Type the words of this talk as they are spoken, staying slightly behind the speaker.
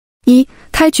1.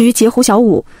 开局截胡小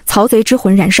舞，曹贼之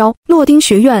魂燃烧。洛丁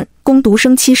学院攻读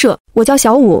生七社，我叫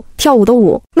小舞，跳舞的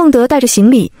舞。孟德带着行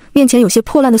李，面前有些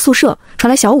破烂的宿舍传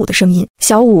来小舞的声音。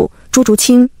小舞、朱竹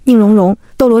清、宁荣荣，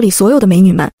斗罗里所有的美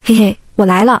女们，嘿嘿，我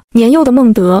来了。年幼的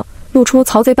孟德露出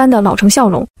曹贼般的老成笑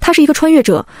容。他是一个穿越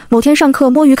者，某天上课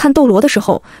摸鱼看斗罗的时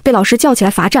候，被老师叫起来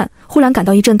罚站，忽然感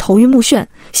到一阵头晕目眩，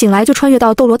醒来就穿越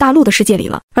到斗罗大陆的世界里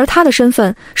了。而他的身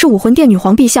份是武魂殿女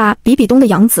皇陛下比比东的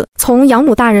养子。从养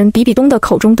母大人比比东的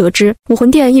口中得知，武魂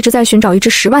殿一直在寻找一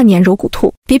只10万年柔骨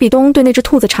兔。比比东对那只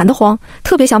兔子馋得慌，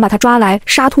特别想把它抓来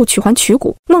杀兔取还取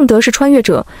骨。孟德是穿越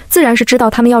者，自然是知道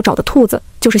他们要找的兔子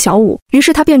就是小舞，于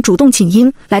是他便主动请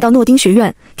缨来到诺丁学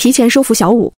院，提前收服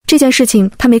小舞。这件事情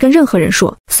他没跟任何人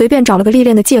说，随便找了个历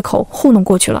练的借口糊弄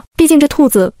过去了。毕竟这兔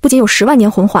子不仅有10万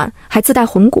年魂环，还自带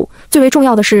魂骨，最为重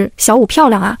要的是小舞漂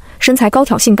亮啊，身材高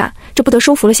挑性感，这不得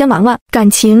收服了先玩玩。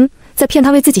感情在骗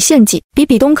他为自己献祭，比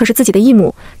比东可是自己的义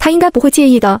母，他应该不会介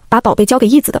意的把宝贝交给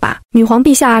义子的吧。女皇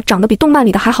陛下长得比动漫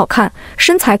里的还好看，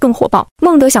身材更火爆。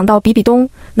孟德想到比比东，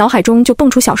脑海中就蹦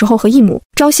出小时候和义母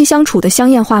朝夕相处的香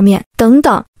艳画面。等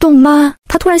等，动妈！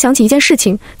他突然想起一件事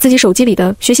情，自己手机里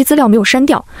的学习资料没有删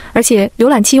掉，而且浏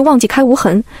览器又忘记开无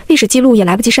痕，历史记录也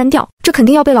来不及删掉，这肯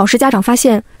定要被老师家长发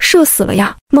现，社死了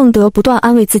呀。孟德不断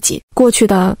安慰自己，过去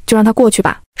的就让它过去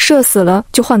吧，社死了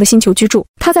就换个星球居住。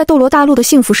他在斗罗大陆的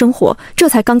幸福生活这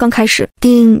才刚刚开始。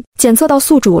叮，检测到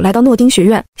宿主来到诺丁学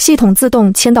院，系统自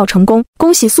动签到成功，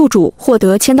恭喜宿主获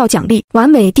得签到奖励：完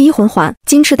美第一魂环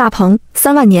金翅大鹏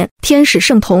3万年，天使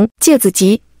圣瞳芥子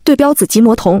级对标子级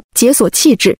魔瞳，解锁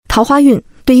气质桃花运，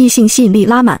对异性吸引力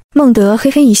拉满。孟德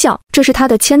嘿嘿一笑，这是他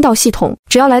的签到系统，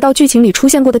只要来到剧情里出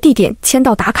现过的地点签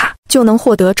到打卡，就能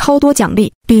获得超多奖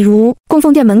励，比如供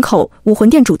奉殿门口、武魂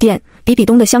殿主殿、比比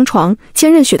东的香床、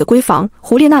千仞雪的闺房、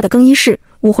胡列娜的更衣室、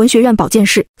武魂学院保健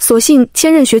室。所幸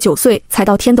千仞雪9岁才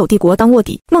到天斗帝国当卧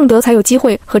底，孟德才有机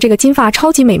会和这个金发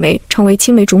超级美眉成为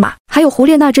青梅竹马。还有胡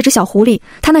列娜这只小狐狸，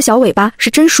她那小尾巴是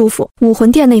真舒服。武魂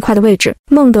殿那一块的位置，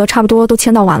孟德差不多都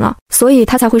签到完了，所以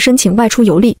他才会申请外出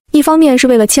游历。一方面是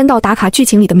为了签到打卡剧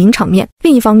情里的名场面，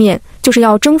另一方面就是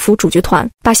要征服主角团，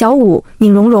把小舞、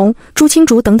宁荣荣、朱青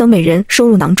竹等等美人收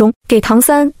入囊中，给唐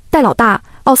三、戴老大、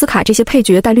奥斯卡这些配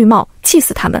角戴绿帽，气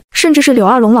死他们。甚至是柳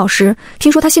二龙老师，听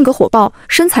说他性格火爆，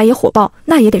身材也火爆，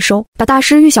那也得收。把大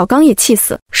师玉小刚也气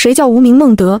死。谁叫无名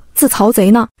孟德自曹贼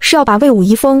呢？是要把魏武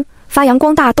遗风发扬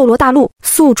光大斗罗大陆。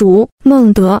宿主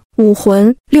孟德，武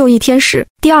魂6翼天使，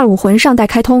第2武魂上代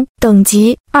开通，等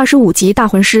级25级大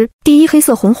魂师，第1黑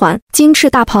色魂环金翅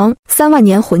大鹏3万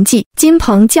年魂技金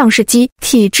鹏降世机，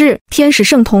体质天使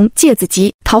圣瞳芥子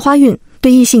级，桃花运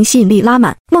对异性吸引力拉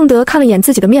满。孟德看了眼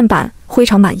自己的面板，非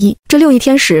常满意。这6翼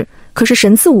天使可是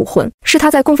神赐武魂，是他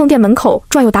在供奉殿门口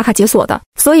转悠打卡解锁的，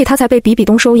所以他才被比比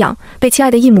东收养，被亲爱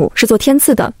的义母视作天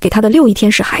赐的给他的6翼天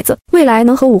使孩子，未来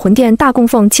能和武魂殿大供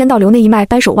奉签到流那一脉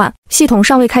掰手腕。系统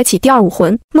尚未开启第2武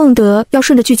魂，孟德要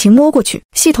顺着剧情摸过去，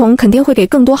系统肯定会给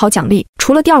更多好奖励，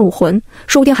除了第2武魂，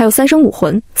说不定还有3升武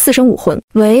魂、4升武魂。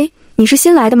喂，你是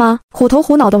新来的吗？虎头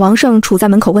虎脑的王胜杵在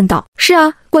门口问道。是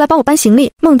啊，过来帮我搬行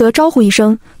李。孟德招呼一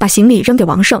声，把行李扔给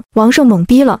王胜。王胜懵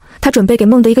逼了，他准备给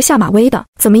孟德一个下马威的，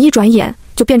怎么一转眼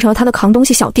就变成了他的扛东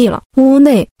西小弟了。屋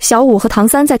内，小舞和唐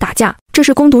三在打架，这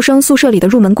是工读生宿舍里的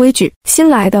入门规矩，新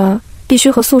来的必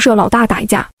须和宿舍老大打一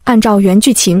架。按照原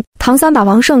剧情，唐三把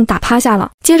王胜打趴下了，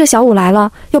接着小舞来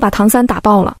了，又把唐三打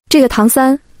爆了。这个唐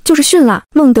三就是训啦。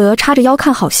孟德叉着腰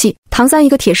看好戏，唐三一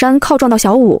个铁山靠撞到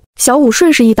小舞，小舞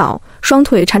顺势一倒，双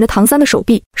腿缠着唐三的手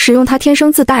臂，使用他天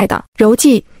生自带的柔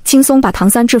技，轻松把唐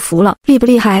三制服了。厉不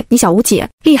厉害，你小舞姐？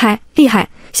厉害，厉害，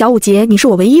小舞姐，你是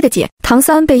我唯一的姐。唐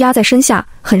三被压在身下，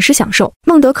很是享受。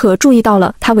孟德可注意到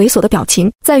了他猥琐的表情，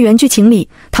在原剧情里，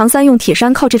唐三用铁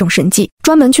山靠这种神技，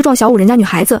专门去撞小舞人家女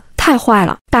孩子，太坏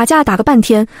了。打架打个半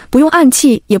天，不用暗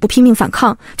器，也不拼命反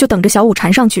抗，就等着小舞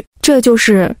缠上去。这就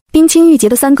是冰清玉洁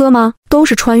的三哥吗？都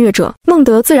是穿越者。孟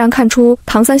德自然看出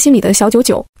唐三心里的小九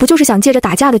九，不就是想借着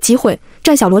打架的机会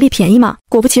占小萝莉便宜吗？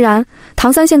果不其然，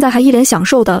唐三现在还一脸享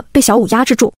受的被小舞压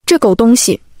制住，这狗东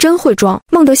西真会装。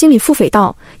孟德心里腹诽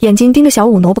道，眼睛盯着小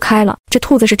舞挪不开了。这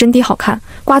兔子是真滴好看，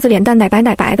瓜子脸蛋奶白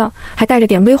奶白的，还带着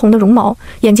点微红的绒毛，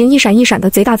眼睛一闪一闪的，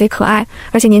贼大贼可爱，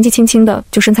而且年纪轻轻的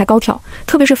就身材高挑，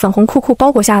特别是粉红裤裤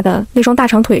包裹下的那双大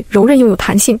长腿，柔韧又有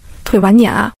弹性，腿完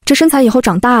碾啊，这身材以后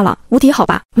长大了无敌好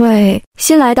吧？喂，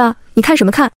新来的，你看什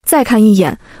么看？再看一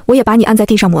眼，我也把你按在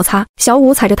地上摩擦。小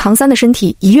舞踩着唐三的身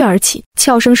体一跃而起，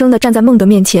俏生生地站在孟德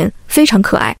面前，非常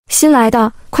可爱。新来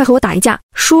的，快和我打一架，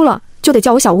输了就得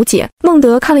叫我小吴姐。孟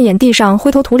德看了眼地上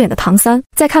灰头土脸的唐三，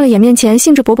再看了眼面前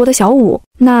兴致勃勃的小五，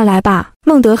那来吧。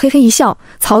孟德嘿嘿一笑，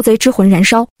曹贼之魂燃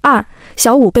烧。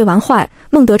小五被玩坏，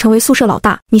孟德成为宿舍老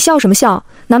大，你笑什么笑？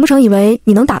难不成以为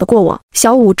你能打得过我？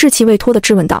小五稚气未脱地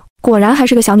质问道。果然还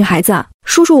是个小女孩子啊，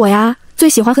叔叔我呀，最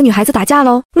喜欢和女孩子打架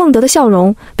喽。孟德的笑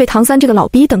容被唐三这个老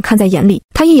逼等看在眼里，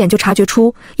他一眼就察觉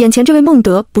出眼前这位孟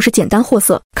德不是简单货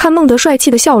色。看孟德帅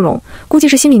气的笑容，估计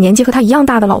是心理年纪和他一样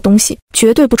大的老东西，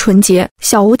绝对不纯洁。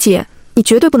小吴姐，你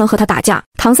绝对不能和他打架。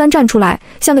唐三站出来，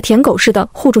像个舔狗似的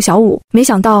护住小五。没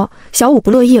想到小五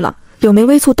不乐意了，柳眉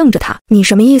微蹙瞪着他，你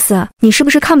什么意思？你是不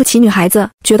是看不起女孩子，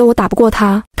觉得我打不过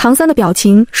她？唐三的表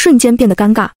情瞬间变得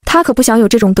尴尬，他可不想有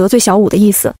这种得罪小五的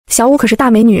意思。小五可是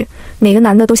大美女，哪个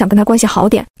男的都想跟她关系好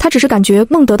点，他只是感觉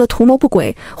孟德的图谋不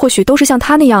轨，或许都是像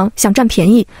他那样想占便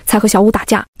宜才和小五打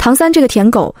架。唐三这个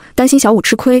舔狗担心小五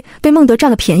吃亏，被孟德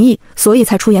占了便宜，所以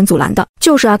才出言阻拦的。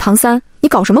就是啊，唐三，你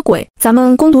搞什么鬼？咱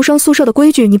们工读生宿舍的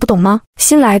规矩你不懂吗？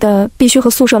新来的必须和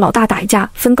宿舍老大打一架，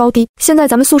分高低。现在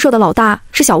咱们宿舍的老大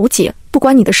是小吴姐，不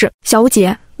关你的事。小吴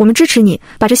姐，我们支持你，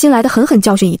把这新来的狠狠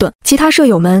教训一顿。其他舍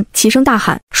友们齐声大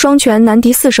喊，双拳难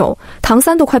敌四手，唐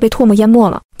三都快被唾沫淹没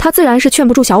了。他自然是劝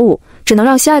不住小五，只能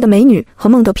让心爱的美女和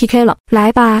孟德 PK 了。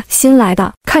来吧，新来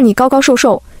的，看你高高瘦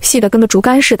瘦，细得跟个竹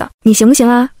竿似的，你行不行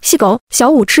啊，细狗？小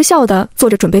五嗤笑地做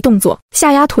着准备动作，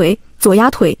下压腿，左压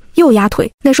腿，右压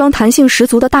腿，那双弹性十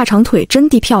足的大长腿真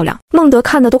地漂亮。孟德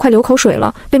看得都快流口水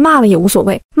了，被骂了也无所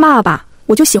谓，骂吧，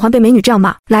我就喜欢被美女这样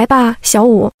骂。来吧，小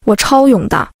五，我超勇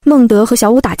的。孟德和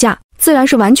小五打架，自然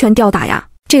是完全吊打呀。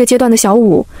这个阶段的小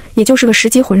五也就是个10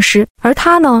级魂师，而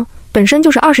他呢，本身就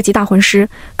是20级大魂师，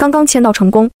刚刚签到成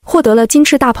功，获得了金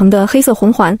翅大鹏的黑色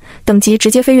魂环，等级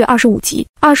直接飞跃25级。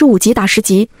25级打10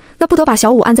级，那不得把小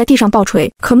五按在地上暴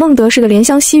锤。可孟德是个怜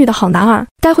香惜玉的好男儿，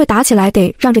待会打起来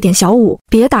得让着点小五，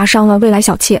别打伤了未来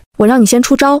小妾。我让你先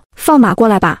出招，放马过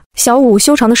来吧。小五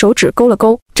修长的手指勾了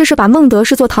勾，这是把孟德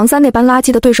视作唐三那般垃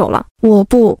圾的对手了。我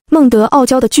不，孟德傲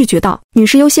娇地拒绝道，女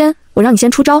士优先，我让你先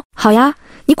出招。好呀，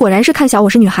你果然是看小我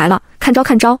是女孩了，看招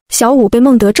看招。小五被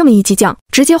孟德这么一激将，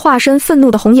直接化身愤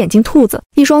怒的红眼睛兔子，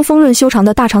一双丰润修长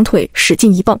的大长腿使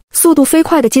劲一蹦，速度飞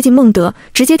快地接近孟德，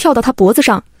直接跳到他脖子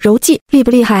上柔技。厉不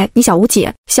厉害，你小五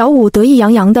姐？小五得意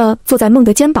洋洋地坐在孟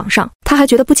德肩膀上，他还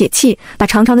觉得不解气，把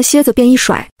长长的蝎子鞭一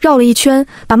甩，绕了一圈，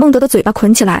把孟德的嘴巴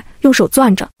捆起来，用手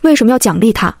攥着。为什么要奖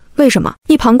励他？为什么？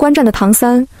一旁观战的唐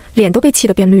三脸都被气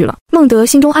得变绿了。孟德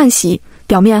心中暗喜，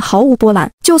表面毫无波澜。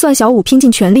就算小五拼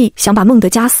尽全力想把孟德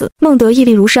夹死，孟德屹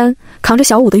立如山，扛着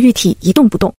小五的玉体一动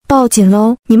不动。抱紧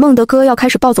喽，你孟德哥要开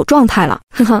始暴走状态了。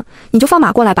呵呵，你就放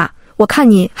马过来吧，我看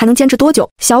你还能坚持多久。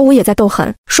小五也在斗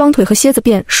狠，双腿和蝎子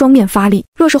鞭双面发力。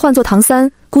若是换作唐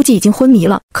三，估计已经昏迷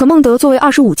了。可孟德作为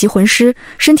25级魂师，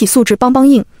身体素质邦邦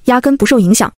硬，压根不受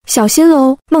影响。小心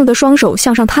喽！孟德双手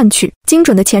向上探去，精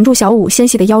准地钳住小五纤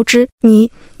细的腰肢。你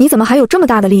怎么还有这么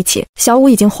大的力气？小五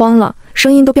已经慌了，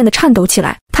声音都变得颤抖起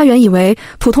来。他原以为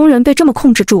普通人被这么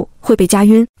控制住会被夹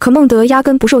晕，可孟德压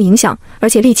根不受影响，而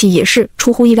且力气也是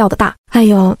出乎意料的大。哎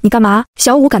呦，你干嘛？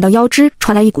小五感到腰肢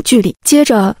传来一股巨力，接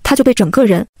着他就被整个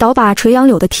人倒把垂杨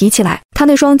柳的提起来。他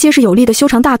那双结实有力的修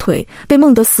长大腿被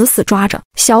孟德死死抓着。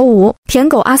小五，舔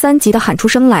狗阿三急得喊出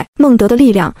声来。孟德的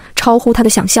力量超乎他的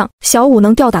想象，小五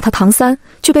能吊打他唐三，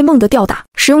却被孟德吊打。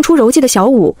使用出柔技的小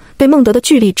五被孟德的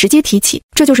巨力直接提起，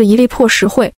这就是一力破10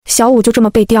会。小五就这么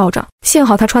被吊着，幸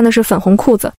好他穿的是粉红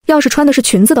裤子，要是穿的是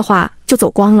裙子的话就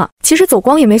走光了。其实走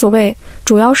光也没所谓，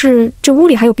主要是这屋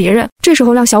里还有别人，这时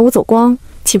候让小五走光，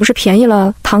岂不是便宜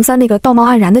了唐三那个道貌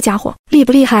岸然的家伙？厉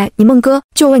不厉害？你孟哥，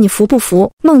就问你服不服？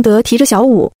孟德提着小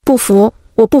五，不服，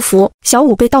我不服。小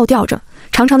五被倒吊着，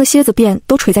长长的蝎子辫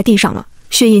都垂在地上了，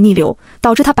血液逆流，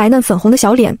导致他白嫩粉红的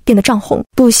小脸变得涨红。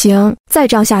不行，再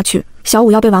这样下去，小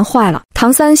五要被玩坏了。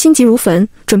唐三心急如焚，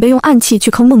准备用暗器去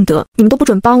坑孟德。你们都不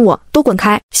准帮我，都滚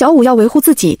开！小五要维护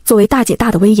自己作为大姐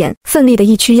大的威严，奋力的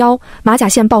一屈腰，马甲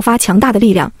线爆发强大的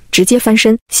力量，直接翻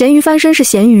身。咸鱼翻身是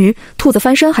咸鱼，兔子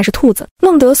翻身还是兔子。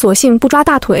孟德索性不抓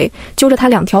大腿，揪着他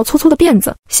2条粗粗的辫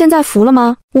子。现在服了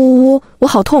吗？呜呜，我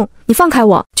好痛，你放开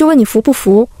我！就问你服不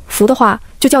服？服的话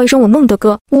就叫一声我孟德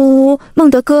哥。呜呜，孟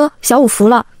德哥，小五服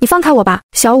了，你放开我吧！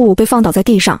小五被放倒在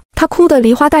地上，他哭得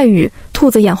梨花带雨，兔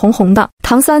子眼红红的。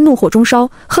唐三怒火中烧，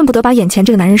恨不得把眼前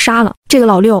这个男人杀了。这个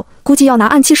老六估计要拿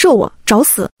暗器射我，找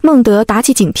死！孟德打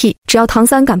起警惕，只要唐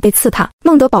三敢背刺他，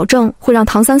孟德保证会让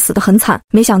唐三死得很惨。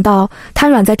没想到瘫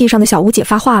软在地上的小吴姐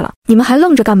发话了：你们还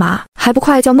愣着干嘛？还不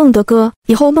快叫孟德哥！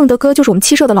以后孟德哥就是我们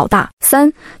七社的老大。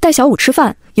3带小五吃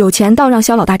饭，有钱到让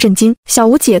小老大震惊。小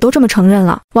吴姐都这么承认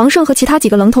了，王胜和其他几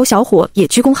个愣头小伙也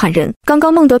鞠躬喊人。刚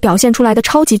刚孟德表现出来的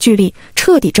超级巨力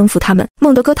彻底征服他们。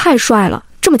孟德哥太帅了，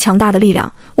这这么强大的力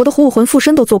量，我的虎武魂附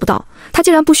身都做不到，他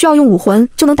竟然不需要用武魂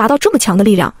就能达到这么强的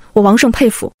力量，我王胜佩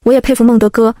服，我也佩服孟德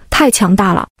哥，太强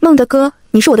大了。孟德哥，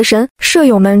你是我的神！舍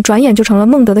友们转眼就成了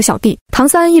孟德的小弟。唐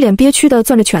三一脸憋屈地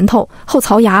攥着拳头，后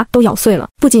槽牙都咬碎了，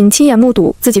不仅亲眼目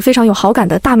睹自己非常有好感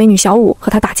的大美女小舞和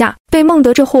他打架，被孟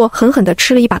德这货狠狠地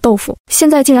吃了一把豆腐，现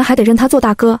在竟然还得认他做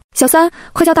大哥。小三，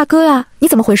快叫大哥呀！你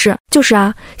怎么回事？就是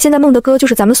啊，现在孟德哥就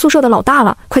是咱们宿舍的老大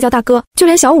了，快叫大哥！就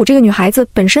连小舞这个女孩子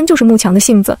本身就是慕强的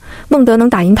性子，孟德能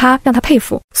打赢她，让她佩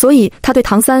服，所以他对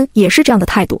唐三也是这样的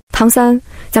态度。唐三，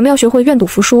咱们要学会愿赌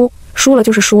服输，输了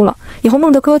就是输了，以后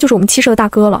孟德哥就是我们七社的大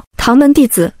哥了。唐门弟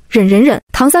子忍。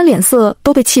唐三脸色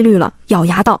都被气绿了，咬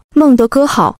牙道：孟德哥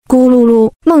好。咕噜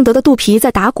噜，孟德的肚皮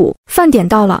在打鼓。饭点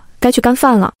到了，该去干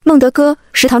饭了。孟德哥，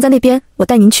食堂在那边，我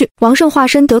带您去。王胜化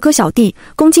身德哥小弟，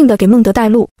恭敬地给孟德带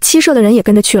路。七社的人也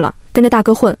跟着去了，跟着大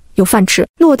哥混，有饭吃。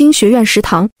诺丁学院食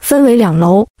堂分为2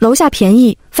楼，楼下便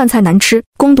宜，饭菜难吃，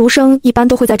工读生一般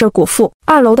都会在这儿果腹。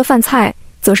2楼的饭菜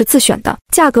则是自选的，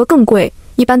价格更贵，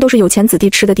一般都是有钱子弟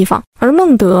吃的地方。而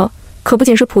孟德可不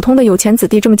仅是普通的有钱子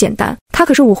弟这么简单，他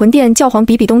可是武魂殿教皇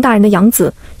比比东大人的养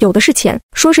子，有的是钱，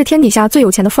说是天底下最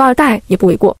有钱的富二代也不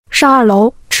为过。上2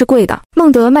楼吃贵的，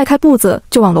孟德迈开步子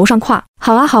就往楼上跨。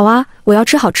好啊，我要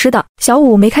吃好吃的。小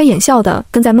舞眉开眼笑的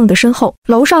跟在孟德身后，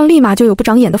楼上立马就有不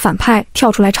长眼的反派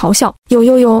跳出来嘲笑：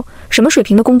哟，什么水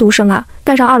平的工读生啊，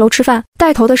干上2楼吃饭？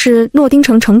带头的是诺丁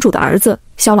城城主的儿子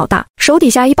萧老大，手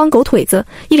底下一帮狗腿子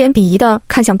一脸鄙夷的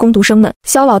看向工读生们。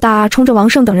萧老大冲着王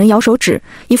胜等人摇手指，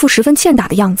一副十分欠打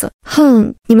的样子。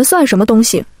哼，你们算什么东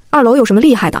西？2楼有什么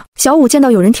厉害的？小舞见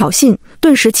到有人挑衅，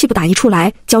顿时气不打一处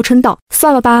来，娇嗔道：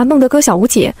算了吧，孟德哥小舞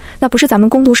姐，那不是咱们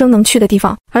工读生能去的地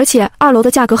方，而且2楼的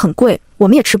价格很贵，我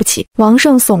们也吃不起。王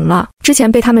胜怂了，之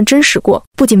前被他们真使过，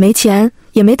不仅没钱，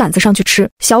也没胆子上去吃。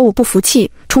小舞不服气，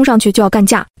冲上去就要干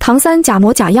架。唐三假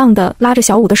模假样的拉着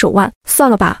小舞的手腕，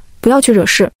算了吧，不要去惹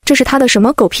事，这是他的什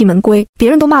么狗屁门规，别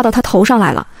人都骂到他头上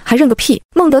来了，还认个屁。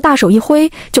孟德大手一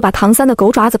挥，就把唐三的狗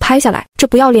爪子拍下来，这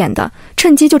不要脸的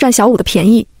趁机就占小舞的便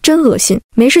宜，真恶心。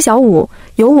没事小舞，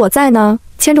有我在呢，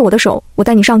牵着我的手，我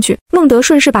带你上去。孟德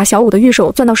顺势把小舞的玉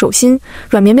手攥到手心，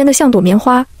软绵绵的像朵棉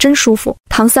花，真舒服。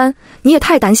唐三，你也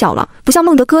太胆小了，不像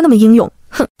孟德哥那么英勇。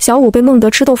哼，小舞被孟德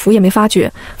吃豆腐也没发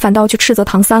觉，反倒去斥责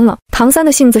唐三了。唐三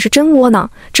的性子是真窝囊，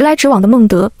直来直往的孟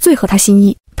德最合他心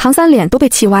意。唐三脸都被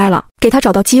气歪了，给他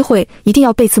找到机会，一定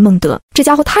要背刺孟德。这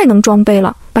家伙太能装杯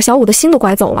了，把小舞的心都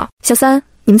拐走了。小三，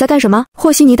你们在干什么？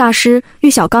和稀泥大师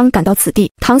玉小刚赶到此地，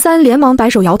唐三连忙摆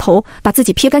手摇头，把自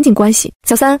己撇干净关系。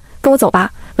小三，跟我走吧，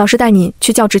老师带你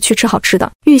去教职区吃好吃的。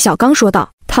玉小刚说道。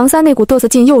唐三那股嘚瑟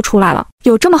劲又出来了，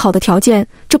有这么好的条件，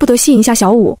这不得吸引一下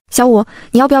小舞。小舞，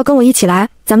你要不要跟我一起来，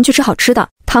咱们去吃好吃的？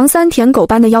唐三舔狗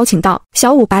般的邀请道。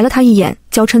小舞白了他一眼，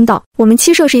娇嗔道：我们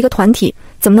七社是一个团体，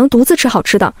怎么能独自吃好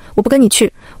吃的？我不跟你去，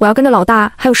我要跟着老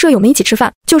大还有舍友们一起吃饭。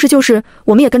就是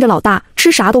我们也跟着老大，吃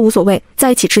啥都无所谓，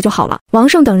在一起吃就好了。王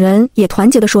胜等人也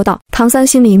团结地说道。唐三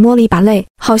心里摸了一把泪，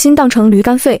好心当成驴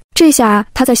肝肺，这下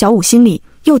他在小舞心里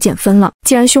又减分了。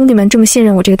既然兄弟们这么信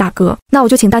任我这个大哥，那我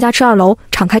就请大家吃2楼，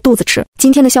敞开肚子吃。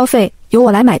今天的消费由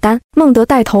我来买单。孟德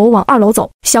带头往2楼走，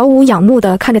小舞仰慕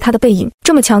地看着他的背影，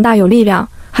这么强大有力量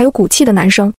还有骨气的男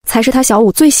生，才是他小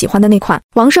舞最喜欢的那款。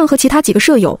王胜和其他几个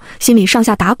舍友心里上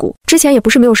下打鼓，之前也不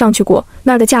是没有上去过，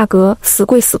那儿的价格死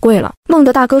贵了。孟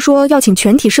德大哥说要请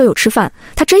全体舍友吃饭，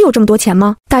他真有这么多钱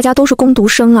吗？大家都是工读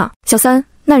生啊。小三，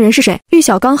那人是谁？玉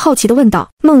小刚好奇地问道。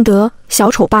孟德，小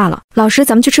丑罢了。老师，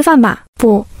咱们去吃饭吧。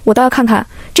不，我倒要看看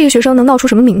这个学生能闹出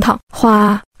什么名堂。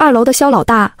哗，2楼的萧老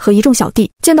大和一众小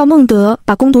弟见到孟德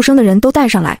把工读生的人都带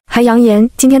上来，还扬言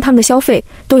今天他们的消费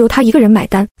都由他一个人买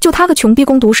单，就他个穷逼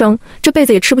工读生，这辈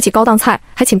子也吃不起高档菜，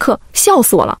还请客，笑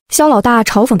死我了。萧老大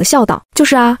嘲讽地笑道。就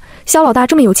是啊，萧老大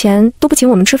这么有钱都不请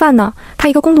我们吃饭呢，他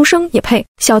一个工读生也配？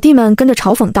小弟们跟着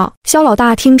嘲讽道。萧老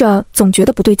大听着总觉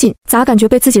得不对劲，咋感觉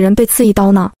被自己人被刺一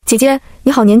刀呢？姐姐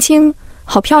你好年轻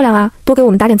好漂亮啊，多给我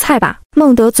们打点菜吧。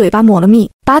孟德嘴巴抹了蜜，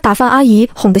把打饭阿姨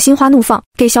哄得心花怒放，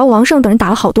给小王胜等人打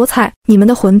了好多菜。你们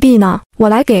的魂币呢？我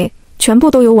来给，全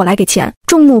部都由我来给钱。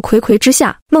众目睽睽之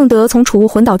下，孟德从储物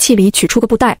魂导器里取出个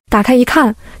布袋，打开一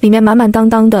看，里面满满当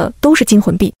当的都是金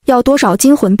魂币。要多少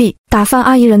金魂币？打饭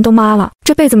阿姨人都妈了，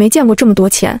这辈子没见过这么多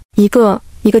钱，一个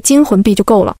金魂币就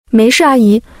够了。没事阿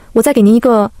姨，我再给您一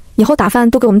个，以后打饭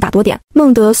都给我们打多点。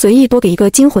孟德随意多给一个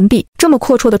金魂币，这么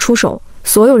阔绰的出手，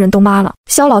所有人都妈了。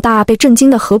萧老大被震惊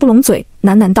得合不拢嘴，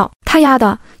喃喃道：他丫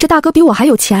的，这大哥比我还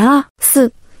有钱啊！4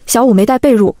小舞没带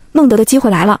被褥，孟德的机会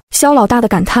来了。萧老大的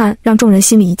感叹让众人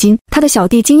心里一惊，他的小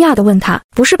弟惊讶地问他：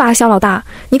不是吧，萧老大，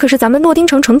你可是咱们诺丁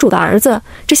城城主的儿子，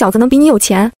这小子能比你有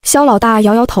钱？萧老大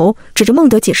摇摇头，指着孟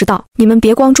德解释道：你们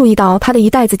别光注意到他的一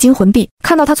袋子金魂币，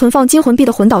看到他存放金魂币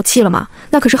的魂导器了吗？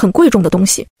那可是很贵重的东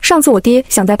西，上次我爹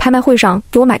想在拍卖会上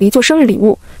给我买了一座生日礼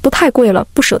物，都太贵了，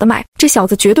不舍得买。这小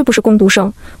子绝对不是工读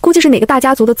生，估计是哪个大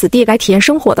家族的子弟来体验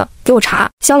生活的，给我查。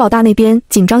萧老大那边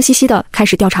紧张兮兮的开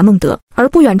始调查孟德，而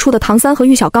不远处的唐三和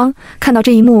玉小刚看到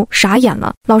这一幕傻眼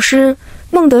了。老师，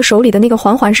孟德手里的那个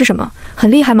环是什么？很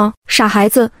厉害吗？傻孩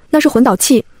子，那是魂导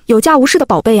器，有价无市的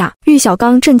宝贝啊！玉小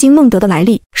刚震惊孟德的来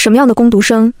历，什么样的工读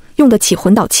生用得起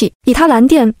魂导器？以他蓝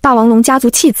电霸王龙家族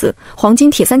弃子黄金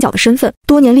铁三角的身份，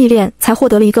多年历练才获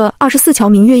得了一个24桥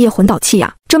明月夜魂导器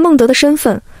呀！这孟德的身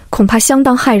份恐怕相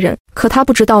当骇人。可他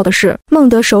不知道的是，孟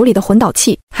德手里的魂导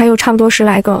器还有差不多10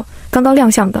来个，刚刚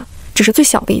亮相的只是最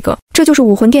小的一个。这就是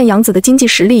武魂殿养子的经济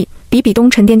实力，比比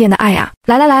东沉甸甸的爱啊！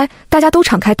来，大家都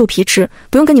敞开肚皮吃，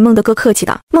不用跟你孟德哥客气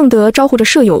的。孟德招呼着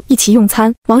舍友一起用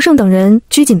餐，王胜等人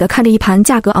拘谨地看着一盘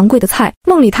价格昂贵的菜。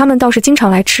梦里他们倒是经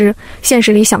常来吃，现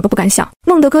实里想都不敢想，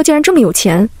孟德哥竟然这么有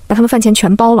钱，把他们饭钱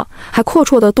全包了，还阔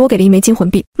绰地多给了一枚金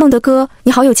魂币。孟德哥，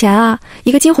你好有钱啊，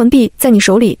一个金魂币在你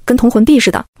手里跟铜魂币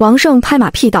似的。王胜拍马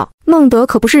屁道：孟德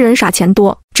可不是人傻钱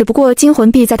多，只不过金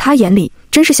魂币在他眼里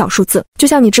真是小数字，就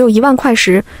像你只有1万块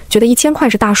时觉得1000块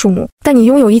是大数目，但你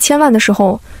拥有1000万的时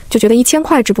候就觉得1000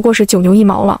块只不过是9牛1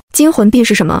毛了。金魂币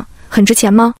是什么？很值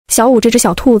钱吗？小五这只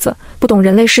小兔子不懂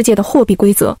人类世界的货币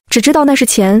规则，只知道那是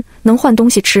钱，能换东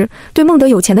西吃，对孟德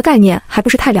有钱的概念还不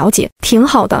是太了解。挺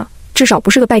好的，至少不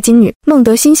是个拜金女。孟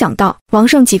德心想道。王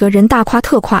胜几个人大夸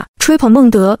特夸，吹捧孟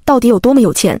德到底有多么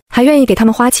有钱，还愿意给他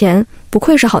们花钱，不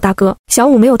愧是好大哥。小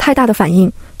五没有太大的反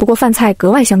应，不过饭菜格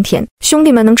外香甜，兄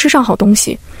弟们能吃上好东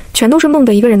西，全都是孟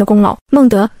德一个人的功劳。孟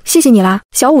德，谢谢你啦！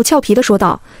小五俏皮地说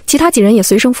道，其他几人也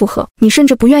随声附和。你甚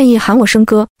至不愿意喊我声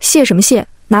哥，谢什么谢？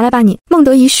拿来吧你！孟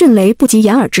德以迅雷不及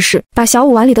掩耳之势把小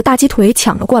五碗里的大鸡腿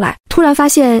抢了过来，突然发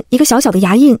现一个小小的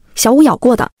牙印，小五咬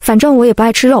过的。反正我也不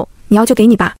爱吃肉，你要就给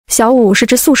你吧。小五是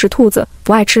只素食兔子，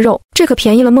不爱吃肉，这可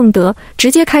便宜了孟德，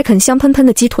直接开啃香喷喷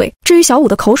的鸡腿。至于小五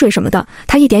的口水什么的，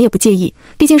他一点也不介意，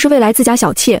毕竟是未来自家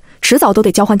小妾，迟早都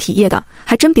得交换体液的。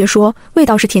还真别说，味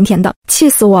道是甜甜的，气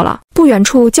死我了！不远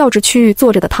处教职区域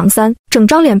坐着的唐三，整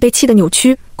张脸被气得扭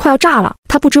曲，快要炸了。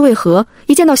他不知为何，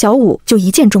一见到小五就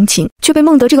一见钟情，却被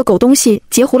孟德这个狗东西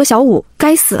截胡了小五，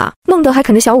该死啊！孟德还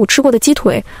啃着小五吃过的鸡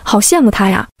腿，好羡慕他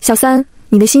呀。小三，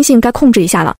你的心性该控制一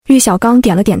下了。玉小刚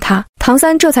点了点他，唐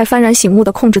三这才幡然醒悟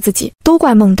地控制自己，都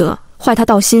怪孟德，坏他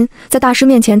道心，在大师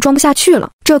面前装不下去了，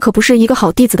这可不是一个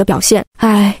好弟子的表现。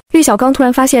唉，玉小刚突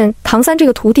然发现唐三这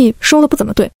个徒弟收的不怎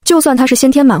么对，就算他是先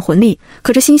天满魂力，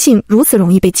可这心性如此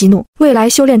容易被激怒，未来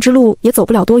修炼之路也走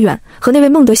不了多远，和那位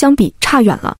孟德相比差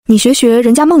远了。你学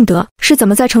人家孟德是怎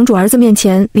么在城主儿子面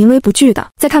前临危不惧的，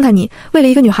再看看你，为了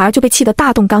一个女孩就被气得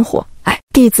大动肝火。哎，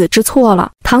弟子知错了。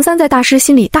唐三在大师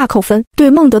心里大扣分，对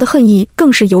孟德的恨意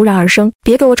更是油然而生。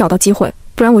别给我找到机会，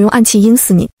不然我用暗器阴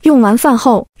死你。用完饭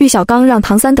后，玉小刚让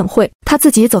唐三等会，他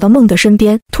自己走到孟德身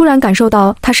边，突然感受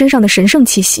到他身上的神圣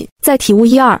气息，再体悟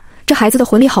1、2，这孩子的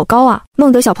魂力好高啊！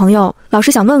孟德小朋友，老师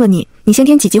想问问你，你先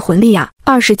天几级魂力呀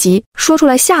？20级，说出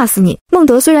来吓死你！孟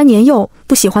德虽然年幼，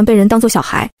不喜欢被人当作小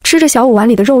孩，吃着小五碗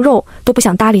里的肉都不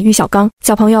想搭理玉小刚。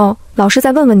小朋友，老师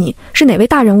再问问你，是哪位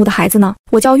大人物的孩子呢？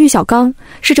我叫玉小刚，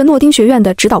是这诺丁学院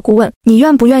的指导顾问，你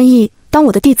愿不愿意当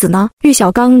我的弟子呢？玉小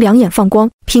刚两眼放光，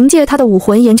凭借他的武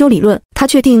魂研究理论，他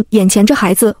确定眼前这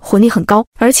孩子魂力很高，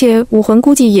而且武魂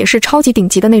估计也是超级顶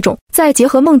级的那种，再结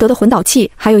合孟德的魂导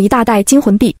器，还有一大袋金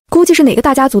魂币，估计是哪个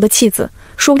大家族的弃子，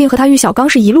说不定和他玉小刚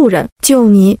是一路人。就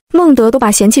你，孟德都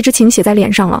把嫌弃之情写在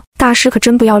脸上了，大师可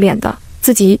真不要脸的，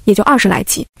自己也就20来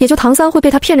级，也就唐三会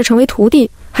被他骗着成为徒弟，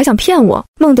还想骗我。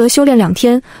孟德修炼2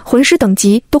天，魂师等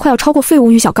级都快要超过废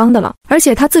物玉小刚的了，而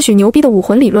且他自诩牛逼的武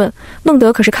魂理论，孟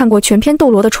德可是看过全篇斗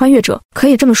罗的穿越者，可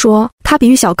以这么说，他比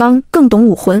玉小刚更懂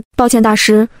武魂。抱歉大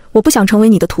师，我不想成为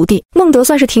你的徒弟。孟德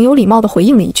算是挺有礼貌的回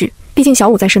应了一句，毕竟小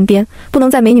五在身边，不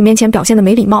能在美女面前表现得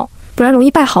没礼貌，不然容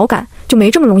易败好感，就没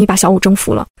这么容易把小五征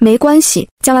服了。没关系，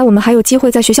将来我们还有机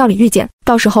会在学校里遇见，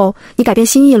到时候你改变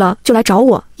心意了就来找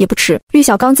我也不迟。玉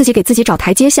小刚自己给自己找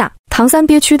台阶下，唐三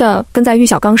憋屈的跟在玉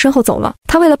小刚身后走了。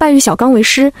他为了拜玉小刚为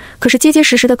师，可是结结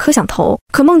实实的磕响头，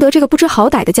可孟德这个不知好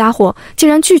歹的家伙竟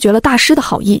然拒绝了大师的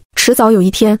好意，迟早有一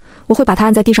天我会把他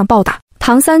按在地上暴打。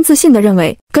唐三自信地认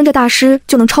为跟着大师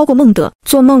就能超过孟德，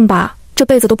做梦吧，这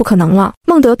辈子都不可能了。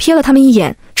孟德瞥了他们一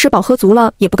眼，吃饱喝足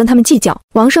了也不跟他们计较。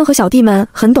王胜和小弟们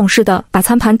很懂事的把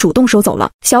餐盘主动收走了。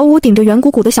小五顶着圆鼓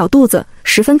鼓的小肚子，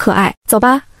十分可爱。走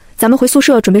吧，咱们回宿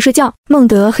舍准备睡觉。孟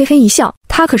德嘿嘿一笑，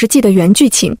他可是记得原剧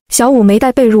情，小五没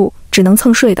带被褥，只能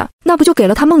蹭睡的，那不就给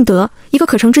了他孟德一个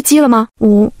可乘之机了吗？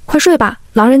快睡吧，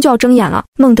狼人就要睁眼了。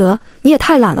孟德，你也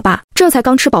太懒了吧，这才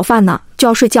刚吃饱饭呢，就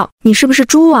要睡觉，你是不是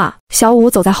猪啊？小五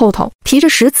走在后头，提着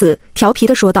石子，调皮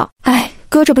地说道。哎，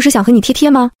哥这不是想和你贴贴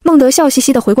吗？孟德笑嘻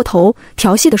嘻地回过头，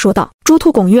调戏地说道。猪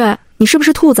兔拱月，你是不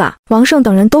是兔子啊？王胜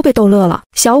等人都被逗乐了，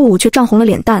小五却涨红了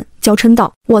脸蛋，娇嗔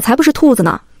道。我才不是兔子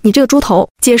呢，你这个猪头，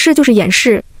解释就是掩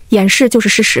饰，掩饰就是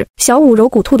事实。小五柔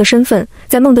骨兔的身份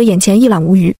在孟德眼前一览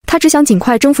无余，他只想尽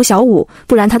快征服小五，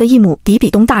不然他的义母比比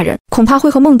东大人恐怕会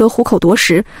和孟德虎口夺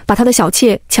食，把他的小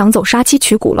妾抢走杀妻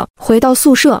取骨了。回到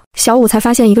宿舍，小五才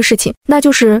发现一个事情，那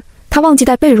就是他忘记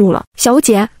带被褥了。小五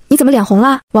姐，你怎么脸红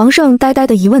啦？王胜呆呆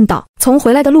地疑问道。从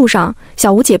回来的路上，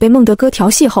小五姐被孟德哥调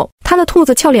戏后，她的兔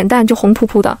子俏脸蛋就红扑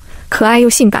扑的，可爱又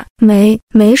性感。没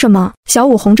什么。小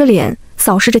五红着脸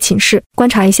扫视着寝室，观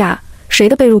察一下谁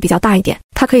的被褥比较大一点，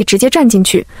他可以直接站进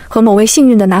去和某位幸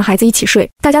运的男孩子一起睡。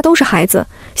大家都是孩子，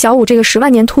小五这个10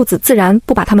万年兔子自然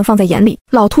不把他们放在眼里。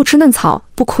老兔吃嫩草，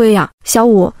不亏呀。小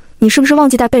五，你是不是忘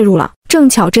记带被褥了？正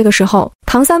巧这个时候，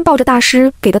唐三抱着大师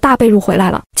给的大被褥回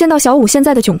来了。见到小五现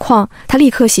在的窘况，他立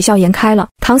刻喜笑颜开了。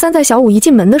唐三在小五一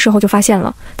进门的时候就发现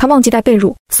了他忘记带被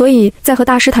褥，所以在和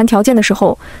大师谈条件的时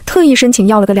候，特意申请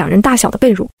要了个2人大小的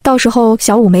被褥。到时候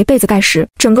小五没被子盖时，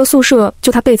整个宿舍就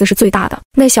他被子是最大的。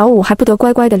那小五还不得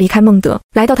乖乖地离开孟德，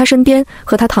来到他身边，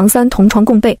和他唐三同床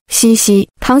共被。嘻嘻，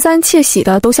唐三窃喜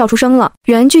的都笑出声了。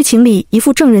原剧情里一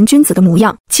副正人君子的模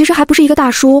样，其实还不是一个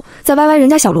大叔在歪歪人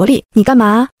家小萝莉。你干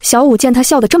嘛？小五见他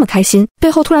笑得这么开心，背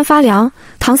后突然发凉。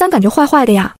唐三感觉坏坏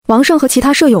的呀。王胜和其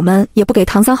他舍友们也不给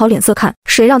唐三好脸色看，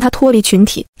谁让他脱离群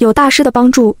体，有大师的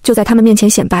帮助就在他们面前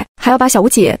显摆，还要把小五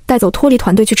姐带走脱离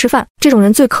团队去吃饭。这种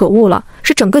人最可恶了，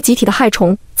是整个集体的害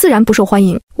虫，自然不受欢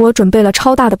迎。我准备了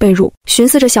超大的被褥，寻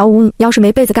思着小五要是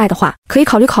没被子盖的话，可以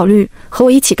考虑和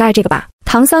我一起盖这个吧。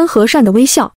唐三和善的微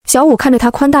笑，小五看着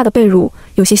他宽大的被褥，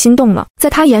有些心动了。在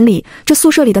他眼里，这宿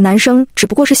舍里的男生只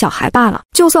不过是小孩罢了，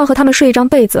就算和他们睡一张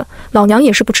被子，老娘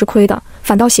也是不吃亏的，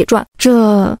反倒血赚。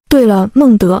对了，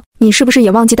孟德，你是不是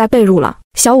也忘记带被褥了？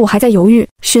小五还在犹豫，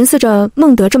寻思着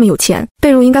孟德这么有钱，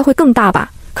被褥应该会更大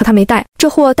吧，可他没带，这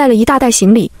货带了一大袋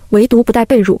行李，唯独不带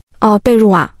被褥。被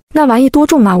褥啊，那玩意多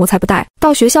重啊，我才不带，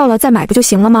到学校了再买不就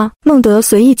行了吗？孟德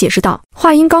随意解释道。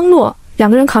话音刚落，2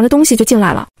个人扛着东西就进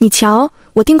来了。你瞧，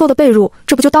我订购的被褥，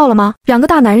这不就到了吗？2个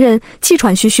大男人气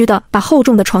喘吁吁地把厚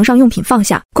重的床上用品放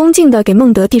下，恭敬地给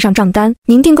孟德递上账单。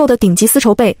您订购的顶级丝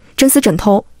绸被、真丝枕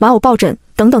头、玩偶抱枕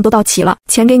等等都到齐了，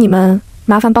钱给你们，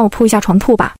麻烦帮我铺一下床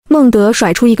铺吧。孟德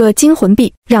甩出一个金魂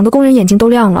币，2个工人眼睛都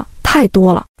亮了，太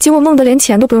多了。结果孟德连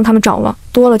钱都不用他们找了，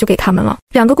多了就给他们了。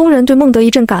2个工人对孟德一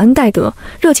阵感恩戴德，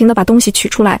热情地把东西取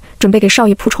出来，准备给少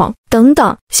爷铺床。等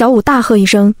等，小五大喝一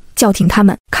声，叫停他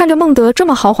们。看着孟德这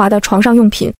么豪华的床上用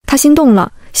品，他心动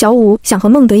了。小五想和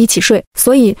孟德一起睡，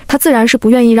所以他自然是不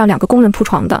愿意让2个工人铺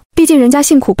床的，毕竟人家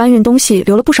辛苦搬运东西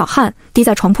流了不少汗，滴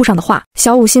在床铺上的话，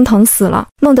小五心疼死了。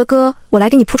孟德哥，我来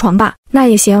给你铺床吧。那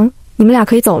也行，你们俩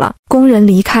可以走了。工人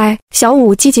离开，小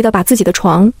五积极地把自己的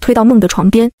床推到孟德床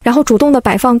边，然后主动地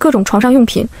摆放各种床上用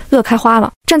品，乐开花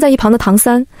了。站在一旁的唐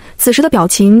三此时的表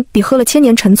情比喝了1000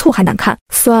年陈醋还难看，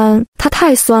酸，他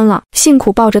太酸了。辛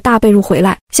苦抱着大被褥回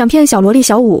来，想骗小萝莉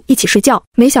小五一起睡觉，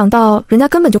没想到人家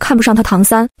根本就看不上他唐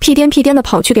三，屁颠屁颠地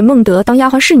跑去给孟德当丫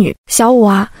鬟侍女。小五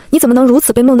啊，你怎么能如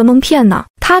此被孟德蒙骗呢？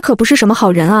他可不是什么好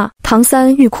人啊。唐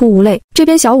三欲哭无泪，这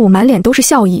边小五满脸都是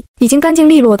笑意，已经干净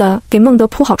利落地给孟德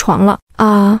铺好床了。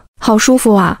好舒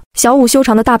服啊！小五修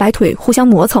长的大白腿互相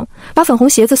磨蹭，把粉红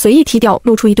鞋子随意踢掉，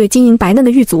露出一对晶莹白嫩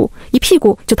的玉足，一屁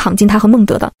股就躺进他和孟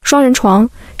德的双人床，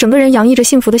整个人洋溢着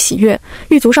幸福的喜悦，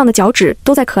玉足上的脚趾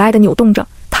都在可爱的扭动着，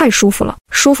太舒服了。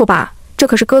舒服吧？这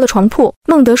可是哥的床铺。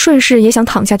孟德顺势也想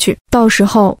躺下去，到时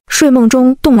候睡梦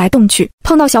中动来动去，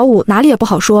碰到小五哪里也不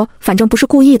好说，反正不是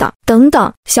故意的。等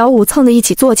等，小五蹭的一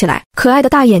起坐起来，可爱的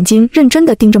大眼睛认真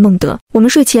地盯着孟德。我们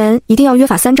睡前一定要约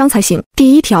法3章才行，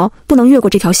第1条，不能越过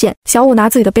这条线。小五拿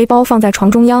自己的背包放在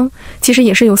床中央，其实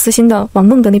也是有私心的往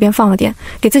孟德那边放了点，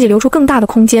给自己留出更大的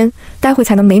空间，待会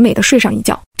才能美美的睡上一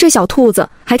觉。这小兔子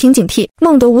还挺警惕，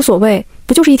孟德无所谓，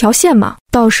不就是一条线吗？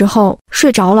到时候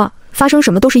睡着了，发生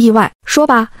什么都是意外。说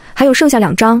吧，还有剩下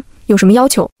2章，有什么要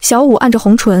求？小五按着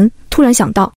红唇，突然想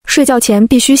到，睡觉前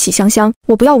必须洗香香，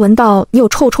我不要闻到你有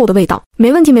臭臭的味道。没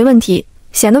问题没问题，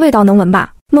咸的味道能闻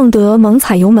吧？孟德猛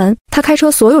踩油门，他开车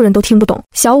所有人都听不懂，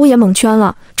小五也蒙圈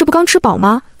了，这不刚吃饱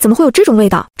吗？怎么会有这种味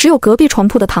道？只有隔壁床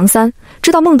铺的唐三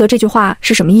知道孟德这句话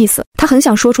是什么意思，他很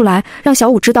想说出来，让小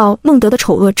五知道孟德的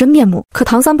丑恶真面目，可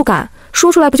唐三不敢说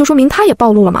出来，不就说明他也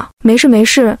暴露了吗？没事没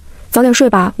事，早点睡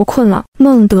吧，我困了。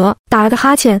孟德打了个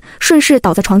哈欠，顺势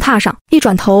倒在床榻上，一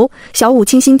转头，小舞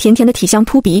清新甜甜的体香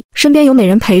扑鼻，身边有美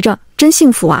人陪着，真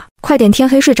幸福啊！快点天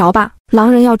黑睡着吧，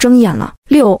狼人要睁眼了。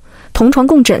6. 同床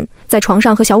共枕，在床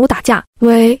上和小舞打架。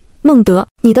喂，孟德，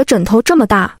你的枕头这么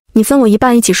大，你分我一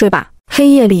半一起睡吧。黑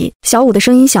夜里，小舞的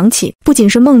声音响起，不仅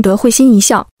是孟德会心一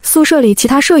笑，宿舍里其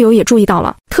他舍友也注意到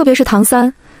了，特别是唐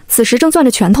三，此时正攥着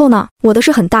拳头呢。我的是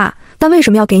很大，但为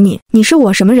什么要给你？你是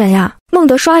我什么人呀？孟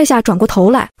德刷一下转过头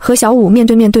来，和小舞面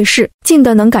对面对视，近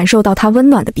的能感受到他温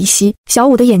暖的鼻息。小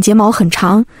舞的眼睫毛很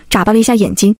长，眨巴了一下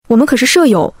眼睛。我们可是舍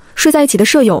友，睡在一起的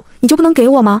舍友，你就不能给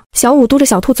我吗？小舞嘟着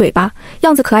小兔嘴巴，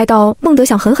样子可爱到孟德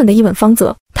想狠狠地一吻芳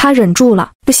泽，他忍住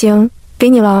了，不行，给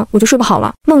你了我就睡不好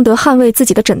了。孟德捍卫自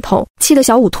己的枕头，气得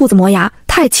小舞兔子磨牙，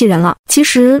太气人了。其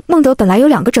实孟德本来有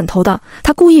2个枕头的，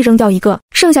他故意扔掉一个，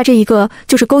剩下这一个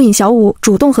就是勾引小舞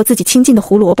主动和自己亲近的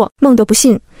胡萝卜。孟德不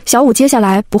信小舞接下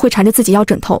来不会缠着自己要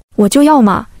枕头，我就要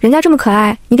嘛，人家这么可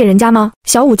爱，你给人家吗？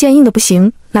小舞见硬的不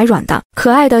行，来软的，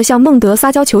可爱的向孟德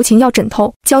撒娇求情要枕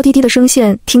头，娇滴滴的声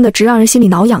线听得直让人心里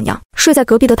挠痒痒。睡在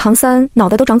隔壁的唐三脑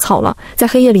袋都长草了，在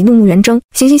黑夜里怒目圆睁。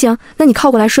行，那你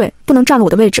靠过来睡，不能占了我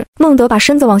的位置。孟德把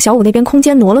身子往小舞那边空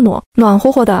间挪了挪，暖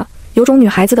和和的，有种女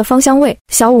孩子的芳香味。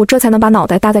小舞这才能把脑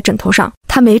袋搭在枕头上，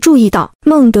她没注意到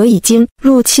孟德已经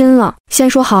入侵了。先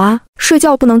说好啊，睡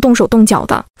觉不能动手动脚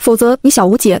的，否则你小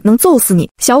舞姐能揍死你。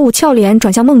小舞俏脸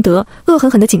转向孟德，恶狠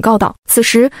狠地警告道。此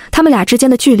时他们俩之间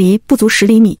的距离不足10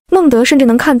厘米，孟德甚至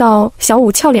能看到小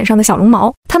舞俏脸上的小绒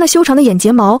毛，他那修长的眼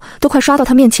睫毛都快刷到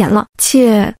他面前了。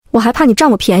切，我还怕你占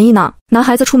我便宜呢。男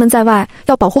孩子出门在外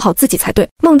要保护好自己才对。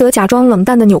孟德假装冷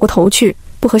淡地扭过头去，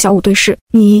不和小舞对视。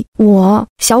我，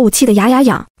小舞气得牙牙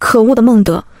痒。可恶的孟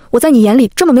德，我在你眼里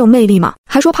这么没有魅力吗？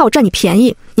还说怕我占你便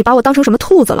宜，你把我当成什么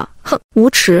兔子了？哼，无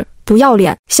耻，不要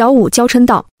脸！小舞娇嗔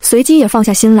道，随即也放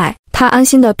下心来。他安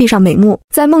心地闭上美目，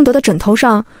在孟德的枕头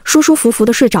上舒舒服服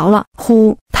地睡着了。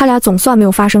呼，他俩总算没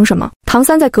有发生什么。唐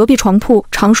三在隔壁床铺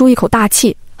长舒一口大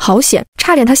气，好险，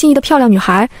差点他心仪的漂亮女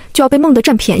孩就要被孟德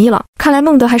占便宜了。看来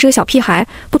孟德还是个小屁孩，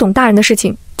不懂大人的事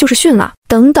情就是训了。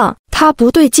等等，他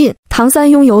不对劲。唐三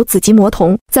拥有紫极魔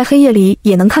瞳，在黑夜里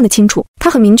也能看得清楚。他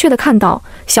很明确地看到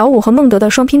小舞和孟德的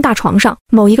双拼大床上，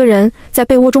某一个人在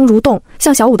被窝中蠕动，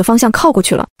向小舞的方向靠过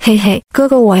去了。嘿嘿，哥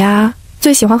哥我呀，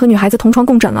最喜欢和女孩子同床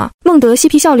共枕了。孟德嬉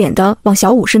皮笑脸地往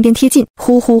小舞身边贴近，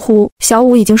呼呼呼，小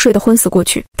舞已经睡得昏死过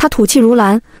去，他吐气如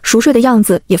兰，熟睡的样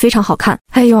子也非常好看。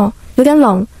哎呦，有点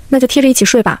冷，那就贴着一起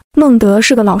睡吧。孟德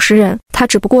是个老实人，他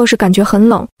只不过是感觉很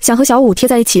冷，想和小舞贴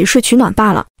在一起睡取暖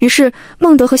罢了。于是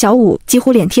孟德和小舞几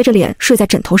乎脸贴着脸睡在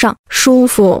枕头上，舒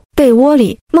服。被窝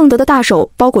里，孟德的大手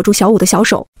包裹住小舞的小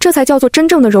手，这才叫做真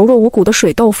正的柔弱无骨的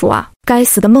水豆腐啊！该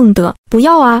死的孟德，不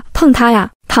要啊，碰他呀！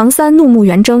唐三怒目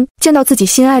圆睁，见到自己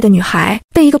心爱的女孩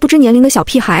被一个不知年龄的小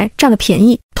屁孩占了便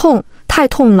宜，痛，太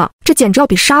痛了，这简直要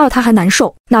比杀了他还难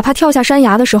受。哪怕跳下山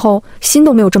崖的时候，心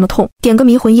都没有这么痛。点个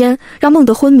迷魂烟，让孟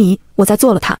德昏迷，我再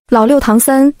做了他。老六唐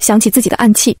三想起自己的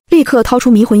暗器，立刻掏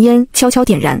出迷魂烟，悄悄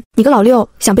点燃。你个老六，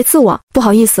想被刺我？不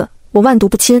好意思，我万毒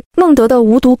不侵。孟德的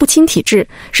无毒不侵体质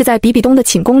是在比比东的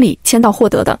寝宫里签到获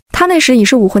得的。他那时已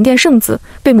是武魂殿圣子，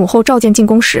被母后召见进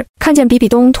宫时，看见比比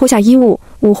东脱下衣物，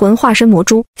武魂化身魔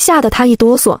蛛，吓得他一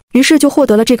哆嗦，于是就获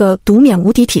得了这个毒免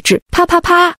无敌体质。啪啪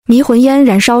啪，迷魂烟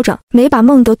燃烧着，没把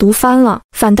孟德毒翻了，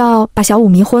反倒把小舞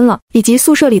迷昏了，以及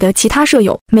宿舍里的其他舍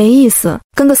友。没意思，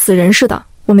跟个死人似的。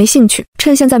我没兴趣，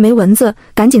趁现在没蚊子，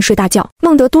赶紧睡大觉。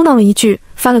孟德嘟囔了一句，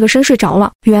翻了个身睡着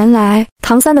了。原来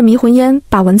唐三的迷魂烟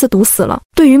把蚊子毒死了。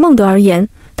对于孟德而言，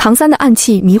唐三的暗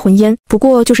器迷魂烟不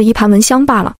过就是一盘蚊香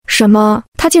罢了。什么？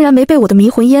他竟然没被我的迷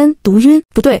魂烟毒晕？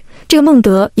不对，这个孟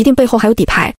德一定背后还有底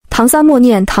牌。唐三默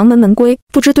念唐门门规，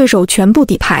不知对手全部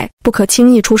底牌，不可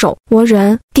轻易出手。我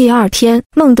忍。第二天，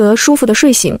孟德舒服的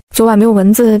睡醒，昨晚没有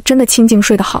蚊子，真的清静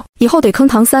睡得好。以后得坑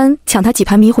唐三，抢他几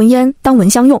盘迷魂烟当蚊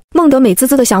香用。孟德美滋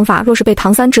滋的想法，若是被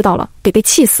唐三知道了，得被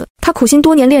气死。他苦心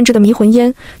多年炼制的迷魂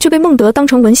烟，却被孟德当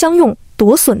成蚊香用，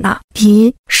多损呐！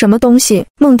咦，什么东西？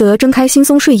孟德睁开惺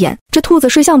忪睡眼，这兔子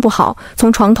睡相不好，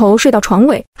从床头睡到床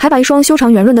尾，还把一双修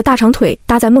长圆润的大长腿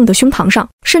搭在孟德胸膛上，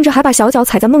甚至还把小脚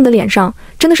踩在孟德脸上，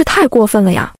真的是太过分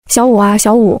了呀！小舞啊，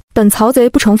小舞，本曹贼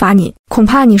不惩罚你，恐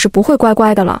怕你是不会乖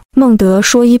乖的了。孟德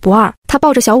说一不二，他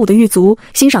抱着小舞的玉足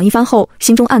欣赏一番后，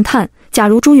心中暗叹：假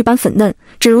如珠玉般粉嫩，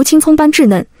只如青葱般稚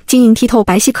嫩，晶莹剔透，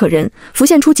白皙可人，浮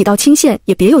现出几道青线，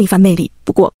也别有一番魅力。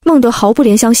不过孟德毫不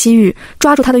怜香惜玉，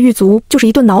抓住他的玉足就是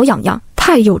一顿挠痒痒，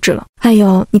太幼稚了。哎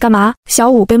呦，你干嘛？小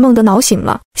舞被孟德挠醒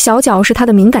了，小脚是他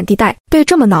的敏感地带，被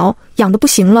这么挠痒得不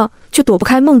行了，却躲不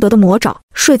开孟德的魔爪。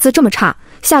睡姿这么差，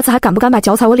下次还敢不敢把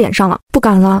脚踩我脸上了？不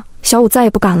敢了。小舞再也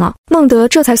不敢了。孟德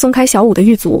这才松开小舞的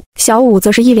狱足，小舞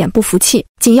则是一脸不服气，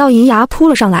紧要银牙扑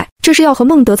了上来，这是要和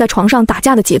孟德在床上打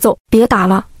架的节奏。别打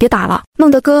了，别打了，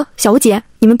孟德哥，小舞姐，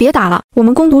你们别打了，我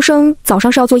们工读生早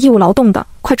上是要做义务劳动的，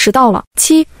快迟到了。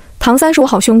唐三是我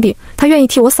好兄弟，他愿意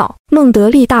替我扫。孟德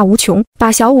力大无穷，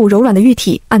把小舞柔软的玉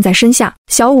体按在身下。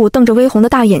小舞瞪着微红的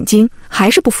大眼睛，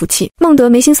还是不服气。孟德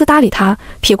没心思搭理他，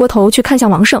撇过头去看向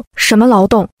王胜。什么劳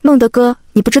动？孟德哥，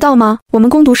你不知道吗？我们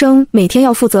工读生每天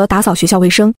要负责打扫学校卫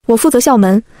生，我负责校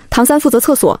门，唐三负责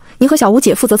厕所，你和小舞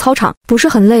姐负责操场，不是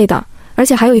很累的？而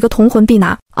且还有一个铜魂币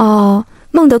拿。哦，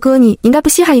孟德哥，你应该不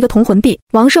稀罕一个铜魂币。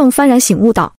王胜幡然醒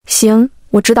悟道：行，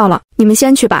我知道了，你们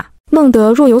先去吧。孟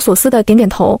德若有所思地点点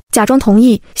头，假装同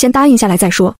意，先答应下来再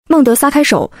说。孟德撒开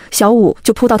手，小舞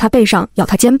就扑到他背上，咬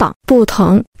他肩膀。不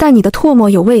疼，但你的唾沫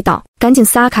有味道，赶紧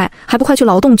撒开，还不快去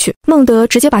劳动去。孟德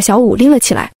直接把小舞拎了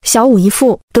起来，小舞一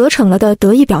副得逞了的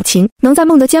得意表情，能在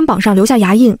孟德肩膀上留下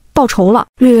牙印，报仇了。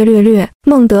略，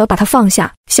孟德把他放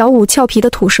下，小舞俏皮的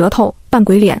吐舌头，扮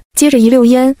鬼脸，接着一溜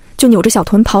烟就扭着小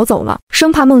臀跑走了，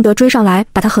生怕孟德追上来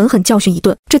把他狠狠教训一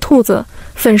顿。这兔子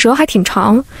粉舌还挺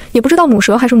长，也不知道母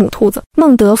蛇还是母兔子。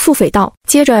孟德腹诽道。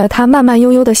接着他慢慢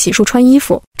悠悠地洗漱穿衣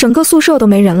服，整个宿舍都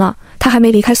没人了，他还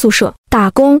没离开宿舍。打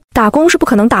工是不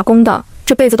可能打工的，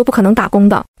这辈子都不可能打工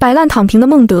的。摆烂躺平的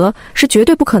孟德是绝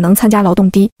对不可能参加劳动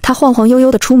的。他晃晃悠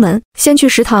悠地出门，先去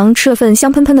食堂吃了份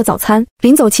香喷喷的早餐，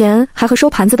临走前还和收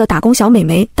盘子的打工小美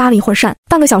眉搭了一会儿讪。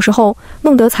半个小时后，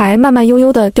孟德才慢慢悠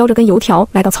悠地叼着根油条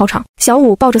来到操场。小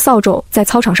舞抱着扫帚在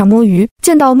操场上摸鱼，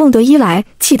见到孟德一来，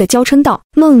气得娇嗔道：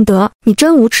孟德，你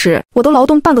真无耻，我都劳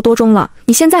动半个多钟了，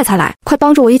你现在才来，快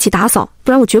帮着我一起打扫，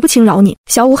不然我绝不轻饶你。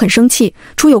小舞很生气，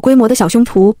出有规模的小胸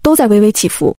脯都在微微起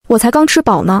伏。我才刚吃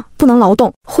饱呢，不能劳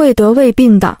动，会得胃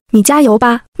病的，你加油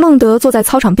吧。孟德坐在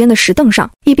操场边的石凳上，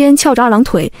一边翘着二郎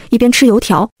腿，一边吃油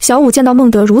条。小舞见到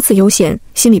孟德如此悠闲，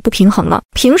心里不平衡了。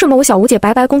凭什么我小舞姐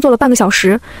白白工作了半个小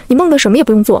时，你孟德什么也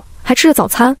不用做，还吃着早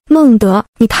餐？孟德，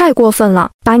你太过分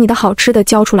了，把你的好吃的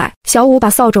交出来。小舞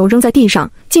把扫帚扔在地上，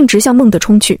径直向孟德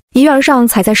冲去，一跃而上，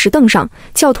踩在石凳上，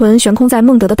翘臀悬空在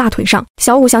孟德的大腿上。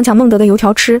小舞想抢孟德的油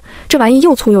条吃，这玩意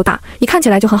又粗又大，一看起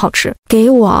来就很好吃。给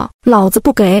我，老子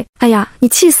不给！哎呀，你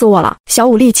气死我了！小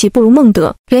舞力气不如孟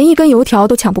德，连一根油条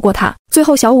都抢不过他。最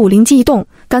后小舞灵机一动，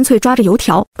干脆抓着油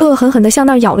条，恶狠狠地向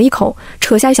那儿咬了一口，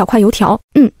扯下一小块油条。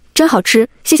真好吃，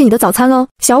谢谢你的早餐喽。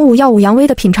小舞耀武扬威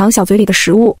地品尝小嘴里的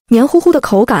食物，黏糊糊的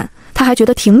口感，他还觉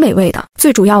得挺美味的。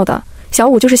最主要的，小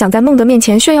舞就是想在孟德面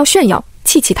前炫耀，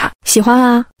气他。喜欢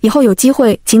啊，以后有机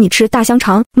会请你吃大香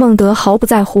肠。孟德毫不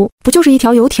在乎，不就是一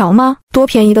条油条吗？多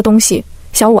便宜的东西，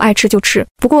小舞爱吃就吃。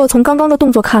不过从刚刚的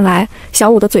动作看来，小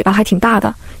舞的嘴巴还挺大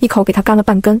的，一口给他干了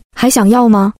半根。还想要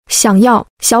吗？想要。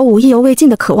小舞意犹未尽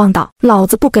地渴望道：老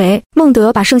子不给！孟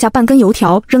德把剩下半根油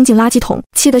条扔进垃圾桶，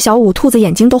气得小舞兔子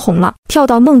眼睛都红了，跳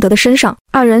到孟德的身上，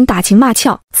二人打情骂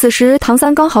俏。此时唐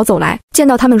三刚好走来，见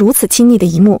到他们如此亲昵的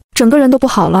一幕，整个人都不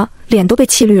好了，脸都被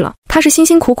气绿了。他是辛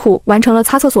辛苦苦完成了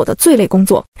擦厕所的最累工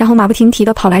作，然后马不停蹄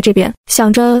地跑来这边，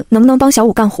想着能不能帮小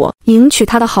舞干活，赢取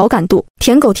他的好感度。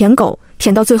舔狗，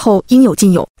舔到最后应有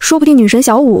尽有，说不定女神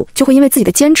小舞就会因为自己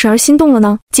的坚持而心动了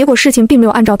呢。结果事情并没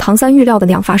有按照唐三预料的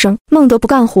那样发生，孟德不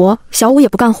干活，小舞也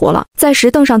不干活了，在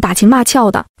石凳上打情骂俏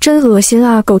的，真恶心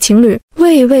啊，狗情侣！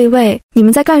喂，你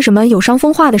们在干什么有伤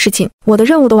风化的事情？我的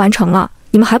任务都完成了，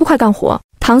你们还不快干活？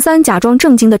唐三假装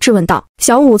正经地质问道。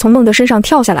小舞从孟德身上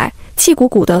跳下来，气鼓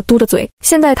鼓地嘟着嘴。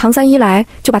现在唐三一来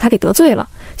就把他给得罪了，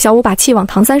小舞把气往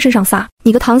唐三身上撒。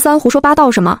你个唐三胡说八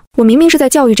道什么？我明明是在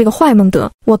教育这个坏孟德，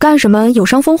我干什么有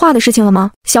伤风化的事情了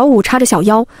吗？小舞叉着小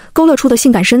腰，勾勒出的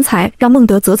性感身材让孟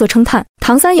德啧啧称叹。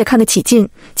唐三也看得起劲，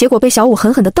结果被小舞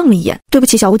狠狠地瞪了一眼。对不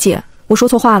起，小舞姐，我说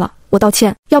错话了，我道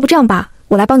歉。要不这样吧，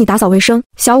我来帮你打扫卫生，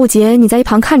小舞姐你在一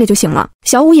旁看着就行了。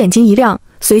小舞眼睛一亮，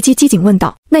随即机警问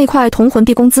道：那一块铜魂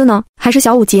币工资呢？还是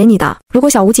小舞姐你的？如果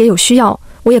小舞姐有需要，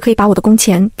我也可以把我的工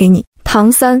钱给你。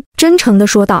唐三真诚地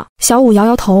说道。小舞摇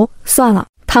摇头，算了，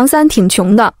唐三挺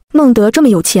穷的，孟德这么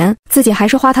有钱，自己还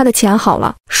是花他的钱好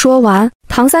了。说完，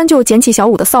唐三就捡起小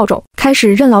舞的扫帚，开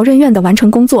始任劳任怨地完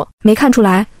成工作。没看出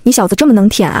来你小子这么能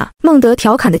舔啊？孟德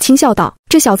调侃地轻笑道。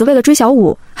这小子为了追小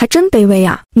舞还真卑微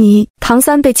啊！你……唐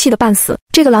三被气得半死，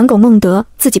这个懒狗孟德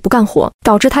自己不干活，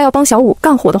导致他要帮小舞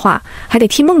干活的话，还得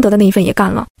替孟德的那一份也干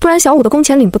了，不然小舞的工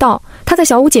钱领不到，他在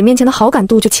小舞姐面前的好感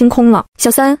度就清空了。小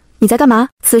三，你在干嘛？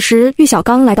此时玉小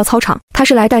刚来到操场，他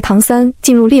是来带唐三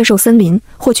进入猎兽森林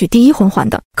获取第一魂环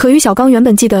的。可玉小刚原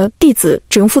本记得弟子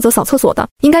只用负责扫厕所的，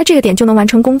应该这个点就能完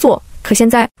成工作，可现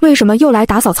在为什么又来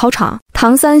打扫操场？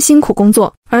唐三辛苦工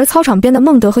作，而操场边的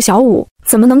孟德和小舞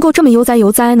怎么能够这么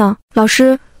悠哉呢？老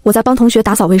师，我在帮同学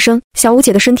打扫卫生，小舞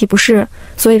姐的身体不适，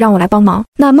所以让我来帮忙。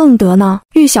那孟德呢？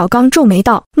玉小刚皱眉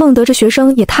道，孟德这学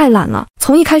生也太懒了，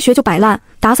从一开学就摆烂，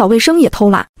打扫卫生也偷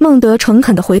懒。孟德诚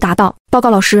恳地回答道，报告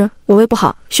老师，我胃不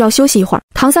好，需要休息一会儿。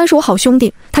唐三是我好兄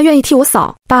弟，他愿意替我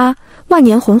扫。万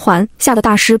年魂环，吓得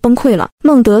大师崩溃了。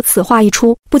孟德此话一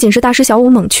出，不仅是大师小舞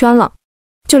蒙圈了，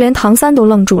就连唐三都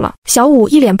愣住了。小舞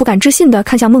一脸不敢置信地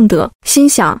看向孟德，心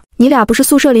想，你俩不是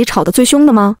宿舍里吵得最凶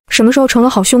的吗？什么时候成了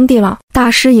好兄弟了？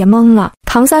大师也懵了，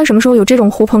唐三什么时候有这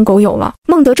种狐朋狗友了？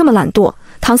孟德这么懒惰，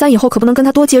唐三以后可不能跟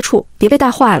他多接触，别被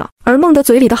带坏了。而孟德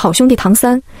嘴里的好兄弟唐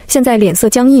三，现在脸色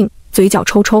僵硬，嘴角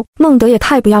抽抽。孟德也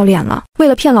太不要脸了，为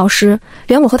了骗老师，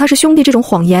连我和他是兄弟这种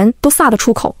谎言都撒得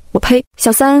出口。我呸！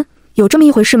小三，有这么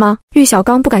一回事吗？玉小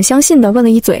刚不敢相信地问了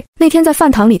一嘴。那天在饭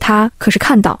堂里，他可是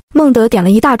看到孟德点了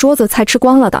一大桌子菜吃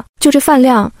光了的，就这饭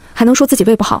量还能说自己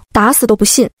胃不好？打死都不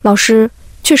信。老师，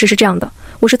确实是这样的，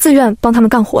我是自愿帮他们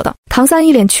干活的。唐三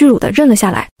一脸屈辱地认了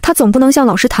下来，他总不能向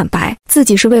老师坦白自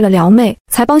己是为了撩妹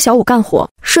才帮小舞干活，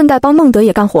顺带帮孟德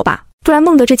也干活吧？不然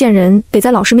孟德这贱人得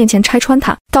在老师面前拆穿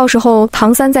他，到时候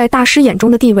唐三在大师眼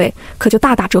中的地位可就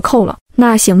大打折扣了。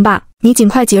那行吧，你尽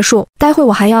快结束，待会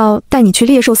我还要带你去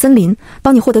猎兽森林，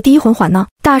帮你获得第一魂环呢。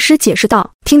大师解释道。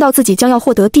听到自己将要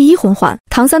获得第一魂环，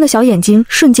唐三的小眼睛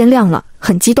瞬间亮了，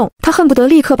很激动，他恨不得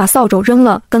立刻把扫帚扔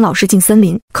了，跟老师进森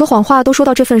林。可谎话都说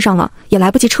到这份上了，也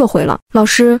来不及撤回了。老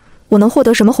师，我能获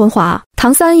得什么魂华啊？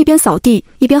唐三一边扫地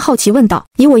一边好奇问道。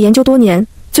以我研究多年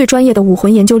最专业的武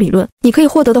魂研究理论，你可以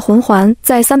获得的魂环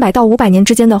在300到500年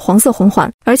之间的黄色魂环，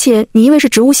而且你因为是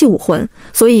植物系武魂，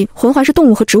所以魂环是动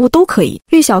物和植物都可以。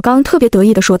玉小刚特别得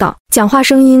意地说道，讲话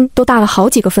声音都大了好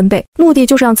几个分贝，目的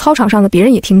就是让操场上的别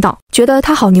人也听到，觉得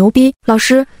他好牛逼。老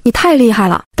师，你太厉害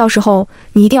了，到时候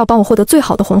你一定要帮我获得最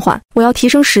好的魂环，我要提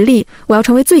升实力，我要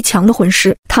成为最强的魂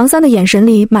师。唐三的眼神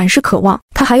里满是渴望，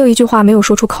他还有一句话没有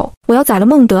说出口，我要宰了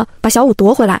孟德，把小舞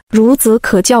夺回来，孺子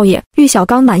可教也。玉小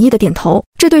刚满意的点头。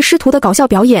这对师徒的搞笑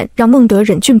表演让孟德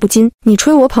忍俊不禁，你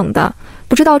吹我捧的，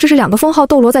不知道这是两个封号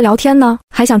斗罗在聊天呢，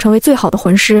还想成为最好的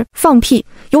魂师？放屁，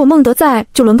有我孟德在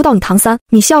就轮不到你唐三。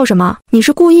你笑什么？你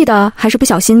是故意的还是不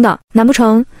小心的？难不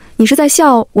成你是在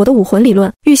笑我的武魂理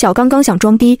论？玉小刚刚想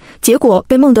装逼，结果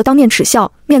被孟德当面耻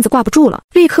笑，面子挂不住了，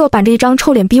立刻板着一张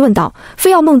臭脸逼问道，非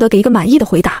要孟德给一个满意的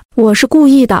回答。我是故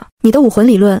意的。你的武魂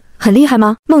理论很厉害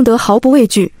吗？孟德毫不畏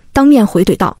惧当面回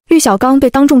怼道。玉小刚被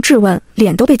当众质问，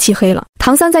脸都被气黑了。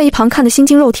唐三在一旁看得心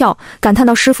惊肉跳，感叹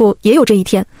到师傅也有这一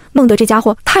天，孟德这家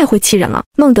伙太会气人了。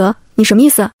孟德，你什么意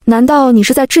思？难道你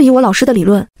是在质疑我老师的理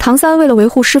论？唐三为了维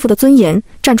护师傅的尊严，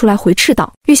站出来回斥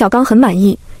道。玉小刚很满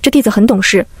意，这弟子很懂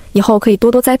事，以后可以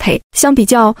多多栽培。相比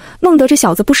较，孟德这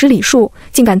小子不识礼数，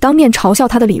竟敢当面嘲笑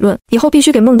他的理论，以后必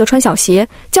须给孟德穿小鞋，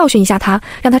教训一下他，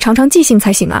让他尝尝记性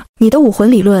才行啊！你的武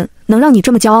魂理论能让你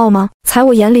这么骄傲吗？在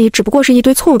我眼里只不过是一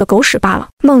堆错误的狗屎罢了。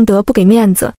孟德不给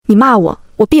面子，你骂我，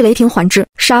我避雷霆还治，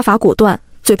杀伐果断，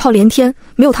嘴炮连天，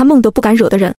没有他孟德不敢惹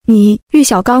的人。你……玉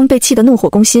小刚被气得怒火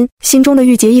攻心，心中的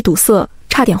郁结一堵塞，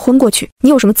差点昏过去。你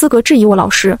有什么资格质疑我老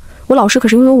师？我老师可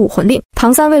是拥有武魂令。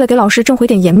唐三为了给老师挣回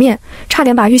点颜面，差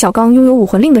点把玉小刚拥有武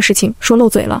魂令的事情说漏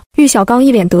嘴了。玉小刚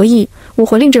一脸得意，武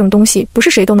魂令这种东西不是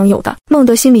谁都能有的。孟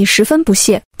德心里十分不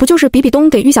屑，不就是比比东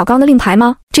给玉小刚的令牌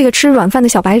吗？这个吃软饭的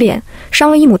小白脸，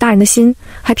伤了一母大人的心，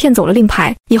还骗走了令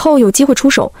牌，以后有机会出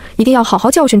手，一定要好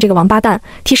好教训这个王八蛋，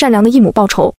替善良的义母报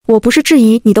仇。我不是质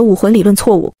疑你的武魂理论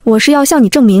错误，我是要向你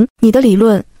证明你的理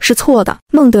论是错的。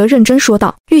孟德认真说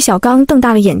道。玉小刚瞪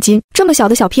大了眼睛，这么小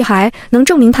的小屁孩能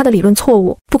证明他的理论错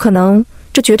误？不可能，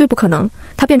这绝对不可能。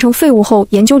他变成废物后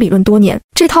研究理论多年，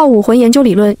这套武魂研究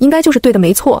理论应该就是对的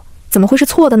没错，怎么会是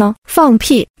错的呢？放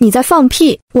屁，你在放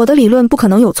屁，我的理论不可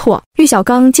能有错。玉小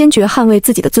刚坚决捍卫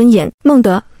自己的尊严。孟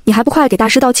德，你还不快给大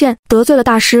师道歉？得罪了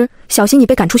大师，小心你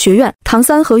被赶出学院。唐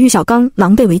三和玉小刚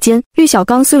狼狈为奸。玉小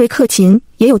刚虽为克勤，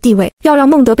也有地位，要让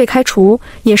孟德被开除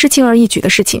也是轻而易举的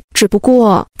事情。只不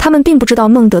过他们并不知道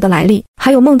孟德的来历，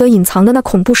还有孟德隐藏的那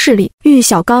恐怖势力。玉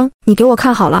小刚，你给我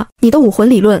看好了，你的武魂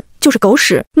理论就是狗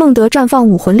屎。孟德绽放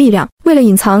武魂力量，为了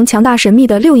隐藏强大神秘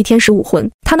的6翼天使武魂，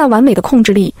他那完美的控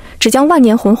制力只将万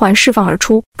年魂环释放而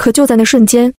出。可就在那瞬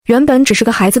间，原本只是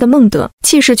个孩子的孟德，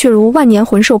气势却如万年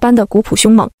魂兽般的古朴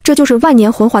凶猛。这就是万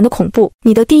年魂环的恐怖。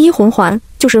你的第一魂环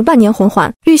就是万年魂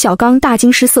环。玉小刚大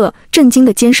惊失色，震惊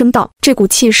地尖声道，这股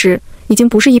气势已经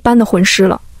不是一般的魂师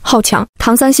了，好强。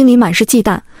唐三心里满是忌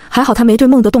惮，还好他没对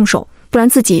孟德动手，不然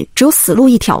自己只有死路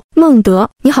一条。孟德，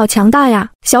你好强大呀！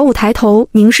小舞抬头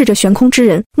凝视着悬空之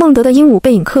人，孟德的鹦鹉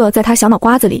背影刻在他小脑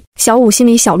瓜子里。小舞心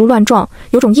里小鹿乱撞，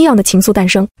有种异样的情愫诞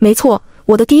生。没错，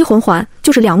我的第一魂环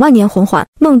就是2万年魂环。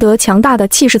孟德强大的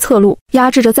气势侧露，压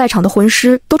制着在场的魂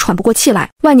师都喘不过气来。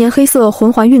万年黑色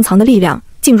魂环蕴藏的力量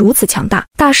竟如此强大。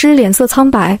大师脸色苍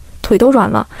白，腿都软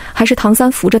了，还是唐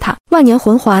三扶着他。万年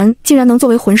魂环竟然能作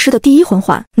为魂师的第一魂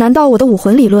环，难道我的武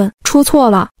魂理论出错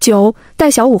了？9带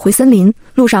小舞回森林，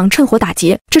路上趁火打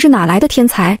劫，这是哪来的天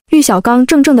才？玉小刚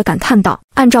怔怔地感叹道。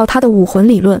按照他的武魂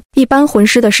理论，一般魂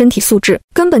师的身体素质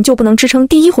根本就不能支撑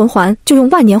第一魂环就用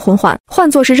万年魂环，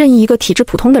换作是任意一个体质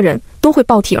普通的人都会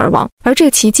爆体而亡。而这个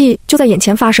奇迹就在眼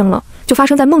前发生了，就发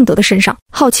生在孟德的身上。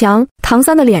好强！唐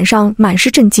三的脸上满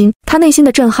是震惊，他内心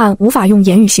的震撼无法用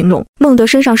言语形容。孟德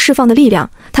身上释放的力量，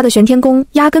他的玄天功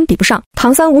压根比不上。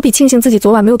唐三无比庆幸自己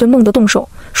昨晚没有对孟德动手，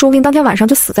说不定当天晚上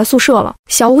就死在宿舍了。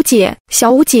小舞姐，小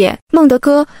舞姐，孟德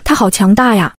哥，他好强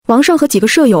大呀！王胜和几个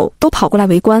舍友都跑过来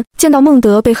围观，见到孟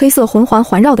德被黑色魂环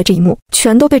环绕的这一幕，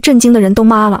全都被震惊的人都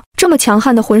麻了。这么强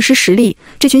悍的魂师实力，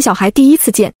这群小孩第一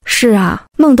次见。是啊，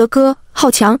孟德哥好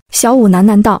强！小舞喃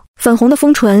喃道，粉红的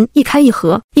丰唇一开一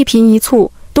合，一颦一蹙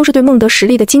都是对孟德实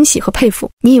力的惊喜和佩服。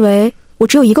你以为我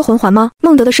只有一个魂环吗？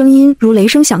孟德的声音如雷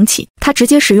声响起，他直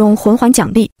接使用魂环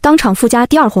奖励，当场附加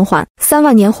第二魂环3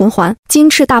万年魂环金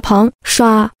翅大鹏。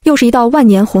唰，又是一道万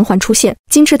年魂环出现，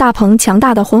金翅大鹏强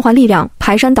大的魂环力量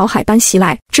排山倒海般袭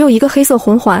来，只有一个黑色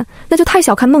魂环，那就太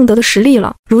小看孟德的实力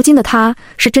了。如今的他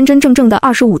是真真正正的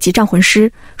25级战魂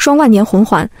师，双万年魂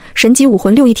环，神级武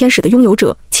魂6翼天使的拥有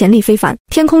者，潜力非凡。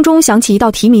天空中响起一道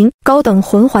提名，高等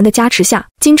魂环的加持下，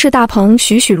金翅大鹏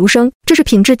栩栩如生，这是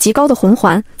品质极高的魂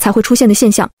环才会出现的现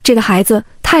象。这个孩子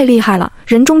太厉害了，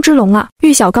人中之龙啊！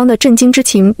玉小刚的震惊之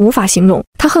情无法形容，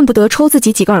他恨不得抽自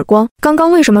己几个耳光。刚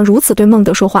刚为什么如此对孟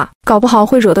德说话？搞不好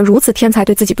会惹得如此天才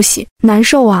对自己不喜，难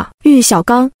受啊！玉小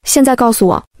刚，现在告诉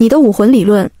我，你的武魂理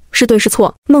论是对是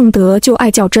错？孟德就爱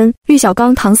较真，玉小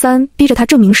刚唐三逼着他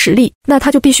证明实力，那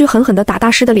他就必须狠狠地打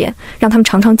大师的脸，让他们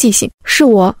尝尝记性。是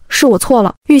我错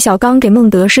了。玉小刚给孟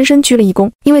德深深鞠了一躬，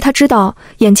因为他知道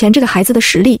眼前这个孩子的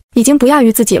实力已经不亚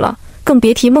于自己了，更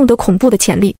别提孟德恐怖的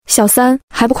潜力。小三，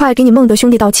还不快给你孟德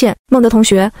兄弟道歉！孟德同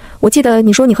学，我记得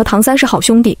你说你和唐三是好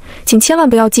兄弟，请千万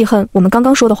不要记恨我们刚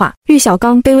刚说的话。玉小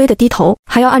刚卑微的低头，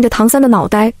还要按着唐三的脑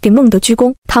袋给孟德鞠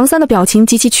躬。唐三的表情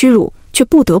极其屈辱，却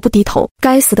不得不低头。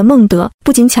该死的孟德，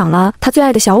不仅抢了他最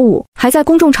爱的小舞，还在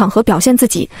公众场合表现自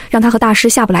己，让他和大师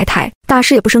下不来台。大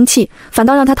师也不生气，反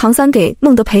倒让他唐三给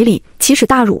孟德赔礼，奇耻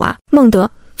大辱啊！孟德，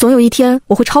总有一天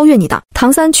我会超越你的。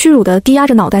唐三屈辱地低压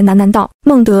着脑袋喃喃道。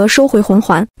孟德收回魂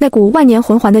环，那股万年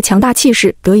魂环的强大气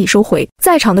势得以收回，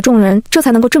在场的众人这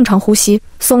才能够正常呼吸，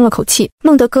松了口气。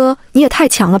孟德哥，你也太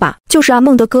强了吧！就是啊，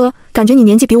孟德哥，感觉你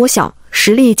年纪比我小，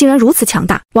实力竟然如此强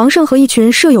大。王胜和一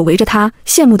群舍友围着他，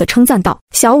羡慕地称赞道。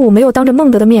小舞没有当着孟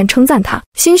德的面称赞他，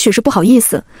兴许是不好意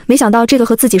思，没想到这个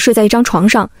和自己睡在一张床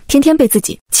上，天天被自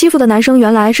己欺负的男生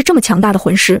原来是这么强大的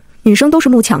魂师，女生都是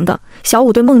慕强的。小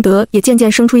舞对孟德也渐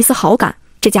渐生出一丝好感，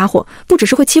这家伙不只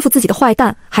是会欺负自己的坏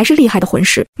蛋，还是厉害的魂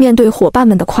师。面对伙伴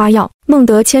们的夸耀，孟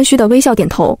德谦虚的微笑点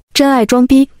头，真爱装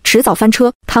逼，迟早翻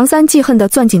车。唐三记恨地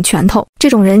攥紧拳头，这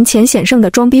种人前显圣的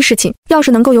装逼事情，要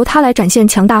是能够由他来展现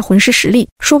强大魂师实力，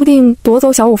说不定夺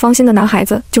走小舞芳心的男孩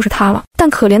子就是他了。但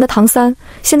可怜的唐三，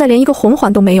现在连一个魂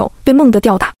环都没有，被孟德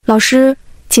吊打。老师，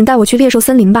请带我去猎兽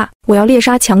森林吧，我要猎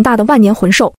杀强大的万年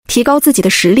魂兽，提高自己的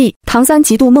实力。唐三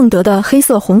嫉妒孟德的黑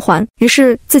色魂环，于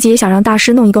是自己也想让大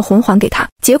师弄一个魂环给他。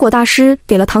结果大师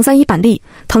给了唐三一板栗，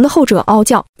疼得后者嗷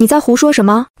叫：你在胡说什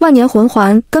么？万年魂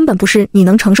环根本不是你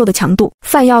能承受的强度，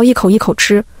饭要一口一口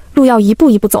吃，路要一步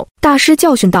一步走。大师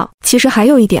教训道。其实还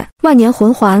有一点，万年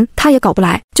魂环他也搞不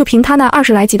来，就凭他那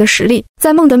20来级的实力，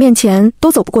在孟德面前都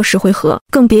走不过10回合，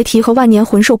更别提和万年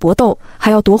魂兽搏斗，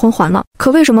还要夺魂环了。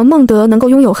可为什么孟德能够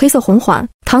拥有黑色魂环？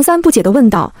唐三不解地问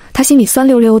道，他心里酸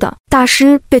溜溜的。大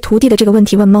师被徒弟的这个问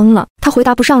题问懵了，他回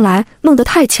答不上来。孟德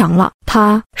太强了，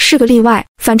他是个例外，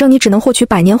反正你只能获取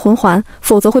100年魂环，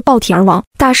否则会爆体而亡。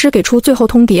大师给出最后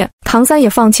通牒，唐三也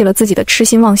放弃了自己的痴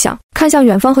心妄想，看向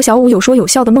远方和小舞有说有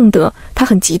笑的孟德，他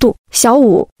很嫉妒。小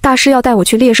舞，大师要带我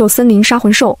去猎兽森林杀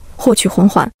魂兽，获取魂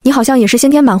环，你好像也是先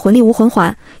天满魂力无魂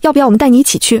环，要不要我们带你一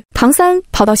起去？唐三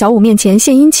跑到小舞面前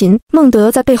献殷勤，孟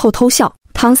德在背后偷笑。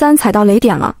唐三踩到雷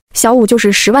点了，小舞就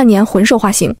是10万年魂兽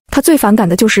化形，他最反感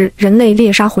的就是人类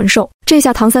猎杀魂兽。这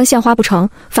下唐三献花不成，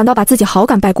反倒把自己好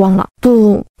感败光了。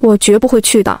不，我绝不会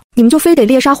去的，你们就非得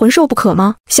猎杀魂兽不可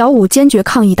吗？小舞坚决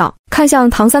抗议道，看向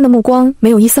唐三的目光没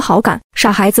有一丝好感。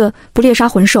傻孩子，不猎杀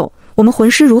魂兽，我们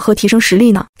魂师如何提升实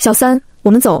力呢？小三，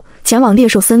我们走，前往猎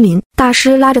兽森林。大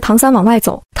师拉着唐三往外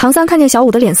走，唐三看见小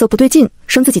舞的脸色不对劲，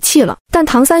生自己气了，但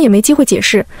唐三也没机会解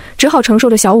释，只好承受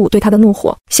着小舞对他的怒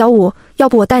火。小舞，要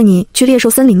不我带你去猎兽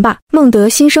森林吧？孟德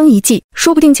心生一计，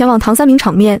说不定前往唐三名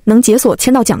场面能解锁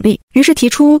签到奖励，于是提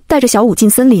出带着小舞进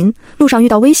森林，路上遇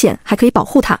到危险还可以保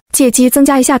护他，借机增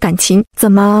加一下感情。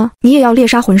怎么，你也要猎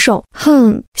杀魂兽？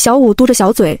哼！小舞嘟着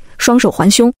小嘴，双手环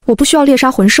胸，我不需要猎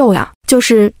杀魂兽呀，就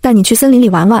是带你去森林里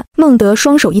玩玩。孟德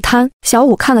双手一摊，小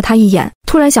舞看了他一眼，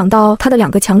突然想到他的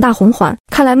2个强大魂环，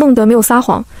看来孟德没有撒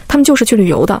谎，他们就是去旅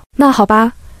游的。那好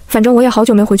吧，反正我也好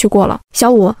久没回去过了。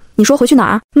小舞，你说回去哪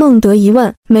儿？孟德一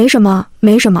问。没什么，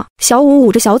没什么。小舞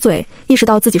捂着小嘴，意识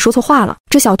到自己说错话了。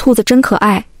这小兔子真可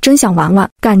爱，真想玩玩。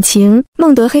感情。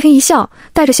孟德嘿嘿一笑，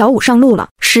带着小舞上路了。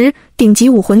顶级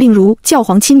武魂令如教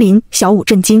皇亲临，小舞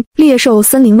震惊。猎兽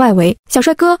森林外围，小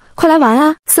帅哥，快来玩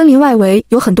啊！森林外围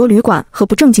有很多旅馆和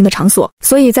不正经的场所，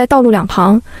所以在道路两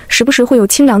旁，时不时会有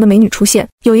清凉的美女出现。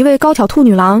有一位高挑兔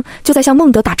女郎就在向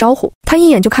孟德打招呼，她一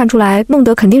眼就看出来孟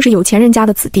德肯定是有钱人家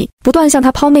的子弟，不断向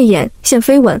他抛媚眼、献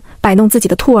飞吻，摆弄自己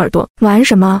的兔耳朵。玩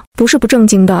什么？不是不正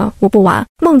经的，我不玩。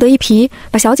孟德一皮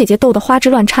把小姐姐逗得花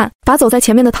枝乱颤，把走在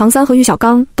前面的唐三和玉小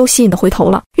刚都吸引得回头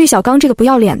了。玉小刚这个不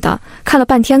要脸的，看了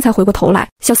半天才回过头来。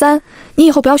小三，你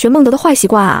以后不要学孟德的坏习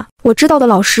惯啊！我知道的，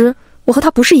老师，我和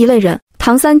他不是一类人。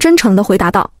唐三真诚地回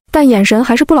答道，但眼神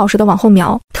还是不老实的往后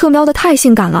瞄，特瞄得太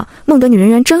性感了。孟德女人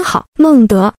缘真好。孟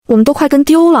德，我们都快跟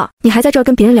丢了，你还在这儿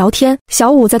跟别人聊天。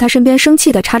小舞在他身边生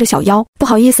气地叉着小腰，不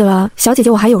好意思了，小姐姐，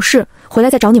我还有事，回来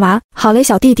再找你玩。好嘞，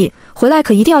小弟弟，回来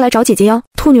可一定要来找姐姐哟。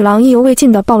兔女郎意犹未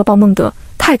尽地抱了抱孟德，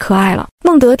太可爱了。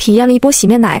孟德体验了一波洗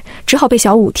面奶，只好被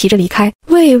小舞提着离开。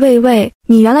喂，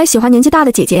你原来喜欢年纪大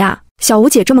的姐姐呀？小舞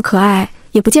姐这么可爱，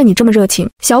也不见你这么热情。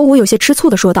小舞有些吃醋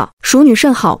地说道，熟女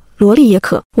甚好，萝莉也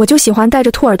可，我就喜欢带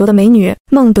着兔耳朵的美女。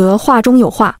孟德话中有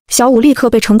话，小舞立刻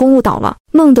被成功误导了。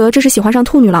孟德这是喜欢上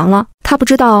兔女郎了，他不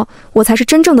知道我才是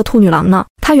真正的兔女郎呢，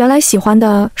他原来喜欢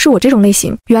的是我这种类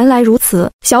型。原来如此，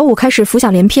小舞开始浮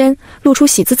想联翩，露出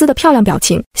喜滋滋的漂亮表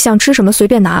情，想吃什么随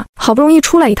便拿，好不容易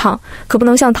出来一趟，可不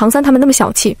能像唐三他们那么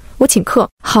小气，我请客。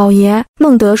好爷，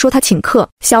孟德说他请客。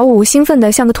小舞兴奋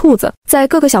得像个兔子，在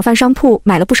各个小贩商铺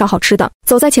买了不少好吃的。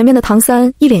走在前面的唐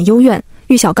三一脸幽怨，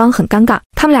玉小刚很尴尬，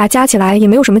他们俩加起来也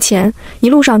没有什么钱，一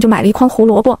路上就买了一筐胡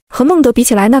萝卜，和孟德比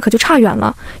起来那可就差远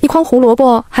了，一筐胡萝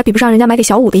卜还比不上人家买给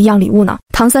小舞的一样礼物呢。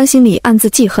唐三心里暗自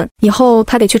记恨，以后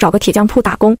他得去找个铁匠铺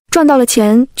打工，赚到了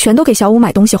钱全都给小舞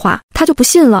买东西花，他就不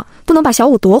信了，不能把小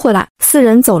舞夺回来。四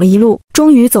人走了一路，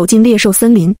终于走进猎兽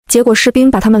森林，结果士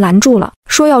兵把他们拦住了，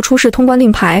说要出示通关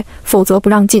令牌，否则不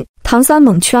让进。唐三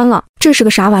蒙圈了，这是个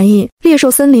啥玩意？猎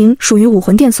兽森林属于武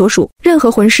魂殿所属，任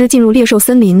何魂师进入猎兽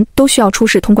森林都需要出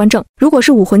示通关证，如果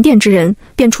是武魂殿之人，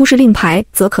便出示令牌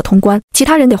则可通关，其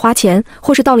他人得花钱，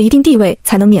或是到了一定地位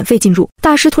才能免费进入。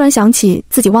大师突然想起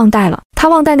自己忘带了，他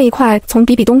忘带那一块从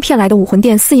比比东骗来的武魂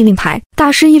殿4印令牌。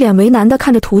大师一脸为难地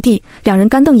看着徒弟，两人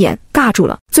干瞪眼，尬住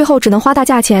了，最后只能花大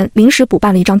价钱临时补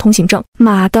办了一张通行证。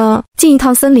妈的，进一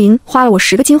趟森林花了我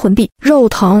10个金魂币，肉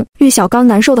疼。玉小刚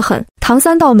难受得很，唐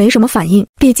三倒没什么反应，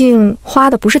毕竟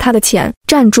花的不是他的钱。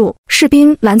站住！士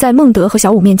兵拦在孟德和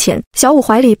小舞面前，小舞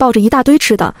怀里抱着一大堆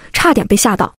吃的，差点被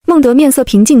吓到。孟德面色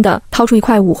平静地掏出一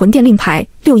块武魂殿令牌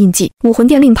，6印记。武魂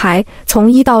殿令牌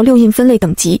从1到6印分类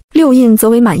等级，6印则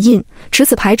为满印，持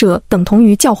此牌者等同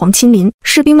于教皇亲临。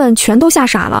士兵们全都吓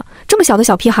傻了，这么小的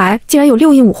小屁孩竟然有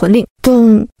6印武魂令！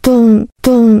咚咚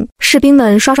咚，士兵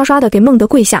们刷刷刷地给孟德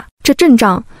跪下，这阵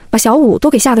仗把小舞都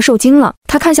给吓得受惊了。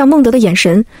他看向孟德的眼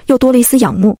神又多了一丝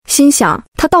仰慕，心想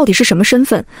他到底是什么身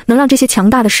份，能让这些强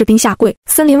大的士兵下跪？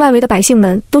森林外围的百姓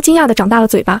们都惊讶地长大了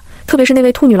嘴巴，特别是那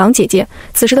位兔女郎姐姐，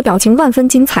此时的表情万分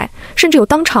精彩，甚至有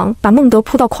当场把孟德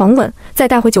扑到狂吻，再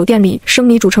带回酒店里生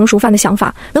米煮成熟饭的想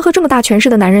法。能和这么大权势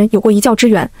的男人有过一觉之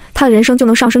缘，他的人生就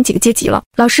能上升几个阶级了。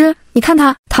老师，你看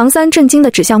他！唐三震惊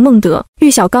地指向孟德。玉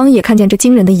小刚也看见这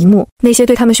惊人的一幕，那些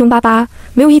对他们凶巴巴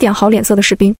没有一点好脸色的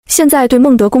士兵，现在对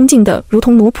孟德恭敬的如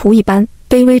同奴仆一般，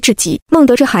卑微至极。孟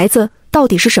德这孩子到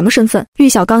底是什么身份？玉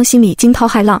小刚心里惊涛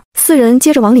骇浪。四人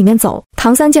接着往里面走，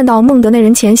唐三见到孟德那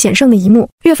人前险胜的一幕，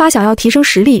越发想要提升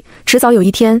实力，迟早有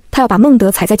一天他要把孟德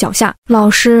踩在脚下。老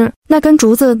师，那根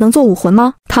竹子能做武魂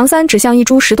吗？唐三指向一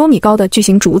株10多米高的巨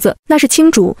型竹子，那是青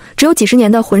竹，只有几十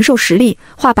年的魂兽实力，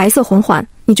画白色魂环，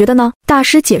你觉得呢？大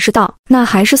师解释道。那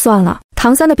还是算了。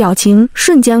唐三的表情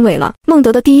瞬间萎了。孟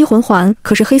德的第1魂环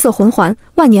可是黑色魂环，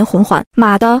万年魂环。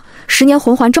妈的，10年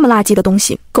魂环这么垃圾的东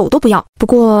西，狗都不要。不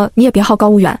过你也别好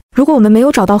高骛远，如果我们没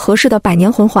有找到合适的100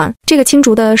年魂环，这个青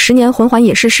竹的10年魂环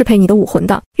也是适配你的武魂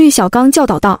的。玉小刚教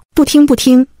导道。不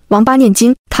听，王八念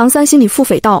经。唐三心里腹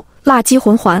诽道，辣鸡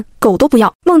魂环，狗都不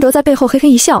要。孟德在背后嘿嘿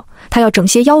一笑，他要整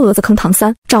些幺蛾子坑唐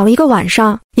三，找了一个晚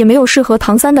上也没有适合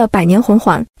唐三的百年魂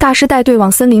环。大师带队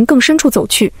往森林更深处走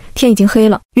去，天已经黑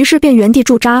了，于是便原地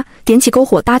驻扎，点起篝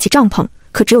火，搭起帐篷。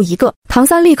可只有一个，唐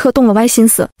三立刻动了歪心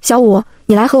思。小五，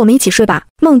你来和我们一起睡吧。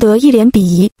孟德一脸鄙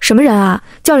夷，什么人啊，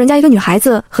叫人家一个女孩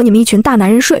子和你们一群大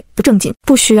男人睡，不正经。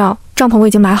不需要，帐篷我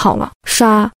已经买好了。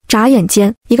杀！眨眼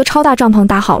间，一个超大帐篷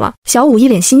搭好了。小五一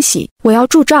脸欣喜，我要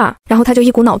住这儿。然后他就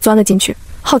一股脑钻了进去，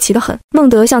好奇得很。孟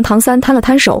德向唐三摊了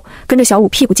摊手，跟着小五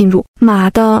屁股进入。妈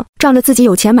的，仗着自己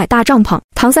有钱买大帐篷，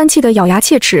唐三气得咬牙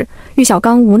切齿。玉小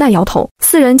刚无奈摇头。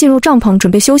四人进入帐篷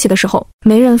准备休息的时候，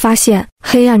没人发现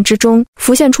黑暗之中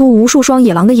浮现出无数双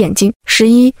野狼的眼睛。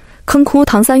11坑哭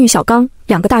唐三玉小刚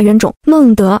两个大冤种。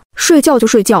孟德，睡觉就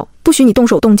睡觉，不许你动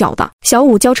手动脚的。小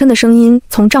五娇嗔的声音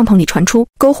从帐篷里传出，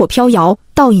篝火飘摇，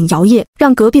倒影摇曳，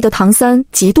让隔壁的唐三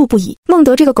嫉妒不已。孟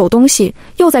德这个狗东西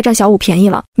又在占小五便宜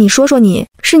了。你说说你，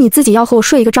是你自己要和我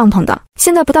睡一个帐篷的，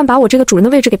现在不但把我这个主人的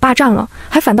位置给霸占了，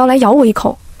还反倒来咬我一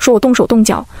口，说我动手动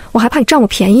脚，我还怕你占我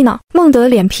便宜呢。孟德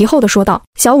脸皮厚地说道。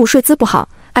小五睡姿不好，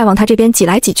爱往他这边挤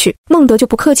来挤去，孟德就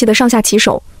不客气地上下其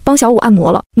手，帮小五按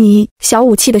摩了。你，小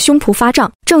五气得胸脯发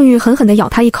胀，正欲狠狠地咬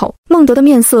他一口，孟德的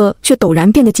面色却陡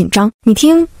然变得紧张。你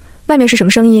听，外面是什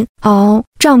么声音？哦，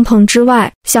帐篷之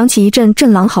外响起一阵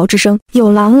阵狼嚎之声，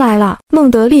有狼来了。孟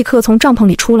德立刻从帐篷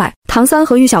里出来，唐三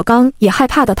和玉小刚也害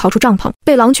怕地逃出帐篷，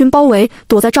被狼群包围，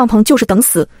躲在帐篷就是等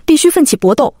死，必须奋起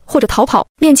搏斗或者逃跑。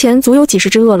面前足有几十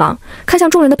只恶狼，看向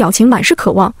众人的表情满是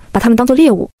渴望，把他们当作猎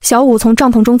物。小五从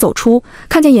帐篷中走出，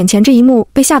看见眼前这一幕，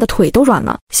被吓得腿都软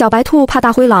了。小白兔怕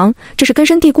大灰狼，这是根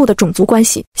深蒂固的种族关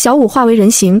系。小五化为人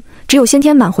形，只有先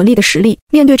天满魂力的实力，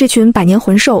面对这群百年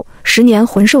魂兽、10年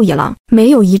魂兽野狼，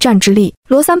没有一战之力。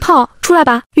罗三炮，出来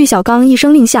吧！玉小刚一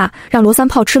声令下，让罗三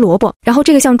炮吃萝卜，然后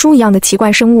这个像猪一样的奇怪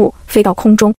生物飞到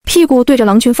空中，屁股对着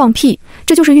狼群放屁，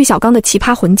这就是玉小刚的奇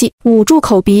葩魂技。捂住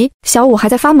口鼻，小五还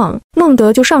在发懵，孟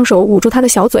德就上手捂住他的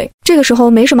小嘴。这个时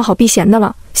候没什么好避嫌的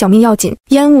了，小命要紧。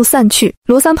烟雾散去，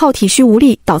罗三炮体虚无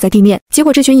力倒在地面，结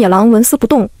果这群野狼纹丝不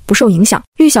动，不受影响。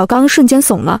玉小刚瞬间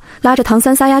怂了，拉着唐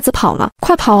三撒丫子跑了。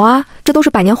快跑啊，这都是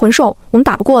百年魂兽，我们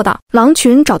打不过的。狼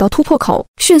群找到突破口，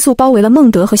迅速包围了孟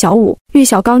德和小五。玉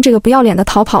小刚这个不要脸的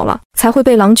逃跑了，才会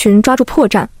被狼群抓住破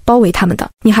绽包围他们的。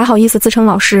你还好意思自称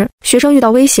老师？学生遇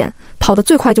到危险跑得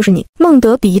最快就是你。孟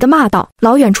德鄙夷地骂道。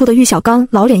老远处的玉小刚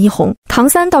老脸一红，唐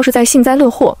三倒是在幸灾乐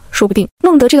祸，说不定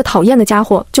孟德这个讨厌的家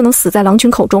伙就能死在狼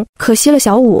群口中。可惜了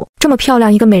小五，这么漂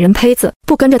亮一个美人胚子，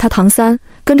不跟着他唐三，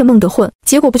跟着孟德混，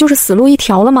结果不就是死路一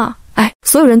条了吗？哎，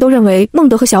所有人都认为孟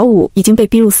德和小五已经被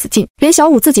逼入死境，连小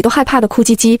五自己都害怕的哭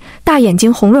唧唧，大眼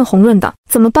睛红润红润的。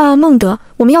怎么办啊，孟德，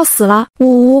我们要死了！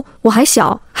呜呜，我还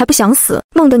小，还不想死。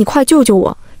孟德，你快救救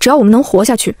我！只要我们能活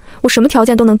下去，我什么条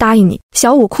件都能答应你。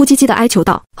小五哭唧唧地哀求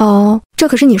道。哦，这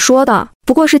可是你说的，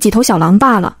不过是几头小狼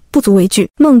罢了，不足为惧。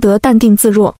孟德淡定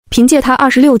自若，凭借他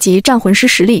26级战魂师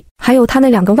实力，还有他那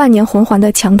2个万年魂环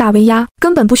的强大威压，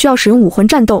根本不需要使用武魂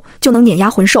战斗就能碾压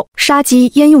魂兽。杀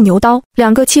鸡焉用牛刀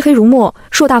，2个漆黑如墨、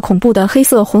硕大恐怖的黑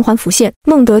色魂环浮现，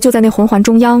孟德就在那魂环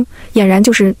中央，俨然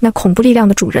就是那恐怖力量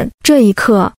的主人。这一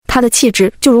刻，他的气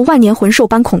质就如万年魂兽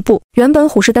般恐怖。原本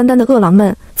虎视眈眈的恶狼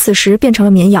们，此时变成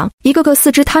了绵羊，一个个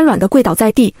四肢瘫软地跪倒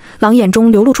在地，狼眼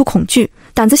中流露出恐惧，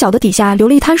胆子小的底下流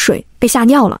了一滩水，被吓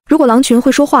尿了。如果狼群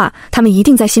会说话，他们一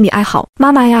定在心里哀嚎：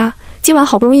妈妈呀，今晚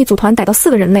好不容易组团逮到4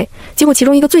个人类，结果其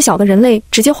中一个最小的人类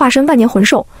直接化身万年魂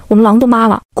兽，我们狼都妈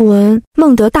了！滚！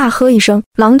孟德大喝一声，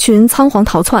狼群仓皇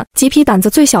逃窜，几匹胆子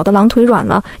最小的狼腿软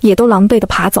了，也都狼狈地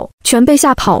爬走，全被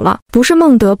吓跑了。不是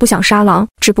孟德不想杀狼，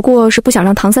只不过是不想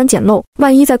让唐三捡漏，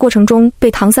万一在过程中被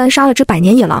唐三杀了只百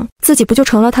年野狼，自己不就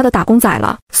成了他的打工仔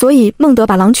了？所以孟德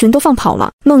把狼群都放跑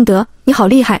了。孟德，你好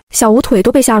厉害！小五腿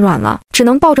都被吓软了，只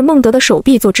能抱着孟德的手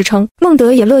臂做支撑。孟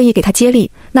德也乐意给他接力，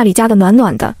那里夹得暖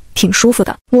暖的，挺舒服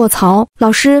的。卧槽，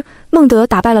老师，孟德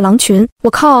打败了狼群，我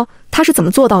靠，他是怎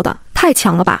么做到的？太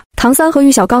强了吧！唐三和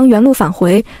玉小刚原路返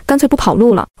回，干脆不跑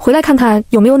路了，回来看看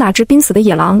有没有哪只濒死的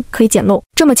野狼可以捡漏。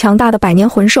这么强大的百年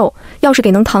魂兽，要是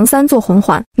给能唐三做魂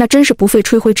环，那真是不费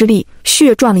吹灰之力，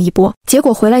血赚了一波。结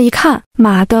果回来一看，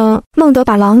妈的，孟德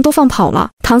把狼都放跑了。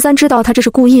唐三知道他这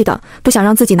是故意的，不想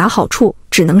让自己拿好处，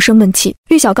只能生闷气。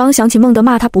玉小刚想起孟德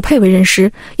骂他不配为人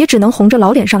师，也只能红着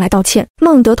老脸上来道歉。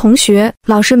孟德同学，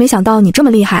老师没想到你这么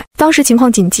厉害，当时情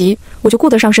况紧急，我就顾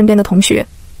得上身边的同学。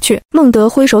去！孟德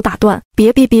挥手打断，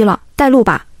别逼逼了，带路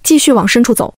吧，继续往深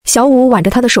处走。小五挽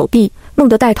着他的手臂，孟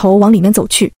德带头往里面走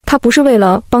去。他不是为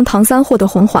了帮唐三获得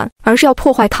魂环，而是要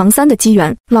破坏唐三的机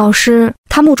缘。老师，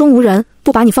他目中无人，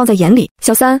不把你放在眼里。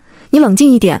小三，你冷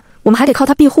静一点，我们还得靠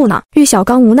他庇护呢。玉小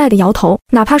刚无奈地摇头，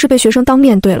哪怕是被学生当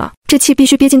面对了，这气必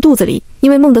须憋进肚子里，因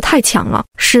为孟德太强了。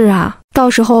是啊，到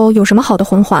时候有什么好的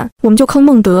魂环，我们就坑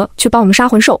孟德去帮我们杀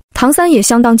魂兽。唐三也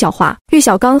相当狡猾，玉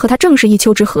小刚和他正是一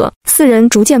丘之貉，四人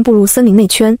逐渐步入森林内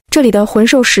圈，这里的魂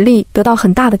兽实力得到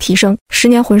很大的提升，10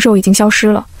年魂兽已经消失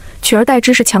了，取而代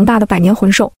之是强大的100年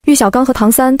魂兽。玉小刚和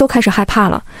唐三都开始害怕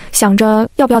了，想着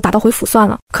要不要打道回府算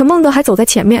了。可孟德还走在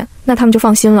前面，那他们就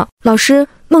放心了。老师，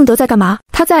孟德在干嘛？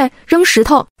他在扔石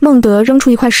头。孟德扔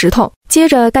出一块石头，接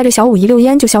着带着小舞一溜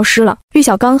烟就消失了。玉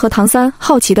小刚和唐三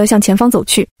好奇地向前方走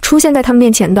去，出现在他们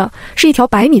面前的是一条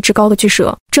100米之高的巨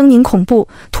蛇，狰狞恐怖，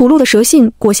吐露的蛇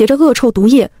信裹挟着恶臭毒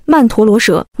液，曼陀罗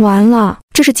蛇。完了，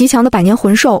这是极强的100年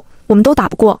魂兽，我们都打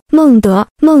不过。孟德，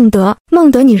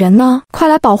你人呢？快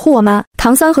来保护我们！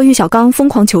唐三和玉小刚疯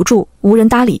狂求助，无人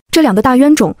搭理。这2个大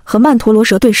冤种和曼陀罗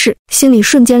蛇对视，心里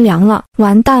瞬间凉了，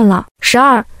完蛋了。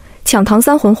12抢唐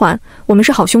三魂环，我们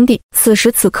是好兄弟。此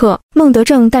时此刻，孟德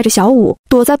正带着小舞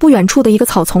躲在不远处的一个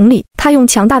草丛里，他用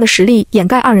强大的实力掩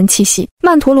盖2人气息。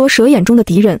曼陀罗蛇眼中的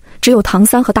敌人只有唐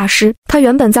三和大师，他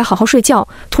原本在好好睡觉，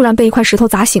突然被一块石头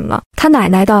砸醒了，他奶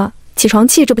奶的，起床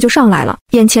气这不就上来了？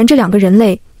眼前这2个人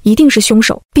类一定是凶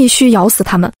手，必须咬死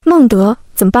他们。孟德，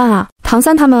怎么办啊？唐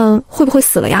三他们会不会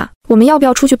死了呀？我们要不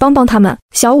要出去帮帮他们？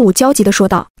小舞焦急地说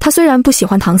道。他虽然不喜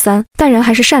欢唐三，但人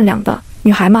还是善良的，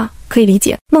女孩嘛，可以理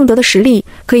解。孟德的实力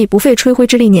可以不费吹灰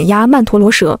之力碾压曼陀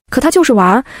罗蛇，可他就是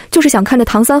玩，就是想看着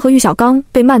唐三和玉小刚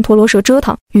被曼陀罗蛇折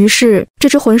腾。于是这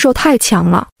只魂兽太强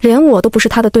了，连我都不是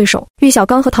他的对手。玉小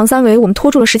刚和唐三为我们拖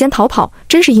住了时间逃跑，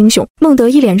真是英雄。孟德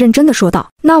一脸认真地说道。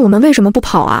那我们为什么不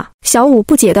跑啊？小舞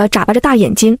不解地眨巴着大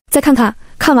眼睛，再看看，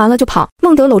看完了就跑。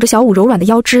孟德搂着小舞柔软的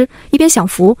腰肢，一边享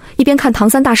福一边看唐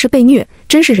三大师被虐，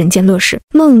真是人间乐事。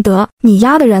孟德，你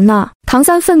丫的人呢？唐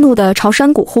三愤怒地朝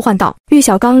山谷呼唤道。玉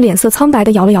小刚脸色苍白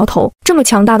地摇了摇头，这么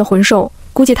强大的魂兽，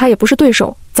估计他也不是对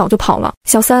手，早就跑了。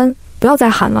小三，不要再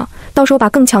喊了，到时候把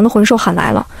更强的魂兽喊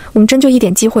来了，我们真就一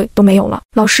点机会都没有了。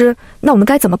老师，那我们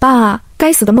该怎么办啊？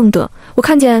该死的孟德，我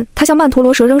看见他向曼陀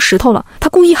罗蛇扔石头了，他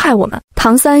故意害我们。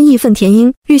唐三义愤填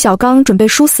膺，玉小刚准备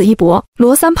殊死一搏。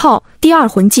罗三炮第2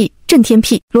魂技震天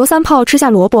屁。罗三炮吃下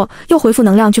萝卜，又回复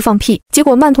能量去放屁，结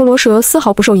果曼陀罗蛇丝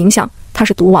毫不受影响，他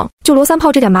是毒王，就罗三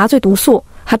炮这点麻醉毒素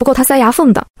还不够他塞牙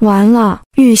缝的。完了，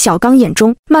玉小刚眼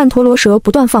中曼陀罗蛇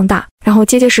不断放大，然后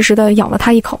结结实实地咬了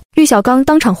他一口。玉小刚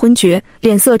当场昏厥，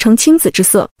脸色呈青紫之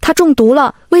色，他中毒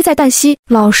了，危在旦夕。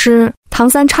老师，唐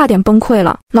三差点崩溃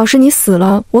了。老师，你死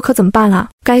了，我可怎么办啊？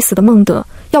该死的孟德，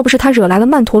要不是他惹来了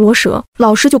曼陀罗蛇，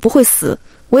老师就不会死，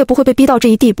我也不会被逼到这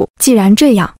一地步。既然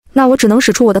这样，那我只能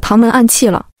使出我的唐门暗器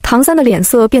了。唐三的脸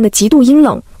色变得极度阴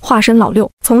冷，化身老六，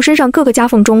从身上各个夹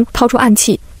缝中掏出暗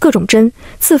器，各种针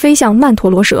刺飞向曼陀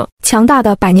罗蛇。强大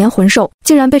的100年魂兽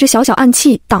竟然被这小小暗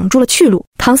器挡住了去路。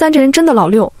唐三这人真的老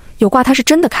六，有挂他是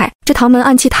真的开，这唐门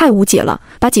暗器太无解了，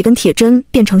把几根铁针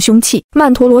变成凶器，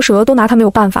曼陀罗蛇都拿他没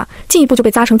有办法，进一步就被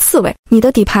扎成刺猬。你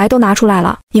的底牌都拿出来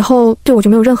了，以后对我就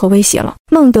没有任何威胁了。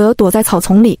孟德躲在草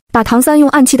丛里，把唐三用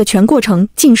暗器的全过程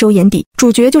尽收眼底。主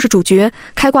角就是主角，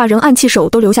开挂扔暗器手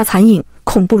都留下残影，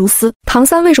恐怖如斯。唐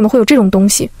三为什么会有这种东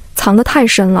西？藏得太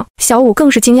深了。小舞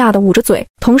更是惊讶地捂着嘴，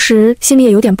同时心里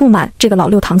也有点不满这个老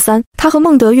六唐三。他和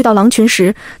孟德遇到狼群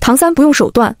时，唐三不用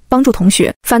手段帮助同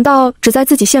学，反倒只在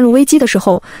自己陷入危机的时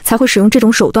候才会使用这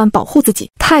种手段保护自己，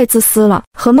太自私了，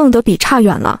和孟德比差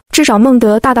远了。至少孟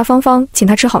德大大方方请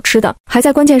他吃好吃的，还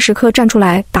在关键时刻站出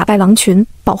来打败狼群，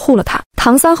保护了他。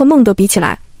唐三和孟德比起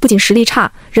来，不仅实力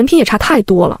差，人品也差太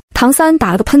多了。唐三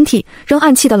打了个喷嚏，扔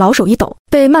暗器的老手一抖，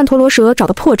被曼陀罗蛇找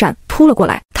到破绽扑了过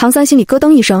来。唐三心里咯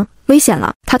噔一声，危险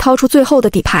了。他掏出最后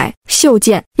的底牌袖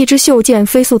剑，一支袖剑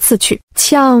飞速刺去，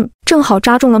枪正好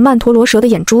扎中了曼陀罗蛇的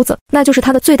眼珠子，那就是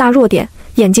他的最大弱点，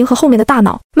眼睛和后面的大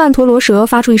脑。曼陀罗蛇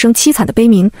发出一声凄惨的悲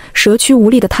鸣，蛇躯无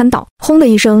力地瘫倒，轰的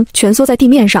一声蜷缩在地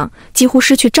面上，几乎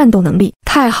失去战斗能力。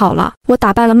太好了，我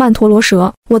打败了曼陀罗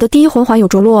蛇，我的第1魂环有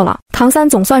着落了。唐三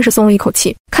总算是松了一口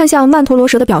气，看向曼陀罗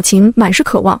蛇的表情满是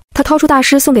渴望。他掏出大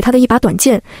师送给他的一把短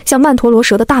剑，向曼陀罗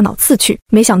蛇的大脑刺去。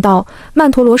没想到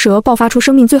曼陀罗蛇爆发出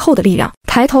生命最后的力量，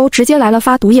抬头直接来了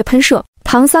发毒液喷射。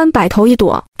唐三摆头一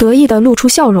躲，得意地露出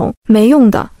笑容。没用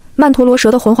的，曼陀罗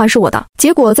蛇的魂环是我的。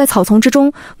结果在草丛之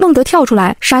中，孟德跳出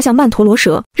来杀向曼陀罗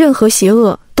蛇，任何邪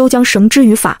恶都将绳之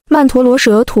于法。曼陀罗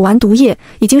蛇吐完毒液，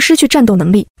已经失去战斗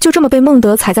能力，就这么被孟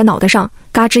德踩在脑袋上，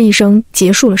嘎吱一声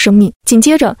结束了生命。紧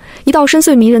接着，一道深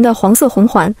邃迷人的黄色魂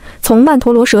环从曼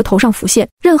陀罗蛇头上浮现，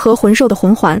任何魂兽的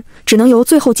魂环只能由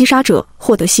最后击杀者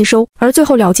获得吸收，而最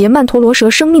后了结曼陀罗蛇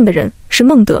生命的人是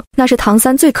孟德，那是唐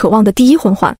三最渴望的第一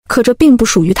魂环，可这并不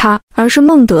属于他，而是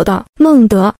孟德的。孟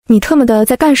德，你特么的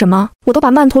在干什么？我都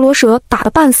把曼陀罗蛇打得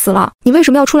半死了，你为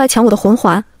什么要出来抢我的魂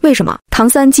环？为什么？唐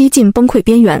三几近崩溃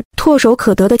边缘，唾手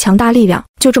可得的强大力量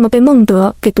就这么被孟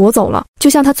德给夺走了，就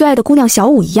像他最爱的姑娘小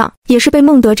舞一样，也是被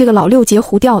孟德这个老六截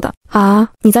胡掉的。啊，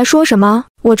你在说什么？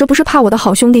我这不是怕我的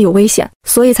好兄弟有危险，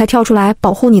所以才跳出来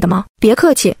保护你的吗？别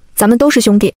客气，咱们都是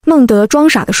兄弟。孟德装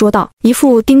傻地说道，一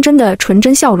副丁真的纯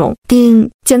真笑容。丁，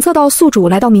检测到宿主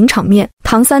来到明场面，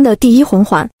唐三的第一魂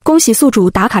环，恭喜宿主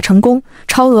打卡成功，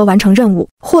超额完成任务，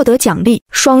获得奖励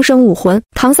双生武魂。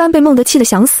唐三被孟德气得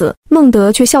想死，孟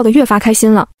德却笑得越发开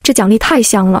心了，这奖励太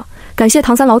香了，感谢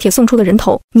唐三老铁送出的人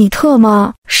头。你特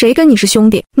么，谁跟你是兄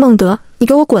弟？孟德，你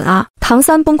给我滚啊！唐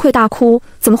三崩溃大哭，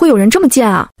怎么会有人这么贱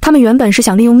啊？他们原本是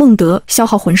想利用孟德消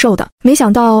耗魂兽的，没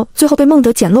想到最后被孟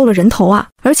德捡漏了人头啊！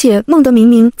而且孟德明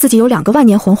明自己有2个万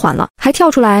年魂环了，还跳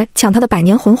出来抢他的100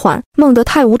年魂环，孟德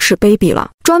太无耻卑鄙了，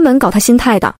专门搞他心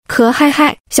态的。可嗨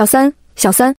嗨，小三，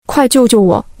快救救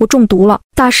我，我中毒了！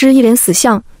大师一脸死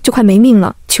相，就快没命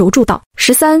了，求助道。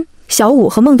13，小舞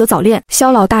和孟德早恋，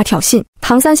萧老大挑衅，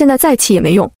唐三现在再气也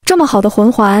没用，这么好的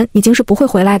魂环已经是不会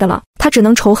回来的了，他只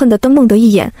能仇恨地瞪孟德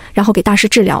一眼，然后给大师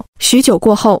治疗。许久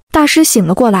过后，大师醒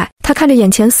了过来，他看着眼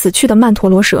前死去的曼陀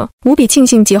罗蛇，无比庆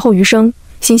幸劫后余生，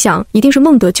心想一定是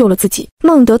孟德救了自己。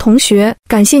孟德同学，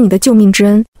感谢你的救命之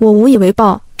恩，我无以为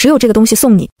报，只有这个东西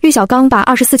送你。玉小刚把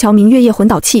24桥明月夜魂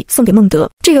导器送给孟德，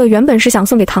这个原本是想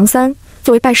送给唐三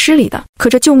作为拜师礼的，可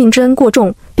这救命之恩过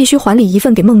重，必须还礼一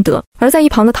份给孟德。而在一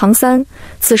旁的唐三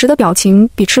此时的表情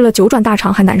比吃了9转大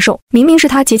肠还难受，明明是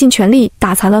他竭尽全力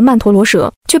打残了曼陀罗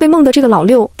蛇，却被孟德这个老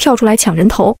六跳出来抢人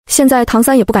头。现在唐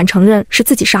三也不敢承认是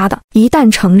自己杀的，一旦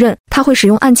承认，他会使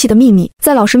用暗器的秘密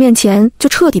在老师面前就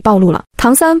彻底暴露了。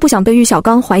唐三不想被玉小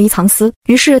刚怀疑藏私，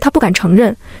于是他不敢承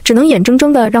认，只能眼睁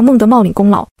睁地让孟德冒领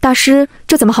功劳。大师，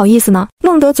这怎么好意思呢？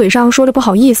孟德嘴上说着不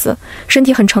好意思，身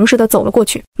体很诚实地走了过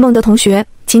去。孟德同学，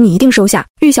请你一定收下。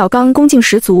玉小刚恭敬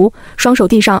十足，双手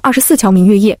递上24桥明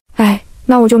月夜。哎，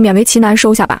那我就勉为其难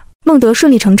收下吧。孟德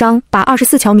顺理成章把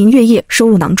24桥明月夜收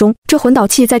入囊中，这魂导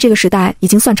器在这个时代已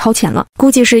经算超前了，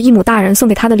估计是义母大人送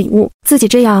给他的礼物，自己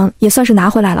这样也算是拿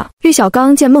回来了。玉小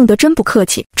刚见孟德真不客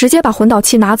气，直接把魂导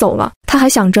器拿走了，他还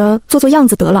想着做样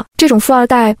子得了，这种富二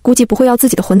代估计不会要自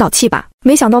己的魂导器吧，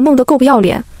没想到孟德够不要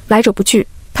脸，来者不拒，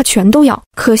他全都要，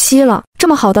可惜了，这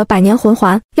么好的100年魂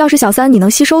环，要是小三你能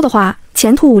吸收的话，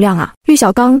前途无量啊！玉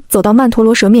小刚走到曼陀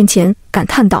罗蛇面前，感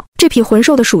叹道：“这匹魂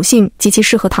兽的属性极其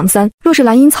适合唐三，若是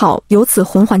蓝银草有此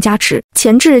魂环加持，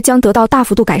前质将得到大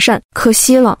幅度改善。可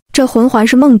惜了，这魂环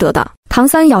是孟德的。”唐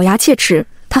三咬牙切齿，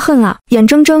他恨啊，眼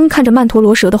睁睁看着曼陀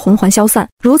罗蛇的魂环消散，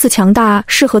如此强大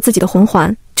适合自己的魂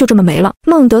环就这么没了。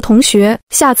孟德同学，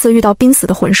下次遇到濒死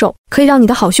的魂兽，可以让你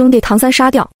的好兄弟唐三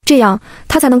杀掉，这样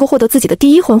他才能够获得自己的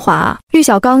第一魂环啊！玉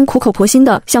小刚苦口婆心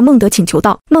地向孟德请求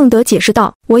道。孟德解释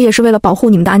道：“我也是为了保护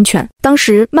你们的安全，当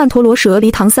时曼陀罗蛇离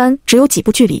唐三只有几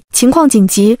步距离，情况紧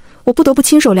急，我不得不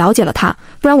亲手了解了他，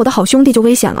不然我的好兄弟就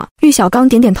危险了。”玉小刚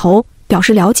点点头，表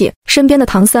示了解。身边的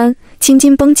唐三青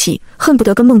筋绷起，恨不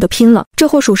得跟孟德拼了，这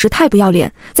货属实太不要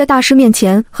脸，在大师面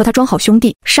前和他装好兄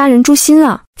弟，杀人诛心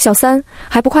啊！小三，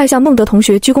还不快向孟德同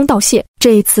学鞠躬道谢，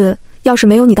这一次要是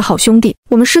没有你的好兄弟，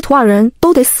我们师徒2人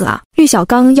都得死啊！玉小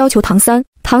刚要求唐三，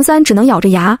唐三只能咬着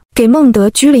牙给孟德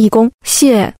鞠了一躬，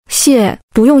谢，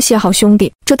不用谢好兄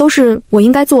弟，这都是我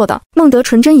应该做的。孟德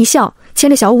纯真一笑，牵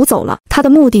着小舞走了，他的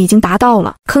目的已经达到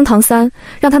了，坑唐三，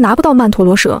让他拿不到曼陀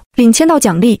罗蛇，领签到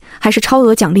奖励还是超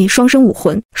额奖励双生武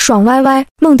魂，爽歪歪。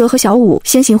孟德和小舞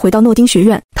先行回到诺丁学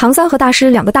院，唐三和大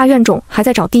师2个大怨种还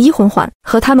在找第一魂环。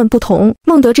和他们不同，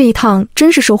孟德这一趟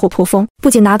真是收获颇丰，不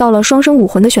仅拿到了双生武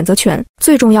魂的选择权，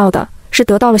最重要的是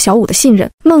得到了小舞的信任。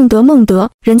孟德，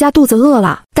人家肚子饿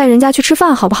了，带人家去吃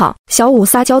饭好不好？小舞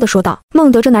撒娇地说道。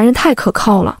孟德这男人太可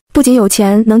靠了，不仅有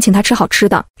钱能请他吃好吃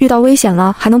的，遇到危险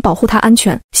了还能保护他安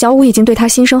全。小舞已经对他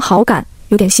心生好感，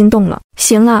有点心动了。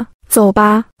行了，走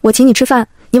吧，我请你吃饭，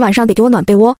你晚上得给我暖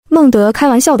被窝。孟德开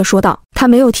玩笑地说道，他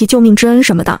没有提救命之恩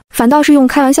什么的，反倒是用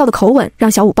开玩笑的口吻让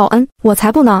小舞报恩。我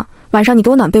才不呢，晚上你给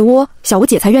我暖被窝，小舞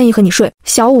姐才愿意和你睡。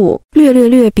小舞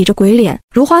略比着鬼脸，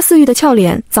如花似玉的俏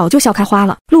脸早就笑开花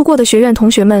了。路过的学院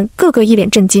同学们个个一脸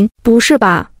震惊，不是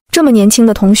吧？这么年轻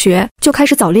的同学就开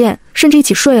始早恋，甚至一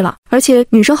起睡了，而且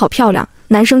女生好漂亮，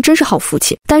男生真是好福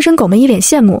气。单身狗们一脸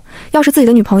羡慕，要是自己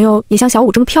的女朋友也像小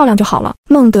舞这么漂亮就好了。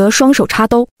孟德双手插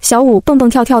兜，小舞蹦蹦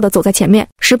跳跳地走在前面，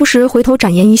时不时回头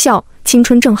展颜一笑，青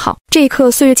春正好。这一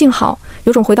刻岁月静好，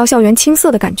有种回到校园青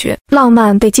涩的感觉。浪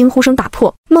漫被惊呼声打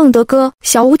破，孟德哥，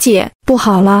小舞姐，不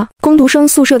好了！工读生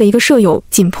宿舍的一个舍友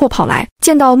紧迫跑来，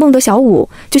见到孟德小舞，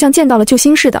就像见到了救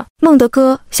星似的。孟德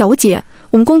哥，小舞姐，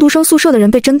我们工读生宿舍的人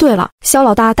被针对了，肖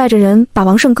老大带着人把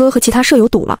王胜哥和其他舍友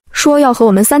堵了，说要和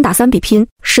我们3打3比拼，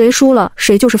谁输了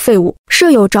谁就是废物。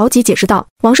舍友着急解释道，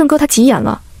王胜哥他急眼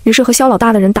了，于是和肖老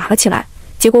大的人打了起来，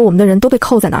结果我们的人都被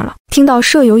扣在那儿了。听到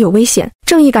舍友有危险，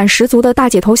正义感十足的大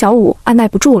姐头小舞按耐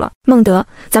不住了，孟德，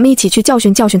咱们一起去教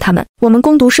训教训他们，我们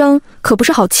工读生可不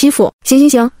是好欺负。行行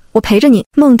行，我陪着你。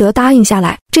孟德答应下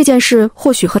来，这件事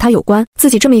或许和他有关，自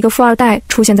己这么一个富二代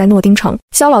出现在诺丁城，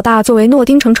肖老大作为诺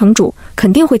丁城城主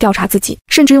肯定会调查自己，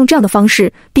甚至用这样的方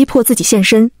式逼迫自己现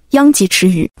身，殃及池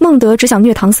鱼。孟德只想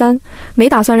虐唐三，没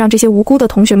打算让这些无辜的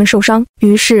同学们受伤，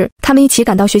于是他们一起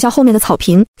赶到学校后面的草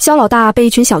坪，肖老大被一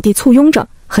群小弟簇拥着，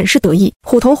很是得意。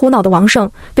虎头虎脑的王胜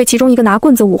被其中一个拿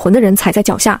棍子武魂的人踩在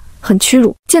脚下，很屈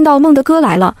辱。见到孟德哥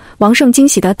来了，王胜惊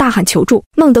喜地大喊求助，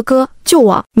孟德哥，救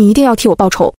我，你一定要替我报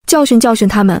仇，教训教训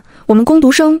他们，我们工读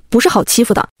生不是好欺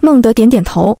负的。孟德点点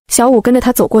头，小舞跟着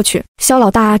他走过去。肖老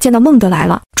大见到孟德来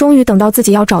了，终于等到自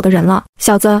己要找的人了。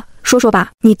小子，说说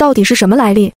吧，你到底是什么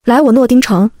来历？来我诺丁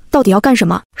城到底要干什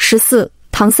么？14，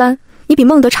唐三，你比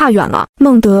孟德差远了。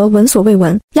孟德闻所未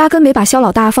闻，压根没把肖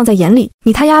老大放在眼里。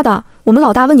你他丫的，我们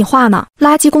老大问你话呢，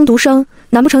垃圾工读生，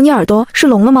难不成你耳朵是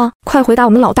聋了吗？快回答我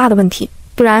们老大的问题，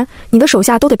不然你的手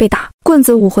下都得被打。棍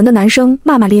子武魂的男生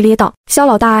骂骂咧咧道。肖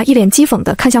老大一脸讥讽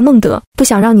地看向孟德，不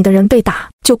想让你的人被打，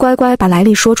就乖乖把来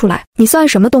历说出来，你算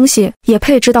什么东西，也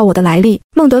配知道我的来历？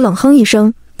孟德冷哼一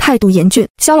声，态度严峻。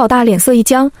肖老大脸色一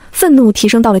僵，愤怒提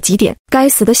升到了极点。该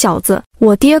死的小子，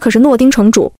我爹可是诺丁城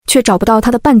主，却找不到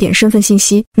他的半点身份信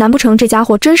息，难不成这家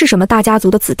伙真是什么大家族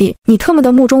的子弟？你特么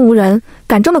的目中无人，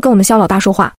敢这么跟我们肖老大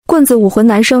说话？棍子武魂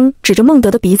男生指着孟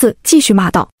德的鼻子继续骂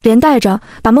道，连带着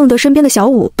把孟德身边的小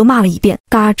舞都骂了一遍。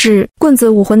嘎吱，棍子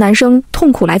武魂男生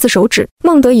痛苦来自手指，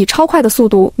孟德以超快的速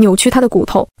度扭曲他的骨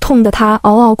头，痛得他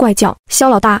嗷嗷怪叫。肖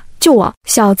老大，救我！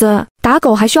小子，打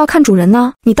狗还需要看主人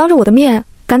呢，你当着我的面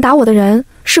敢打我的人，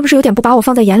是不是有点不把我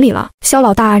放在眼里了？肖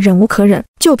老大忍无可忍，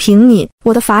就凭你，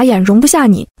我的法眼容不下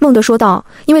你。孟德说道，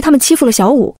因为他们欺负了小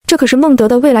舞，这可是孟德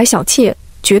的未来小妾，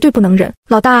绝对不能忍。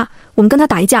老大，我们跟他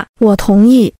打一架。我同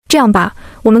意。这样吧，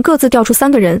我们各自调出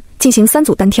3个人，进行3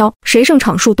组单挑，谁胜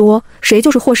场数多，谁就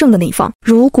是获胜的那一方。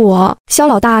如果肖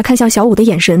老大看向小舞的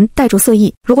眼神带着色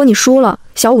意，如果你输了，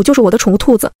小舞就是我的宠物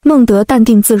兔子。孟德淡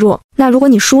定自若。那如果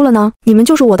你输了呢？你们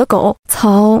就是我的狗。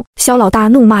操！肖老大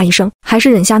怒骂一声，还是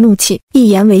忍下怒气，一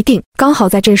言为定。刚好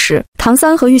在这时，唐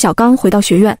三和玉小刚回到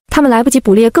学院，他们来不及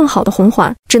捕猎更好的魂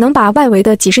环，只能把外围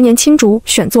的几十年青竹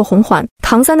选做魂环。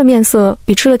唐三的面色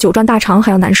比吃了9转大肠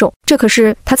还要难受，这可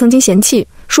是他曾经嫌弃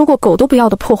说过狗都不要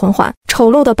的破魂环，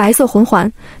丑陋的白色魂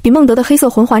环比孟德的黑色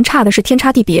魂环差的是天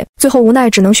差地别，最后无奈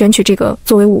只能选取这个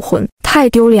作为武魂，太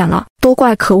丢脸了，都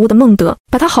怪可恶的孟德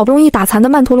把他好不容易打残的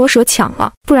曼陀罗蛇抢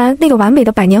了，不然那个完美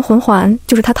的百年魂环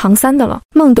就是他唐三的了。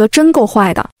孟德真够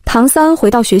坏的。唐三回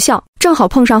到学校，正好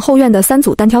碰上后院的3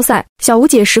组单挑赛，小舞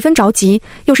姐十分着急，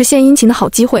又是献殷勤的好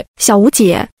机会。小舞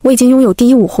姐，我已经拥有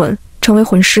第1武魂，成为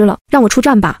魂师了，让我出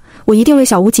战吧，我一定为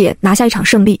小舞姐拿下一场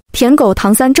胜利。舔狗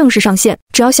唐三正式上线，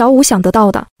只要小舞想得到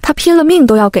的，他拼了命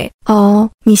都要给。哦，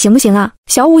你行不行啊？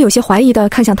小舞有些怀疑地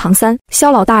看向唐三。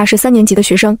肖老大是3年级的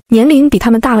学生，年龄比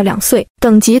他们大了2岁，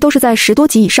等级都是在10多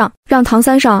级以上，让唐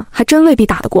三上还真未必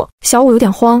打得过。小舞有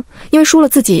点慌，因为输了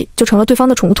自己就成了对方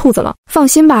的宠物兔子了。放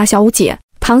心吧，小舞姐，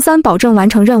唐三保证完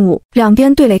成任务。两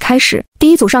边对垒开始，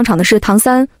第1组上场的是唐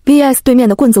三 vs 对面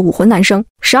的棍子武魂男生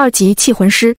，12级气魂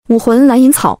师，武魂蓝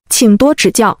银草，请多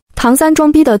指教。唐三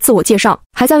装逼的自我介绍，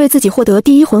还在为自己获得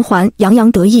第1魂环洋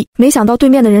洋得意，没想到对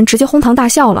面的人直接哄堂大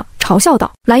笑了，嘲笑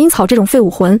道：蓝银草这种废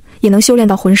武魂也能修炼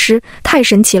到魂师，太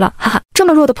神奇了，哈哈，这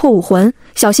么弱的破武魂，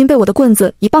小心被我的棍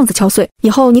子一棒子敲碎，以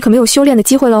后你可没有修炼的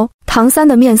机会喽。唐三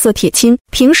的面色铁青，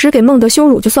平时给孟德羞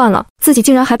辱就算了，自己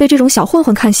竟然还被这种小混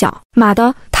混看小，妈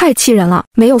的，太气人了，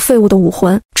没有废物的武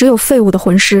魂，只有废物的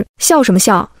魂师，笑什么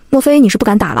笑？莫非你是不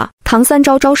敢打了？唐三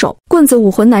招手，棍子武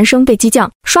魂男生被激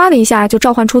将，刷了一下就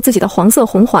召唤出自己的黄色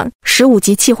魂环，15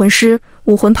级气魂师，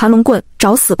武魂盘龙棍，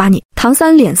找死吧你！唐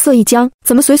三脸色一僵，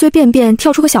怎么随随便便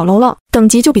跳出个小喽啰，等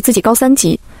级就比自己高3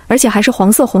级，而且还是黄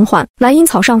色魂环。蓝银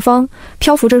草上方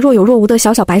漂浮着若有若无的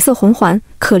小小白色魂环，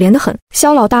可怜得很。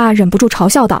肖老大忍不住嘲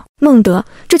笑道：孟德，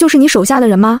这就是你手下的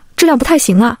人吗？质量不太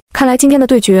行啊，看来今天的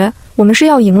对决我们是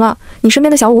要赢了，你身边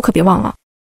的小舞可别忘了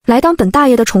来当本大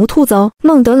爷的宠物兔子哦。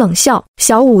孟德冷笑，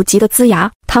小舞急得龇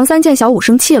牙。唐三见小舞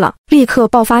生气了，立刻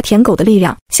爆发舔狗的力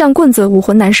量，向棍子武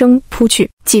魂男生扑去。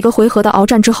几个回合的鏖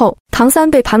战之后，唐三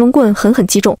被盘龙棍狠狠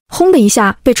击中，轰的一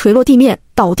下被锤落地面，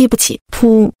倒地不起。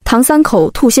噗！唐三口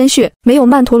吐鲜血，没有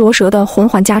曼陀罗蛇的魂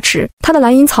环加持，他的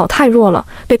蓝银草太弱了，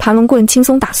被盘龙棍轻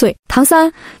松打碎。唐三，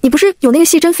你不是有那个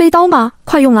细针飞刀吗？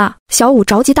快用啊！小舞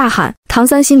着急大喊。唐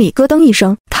三心里咯噔一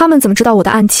声，他们怎么知道我的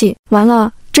暗器？完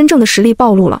了，真正的实力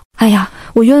暴露了。哎呀，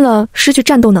我晕了，失去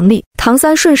战斗能力。唐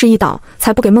三顺势一倒，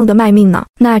才不给孟德卖命呢。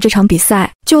那这场比赛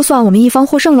就算我们一方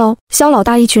获胜喽！萧老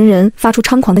大一群人发出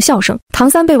猖狂的笑声。唐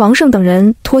三被王胜等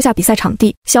人拖下比赛场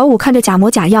地，小舞看着假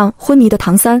模假样昏迷的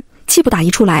唐三，气不打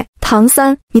一处来。唐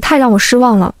三，你太让我失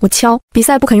望了，我敲比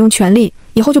赛不肯用全力，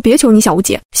以后就别求你小舞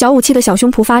姐。小舞气得小胸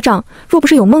脯发胀，若不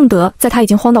是有孟德在，他已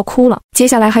经慌到哭了。接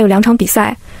下来还有2场比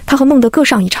赛，他和孟德各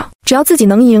上1场，只要自己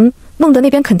能赢，孟德那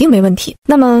边肯定没问题，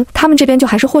那么他们这边就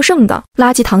还是获胜的。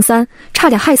垃圾唐三，差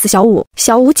点害死小舞。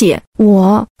小舞姐，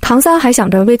唐三还想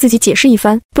着为自己解释一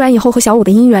番，不然以后和小舞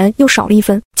的姻缘又少了1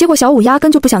分。结果小舞压根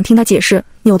就不想听他解释，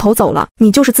扭头走了。你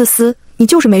就是自私，你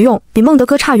就是没用，比孟德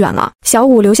哥差远了。小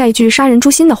舞留下一句杀人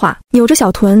诛心的话，扭着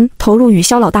小臀投入与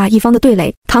萧老大一方的对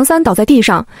垒。唐三倒在地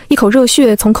上，一口热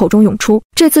血从口中涌出，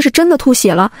这次是真的吐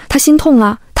血了，他心痛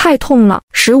啊，太痛了。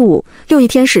15六翼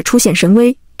天使出显神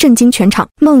威，震惊全场。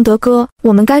孟德哥，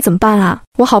我们该怎么办啊？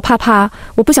我好怕，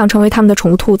我不想成为他们的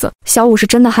宠物兔子。小舞是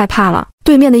真的害怕了，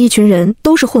对面的一群人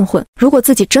都是混混，如果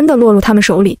自己真的落入他们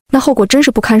手里，那后果真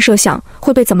是不堪设想，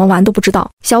会被怎么玩都不知道。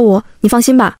小舞，你放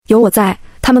心吧，有我在，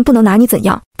他们不能拿你怎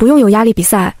样，不用有压力，比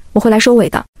赛我会来收尾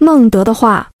的。孟德的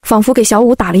话仿佛给小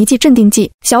舞打了一剂镇定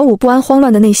剂，小舞不安慌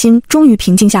乱的内心终于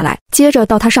平静下来。接着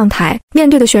到他上台，面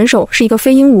对的选手是一个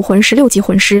飞鹰武魂16级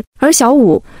魂师，而小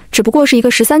舞只不过是一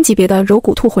个13级别的柔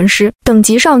骨兔魂师，等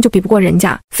级上就比不过人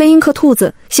家。飞鹰克兔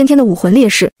子，先天的武魂劣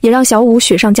势也让小舞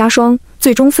雪上加霜，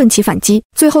最终奋起反击，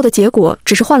最后的结果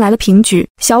只是换来了平局。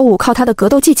小舞靠他的格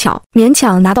斗技巧勉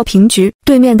强拿到平局，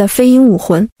对面的飞鹰武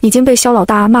魂已经被萧老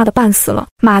大骂得半死了。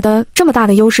妈的，这么大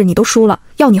的优势你都输了，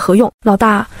要你何用？老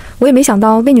大，我也没想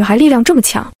到那女孩力量这么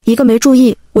强，一个没注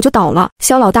意我就倒了。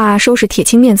萧老大收拾铁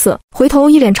青面色，回头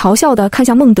一脸嘲笑地看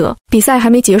向孟德。比赛还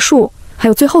没结束，还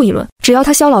有最后一轮，只要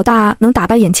他萧老大能打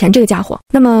败眼前这个家伙，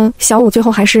那么小舞最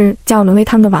后还是将要沦为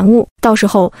他们的玩物，到时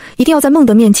候一定要在孟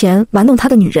德面前玩弄他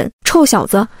的女人。臭小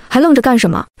子，还愣着干什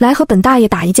么？来和本大爷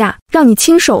打一架，让你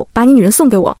亲手把你女人送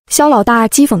给我。萧老大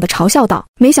讥讽地嘲笑道。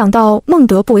没想到孟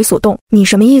德不为所动，你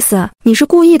什么意思？你是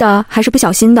故意的还是不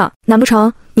小心的？难不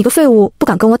成你个废物不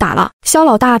敢跟我打了？萧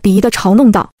老大鄙夷地嘲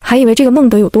弄道。还以为这个孟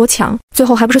德有多强，最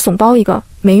后还不是怂包一个，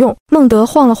没用。孟德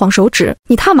晃了晃手指，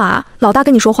你他妈，老大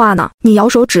跟你说话呢，你摇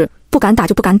手指，不敢打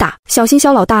就不敢打，小心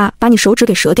萧老大把你手指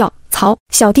给折掉。曹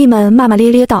小弟们骂骂咧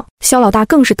咧道。萧老大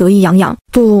更是得意洋洋，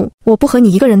不，我不和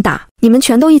你一个人打，你们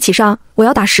全都一起上，我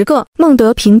要打10个。孟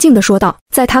德平静地说道。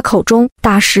在他口中，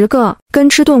打10个跟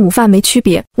吃顿午饭没区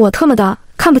别。我特么的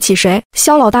看不起谁？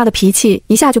萧老大的脾气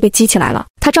一下就被激起来了。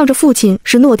他仗着父亲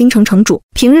是诺丁城城主，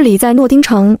平日里在诺丁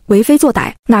城为非作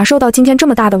歹，哪受到今天这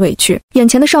么大的委屈？眼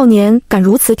前的少年敢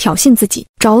如此挑衅自己，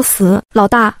找死！老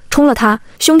大，冲了他！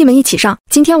兄弟们一起上！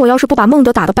今天我要是不把孟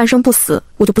德打得半生不死，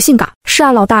我就不信嘎！是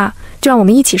啊，老大，就让我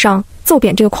们一起上，揍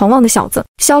扁这个狂妄的小子！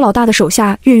萧老大的手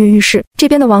下跃跃欲试，这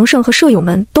边的王胜和舍友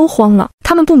们都慌了，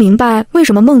他们不明白为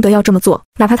什么孟德要这么做。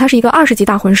哪怕他是一个20级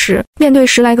大魂师，面对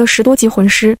10来个10多级魂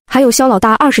师，还有萧老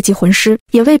大20级魂师，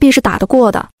也未必是打得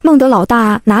过的。孟德老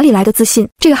大哪里来的自信？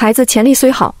这个孩子潜力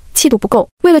虽好，气度不够，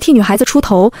为了替女孩子出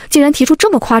头，竟然提出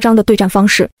这么夸张的对战方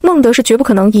式。孟德是绝不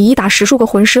可能以1打10数个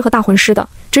魂师和大魂师的，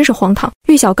真是荒唐。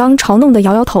玉小刚嘲弄的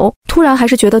摇摇头，突然还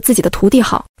是觉得自己的徒弟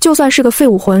好，就算是个废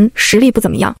武魂，实力不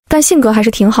怎么样，但性格还是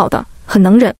挺好的，很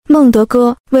能忍。孟德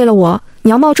哥，为了我，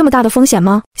你要冒这么大的风险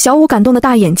吗？小舞感动的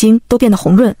大眼睛都变得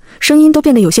红润，声音都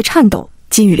变得有些颤抖，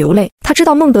几语流泪。他知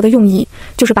道孟德的用意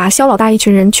就是把萧老大一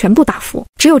群人全部打服，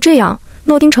只有这样，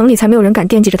诺丁城里才没有人敢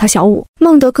惦记着他小舞。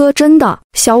孟德哥真的，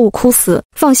小舞哭死。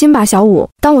放心吧，小舞，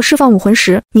当我释放武魂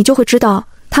时，你就会知道，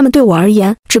他们对我而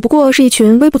言只不过是一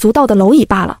群微不足道的蝼蚁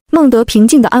罢了。孟德平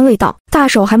静地安慰道，大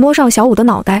手还摸上小舞的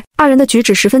脑袋，二人的举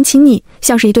止十分亲昵，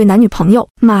像是一对男女朋友。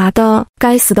妈的，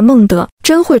该死的孟德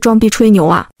真会装逼吹牛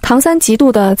啊！唐三嫉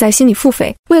妒地在心里腹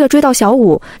诽，为了追到小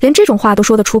舞，连这种话都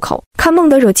说得出口。看孟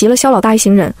德惹急了萧老大一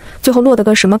行人，最后落得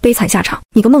个什么悲惨下场。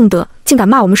你个孟德竟敢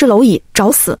骂我们是蝼蚁，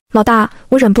找死！老大，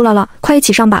我忍不了，快一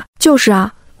起上吧。就是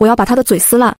啊，我要把他的嘴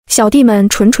撕烂！小弟们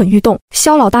蠢蠢欲动，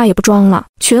萧老大也不装了，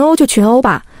群殴就群殴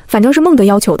吧，反正是孟德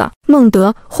要求的。孟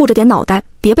德护着点脑袋，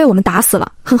别被我们打死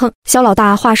了，哼哼！萧老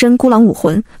大化身孤狼武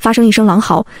魂，发生一声狼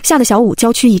嚎，吓得小舞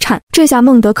娇躯一颤。这下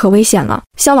孟德可危险了。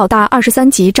萧老大23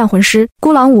级战魂师，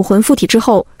孤狼武魂附体之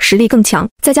后实力更强，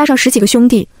再加上10几个兄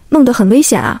弟，孟德很危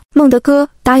险啊，孟德哥，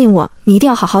答应我，你一定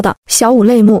要好好的。小舞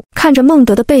泪目，看着孟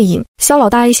德的背影，萧老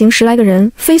大一行10来个人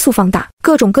飞速放大，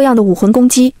各种各样的武魂攻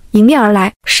击迎面而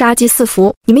来，杀机四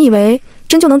伏。你们以为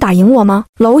真就能打赢我吗？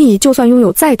蝼蚁就算拥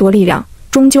有再多力量，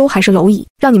终究还是蝼蚁，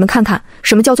让你们看看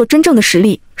什么叫做真正的实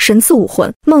力，神赐武魂。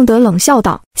孟德冷笑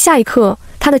道。下一刻，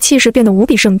他的气势变得无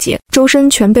比圣洁，周身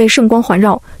全被圣光环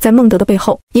绕。在孟德的背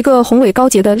后，一个宏伟高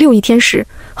洁的6翼天使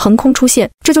横空出现，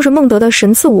这就是孟德的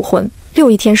神赐武魂6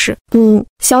翼天使。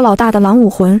萧老大的狼武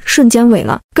魂瞬间萎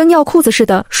了，跟尿裤子似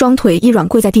的，双腿一软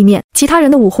跪在地面。其他人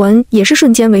的武魂也是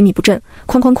瞬间萎靡不振，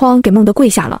哐哐哐给孟德跪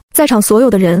下了。在场所有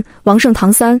的人，王胜、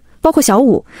唐三，包括小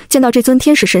舞，见到这尊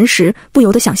天使神时，不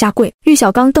由得想下跪。玉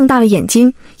小刚瞪大了眼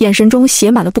睛，眼神中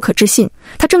写满了不可置信。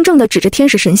他怔怔地指着天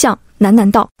使神像，喃喃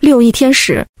道：“6翼天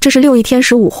使，这是6翼天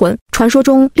使武魂，传说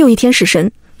中6翼天使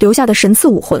神留下的神赐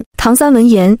武魂。”唐三闻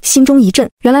言心中一震，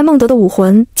原来孟德的武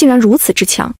魂竟然如此之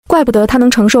强，怪不得他能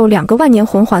承受2个万年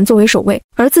魂环作为守卫，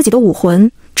而自己的武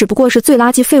魂只不过是最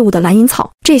垃圾废物的蓝银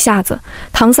草。这下子，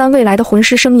唐三未来的魂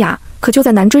师生涯可就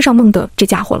在难追上孟德这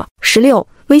家伙了。16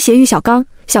威胁玉小刚，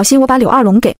小心我把柳二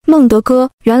龙给。孟德哥，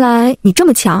原来你这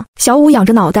么强。小舞仰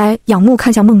着脑袋仰慕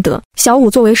看向孟德。小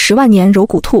舞作为10万年柔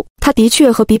骨兔，他的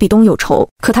确和比比东有仇，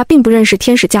可他并不认识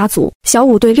天使家族。小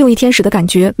舞对6翼天使的感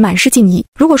觉满是敬意。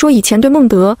如果说以前对孟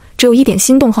德只有一点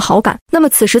心动和好感，那么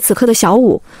此时此刻的小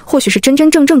舞或许是真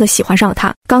真正正的喜欢上了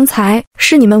他。刚才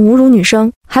是你们侮辱女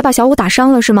生，还把小舞打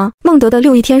伤了是吗？孟德的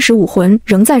6翼天使武魂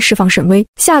仍在释放神威，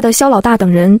吓得萧老大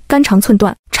等人肝肠寸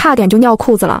断，差点就尿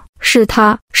裤子了。是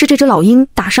这只老鹰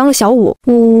打伤了小舞。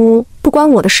不关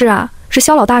我的事啊，是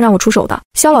萧老大让我出手的。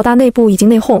萧老大内部已经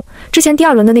内讧，之前第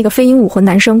2轮的那个飞鹰武魂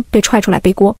男生被踹出来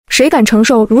背锅，谁敢承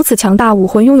受如此强大武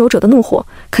魂拥有者的怒火，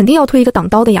肯定要推一个挡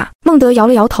刀的呀。孟德摇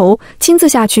了摇头，亲自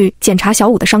下去检查小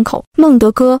舞的伤口。孟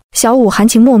德哥，小舞含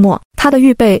情脉脉，他的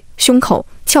玉背、胸口、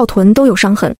翘臀都有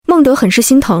伤痕。孟德很是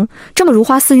心疼，这么如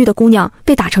花似玉的姑娘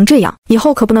被打成这样，以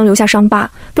后可不能留下伤疤，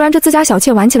不然这自家小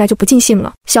妾玩起来就不尽兴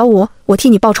了。小舞，我替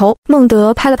你报仇。孟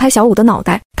德拍了拍小舞的脑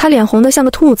袋，他脸红得像个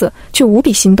兔子，却无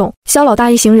比心动。萧老大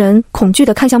一行人恐惧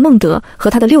地看向孟德和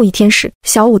他的6翼天使。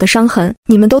小舞的伤痕，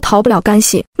你们都逃不了干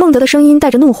系。孟德的声音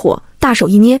带着怒火，大手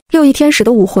一捏，6翼天使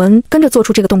的武魂跟着做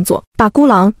出这个动作，把孤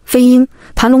狼、飞鹰、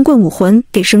盘龙棍武魂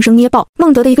给生生捏爆。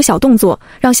孟德的一个小动作，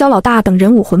让萧老大等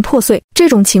人武魂破碎。这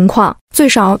种情况最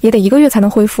少也得1个月才能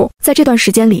恢复，在这段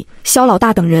时间里，萧老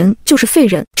大等人就是废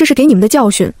人，这是给你们的教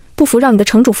训。不服让你的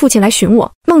城主父亲来寻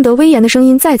我。孟德威严的声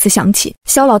音再次响起。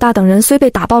萧老大等人虽被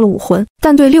打爆了武魂，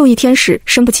但对6翼天使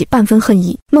生不起半分恨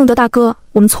意。孟德大哥，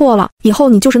我们错了，以后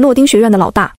你就是诺丁学院的老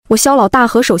大，我萧老大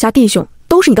和手下弟兄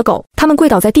都是你的狗。他们跪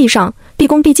倒在地上，毕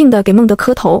恭毕敬地给孟德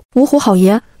磕头。五虎好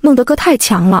爷，孟德哥太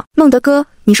强了，孟德哥，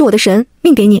你是我的神，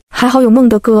命给你。还好有孟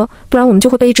德哥，不然我们就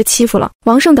会被一直欺负了。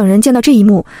王胜等人见到这一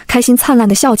幕，开心灿烂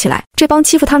地笑起来。这帮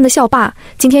欺负他们的校霸，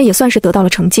今天也算是得到了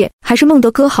惩戒。还是孟德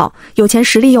哥好，有钱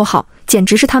实力又好，简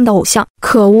直是他们的偶像。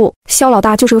可恶，萧老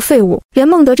大就是个废物，连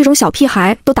孟德这种小屁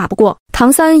孩都打不过。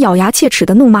唐三咬牙切齿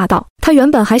地怒骂道。他原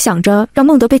本还想着让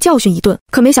孟德被教训一顿，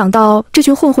可没想到这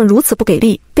群混混如此不给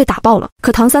力，被打爆了。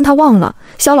可唐三他忘了，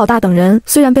萧老大等人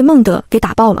虽然被孟德给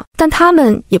打爆了，但他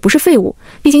们也不是废物，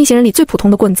毕竟一行人里最普通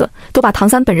的棍子都把唐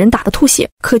三本人打得吐血，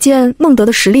可见孟德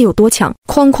的实力有多强。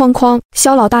哐哐哐，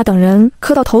萧老大等人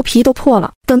磕到头皮都破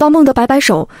了。等到孟德摆摆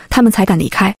手，他们才敢离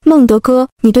开。孟德哥，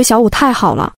你对小舞太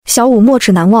好了。小舞没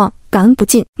齿难忘，感恩不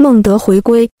尽。孟德回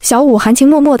归，小舞含情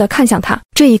脉脉地看向他，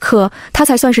这一刻他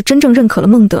才算是真正认可了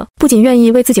孟德，不仅愿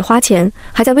意为自己花钱，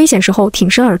还在危险时候挺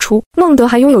身而出。孟德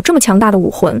还拥有这么强大的武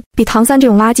魂，比唐三这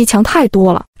种垃圾强太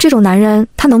多了，这种男人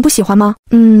他能不喜欢吗？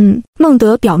孟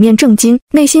德表面正经，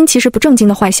内心其实不正经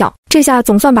的坏笑，这下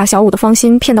总算把小舞的芳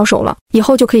心骗到手了，以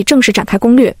后就可以正式展开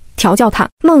攻略调教他。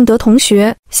孟德同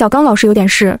学，小刚老师有点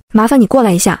事，麻烦你过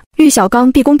来一下。玉小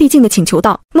刚毕恭毕敬地请求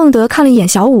道。孟德看了一眼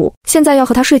小舞，现在要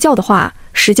和他睡觉的话，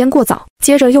时间过早。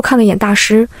接着又看了一眼大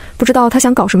师，不知道他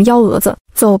想搞什么幺蛾子。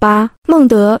走吧，孟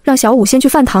德让小舞先去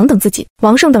饭堂等自己。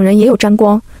王胜等人也有沾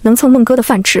光，能蹭孟哥的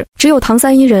饭吃，只有唐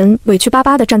三一人委屈巴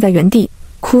巴地站在原地，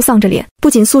哭丧着脸。不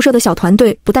仅宿舍的小团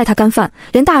队不带他干饭，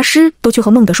连大师都去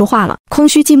和孟德说话了。空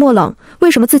虚寂寞冷，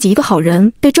为什么自己一个好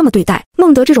人被这么对待？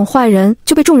孟德这种坏人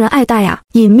就被众人爱戴呀。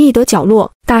隐秘的角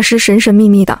落，大师神神秘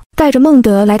秘的带着孟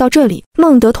德来到这里。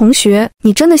孟德同学，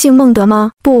你真的姓孟德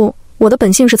吗？不，我的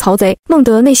本姓是曹贼。孟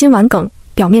德内心顽梗，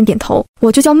表面点头。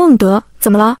我就叫孟德，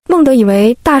怎么了？孟德以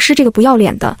为大师这个不要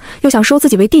脸的又想收自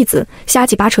己为弟子，瞎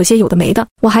鸡巴扯些有的没的。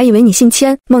我还以为你姓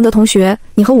谦。孟德同学，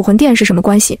你和武魂殿是什么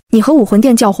关系？你和武魂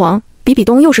殿教皇比比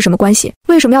东又是什么关系？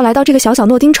为什么要来到这个小小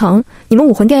诺丁城？你们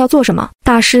武魂殿要做什么？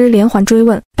大师连环追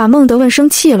问，把孟德问生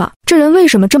气了。这人为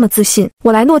什么这么自信？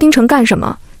我来诺丁城干什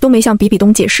么？都没向比比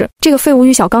东解释。这个废物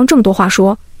玉小刚这么多话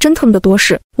说，真特么的多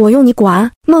事，我用你管？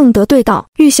孟德对道。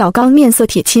玉小刚面色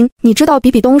铁青，你知道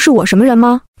比比东是我什么人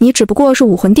吗？你只不过是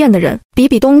武魂殿的人，比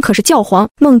比东可是教皇。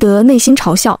孟德内心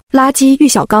嘲笑，垃圾玉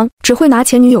小刚，只会拿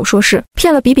前女友说事，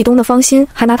骗了比比东的芳心，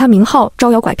还拿他名号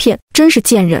招摇拐骗，真是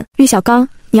贱人。玉小刚，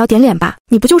你要点脸吧，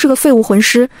你不就是个废物魂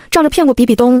师，仗着骗过比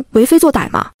比东为非作歹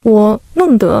吗？我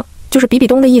孟德就是比比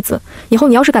东的义子，以后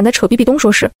你要是敢再扯比比东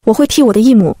说事，我会替我的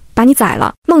义母把你宰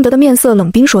了。孟德的面色冷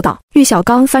冰说道。玉小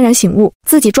刚幡然醒悟，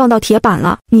自己撞到铁板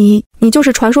了。你就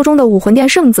是传说中的武魂殿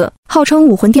圣子，号称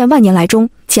武魂殿万年来中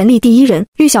潜力第一人。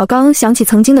玉小刚想起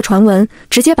曾经的传闻，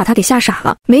直接把他给吓傻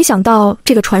了。没想到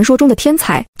这个传说中的天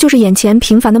才，就是眼前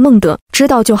平凡的孟德。知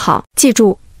道就好，记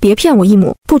住，别骗我义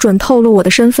母，不准透露我的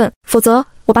身份，否则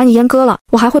我把你阉割了，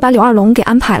我还会把柳二龙给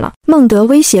安排了。孟德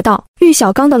威胁道。玉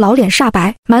小刚的老脸煞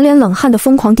白，满脸冷汗的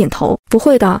疯狂点头，不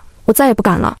会的，我再也不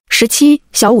敢了。17，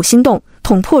小五心动，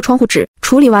捅破窗户纸。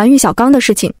处理完玉小刚的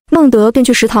事情，孟德便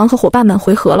去食堂和伙伴们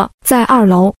回合了。在2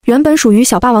楼，原本属于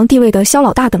小霸王地位的肖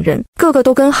老大等人，个个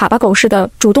都跟哈巴狗似的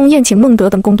主动宴请孟德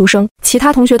等工读生，其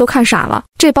他同学都看傻了，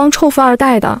这帮臭富二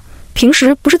代的平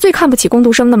时不是最看不起工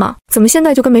读生的吗？怎么现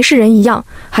在就跟没事人一样，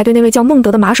还对那位叫孟德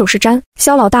的马首是瞻？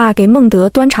肖老大给孟德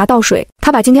端茶倒水，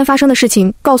他把今天发生的事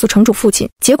情告诉城主父亲，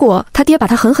结果他爹把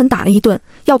他狠狠打了一顿，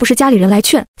要不是家里人来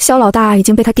劝，肖老大已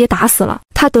经被他爹打死了。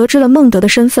他得知了孟德的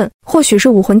身份，或许是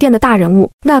武魂殿的大人物，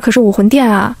那可是武魂殿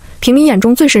啊，平民眼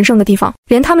中最神圣的地方，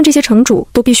连他们这些城主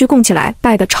都必须供起来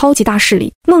拜的超级大势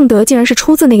力。孟德竟然是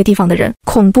出自那个地方的人，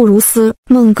恐怖如斯。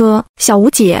孟哥、小吴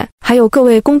姐，还有各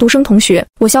位工读生同学，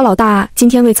我肖老大今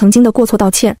天为曾经的过错道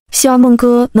歉，希望孟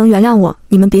哥能原谅我，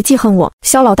你们别记恨我。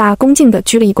肖老大恭敬地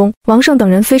鞠了一躬。王胜等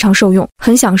人非常受用，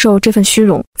很享受这份虚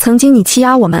荣。曾经你欺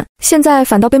压我们，现在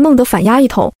反倒被孟德反压一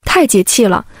头，太解气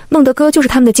了。孟德哥就是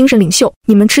他们的精神领袖，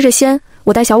你们吃着鲜，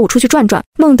我带小五出去转转。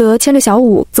孟德牵着小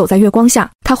五走在月光下，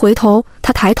他回头，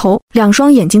他抬头，两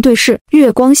双眼睛对视，月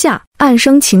光下暗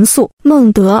生情愫。孟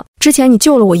德，之前你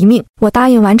救了我一命，我答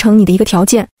应完成你的一个条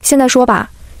件，现在说吧，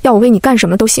要我为你干什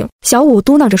么都行。小五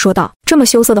嘟囔着说道。这么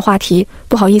羞涩的话题，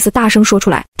不好意思大声说出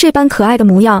来，这般可爱的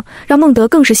模样让孟德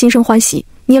更是心生欢喜，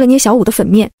捏了捏小五的粉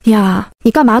面。呀，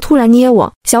你干嘛突然捏我？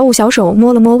小五小手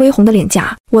摸了摸微红的脸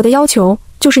颊，我的要求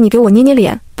就是你给我捏捏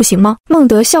脸，不行吗？孟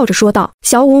德笑着说道。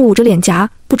小五捂着脸颊，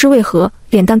不知为何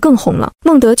脸蛋更红了。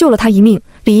孟德救了他一命，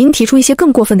理应提出一些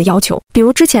更过分的要求，比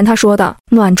如之前他说的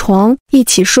暖床、一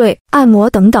起睡、按摩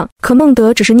等等。可孟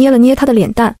德只是捏了捏他的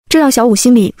脸蛋，这让小五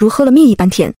心里如喝了蜜一般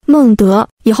甜。孟德，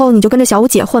以后你就跟着小五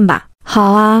姐混吧。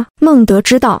好啊，孟德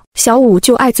知道小五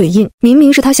就爱嘴硬，明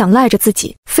明是他想赖着自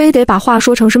己，非得把话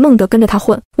说成是孟德跟着他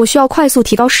混。我需要快速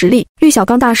提高实力，玉小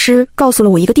刚大师告诉了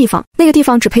我一个地方，那个地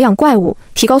方只培养怪物，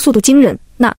提高速度惊人。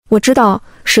那我知道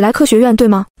史莱克学院对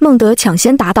吗？孟德抢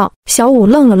先答道。小五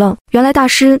愣了愣，原来大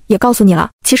师也告诉你了。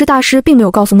其实大师并没有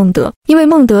告诉孟德，因为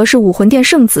孟德是武魂殿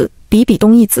圣子比比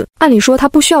东义子，按理说他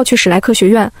不需要去史莱克学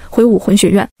院，回武魂学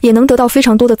院也能得到非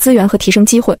常多的资源和提升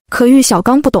机会。可玉小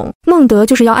刚不懂，孟德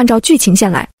就是要按照剧情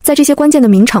线来，在这些关键的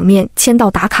名场面签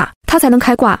到打卡，他才能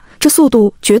开挂，这速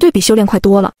度绝对比修炼快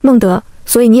多了。孟德，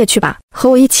所以你也去吧，和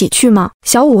我一起去吗？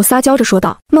小五撒娇着说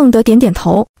道。孟德点点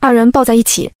头，二人抱在一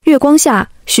起，月光下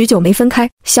许久没分开。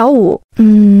小五，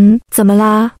怎么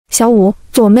啦？小五，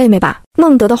做我妹妹吧。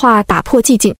孟德的话打破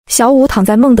寂静，小五躺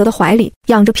在孟德的怀里，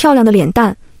仰着漂亮的脸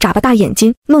蛋，眨巴大眼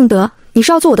睛。孟德，你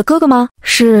是要做我的哥哥吗？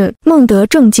是。孟德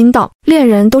正惊道，恋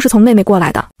人都是从妹妹过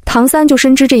来的，唐三就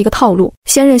深知这一个套路，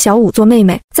先认小五做妹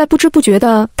妹，再不知不觉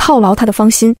地套牢她的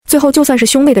芳心，最后就算是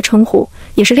兄妹的称呼，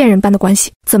也是恋人般的关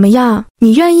系。怎么样，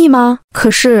你愿意吗？可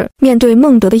是面对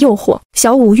孟德的诱惑，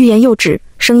小五欲言又止，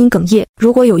声音哽咽。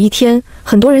如果有一天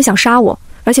很多人想杀我，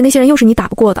而且那些人又是你打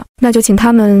不过的，那就请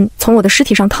他们从我的尸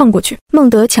体上烫过去。孟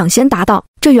德抢先答道。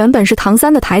这原本是唐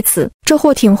三的台词，这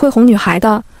货挺会哄女孩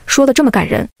的，说得这么感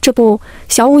人。这不，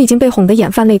小五已经被哄得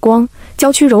眼泛泪光，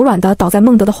娇躯柔软地倒在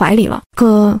孟德的怀里了。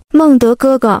孟德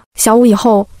哥哥，小五以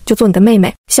后就做你的妹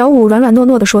妹。小五软软糯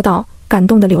糯地说道，感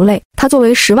动得流泪。他作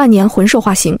为10万年魂兽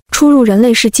化形，出入人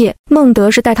类世界，孟德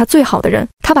是待他最好的人，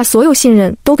他把所有信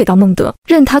任都给到孟德，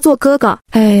认他做哥哥。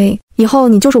以后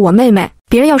你就是我妹妹，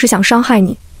别人要是想伤害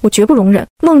你，我绝不容忍。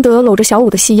孟德搂着小五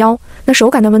的细腰，那手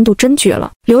感的温度真绝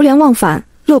了，流连忘返，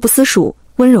乐不思蜀，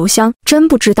温柔乡。真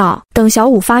不知道等小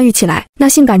五发育起来，那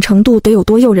性感程度得有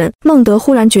多诱人。孟德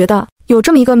忽然觉得有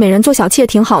这么一个美人做小妾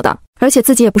挺好的，而且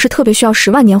自己也不是特别需要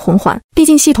10万年魂环，毕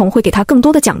竟系统会给他更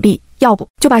多的奖励，要不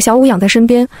就把小五养在身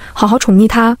边，好好宠溺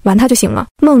他玩他就行了。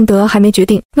孟德还没决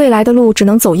定，未来的路只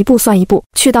能走一步算一步。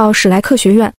去到史莱克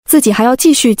学院，自己还要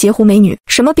继续截胡美女，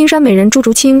什么冰山美人朱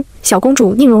竹清、小公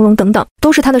主宁荣荣等等，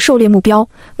都是他的狩猎目标。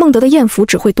孟德的艳福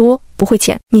只会多不会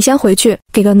浅，你先回去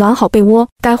给个暖好被窝，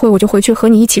待会我就回去和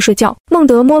你一起睡觉。孟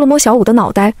德摸了摸小舞的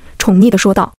脑袋，宠溺地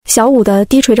说道。小舞的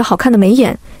低垂着好看的眉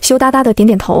眼，羞答答的点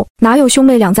点头，哪有兄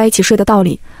妹俩在一起睡的道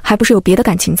理，还不是有别的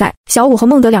感情在。小舞和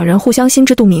孟德两人互相心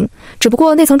知肚明，只不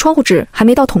过那层窗户纸还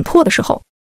没到捅破的时候。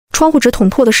窗户纸捅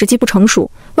破的时机不成熟，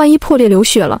万一破裂流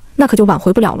血了，那可就挽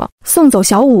回不了了。送走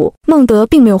小舞，孟德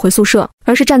并没有回宿舍，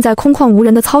而是站在空旷无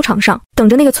人的操场上，等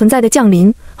着那个存在的降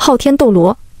临。昊天斗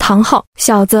罗，唐昊，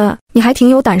小子，你还挺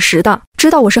有胆识的，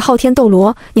知道我是昊天斗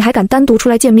罗，你还敢单独出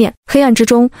来见面？黑暗之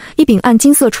中，一柄暗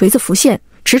金色锤子浮现，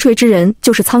持锤之人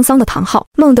就是沧桑的唐昊。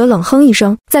孟德冷哼一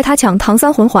声，在他抢唐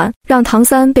三魂环，让唐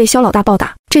三被萧老大暴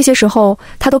打，这些时候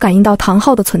他都感应到唐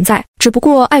昊的存在，只不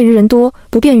过碍于人多，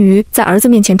不便于在儿子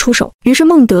面前出手，于是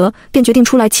孟德便决定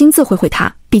出来亲自会会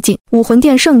他。毕竟武魂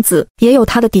殿圣子也有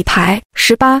他的底牌。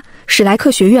18，史莱克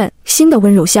学院，新的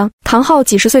温柔乡。唐昊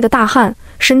几十岁的大汉，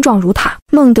身壮如塔，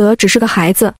孟德只是个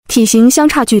孩子，体型相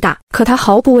差巨大，可他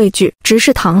毫不畏惧，直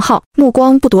视唐昊，目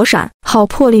光不躲闪。好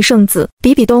魄力圣子，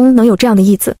比比东能有这样的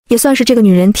义子，也算是这个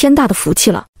女人天大的福气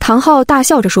了。唐昊大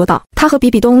笑着说道，他和比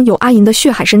比东有阿银的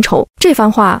血海深仇。这番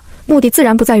话目的自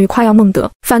然不在于夸耀孟德，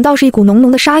反倒是一股浓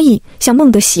浓的杀意向孟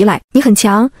德袭来。你很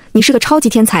强，你是个超级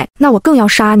天才，那我更要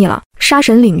杀你了。杀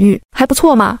神领域还不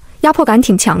错嘛，压迫感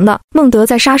挺强的。孟德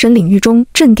在杀神领域中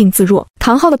镇定自若，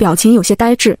唐昊的表情有些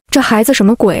呆滞，这孩子什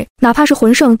么鬼？哪怕是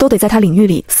魂圣都得在他领域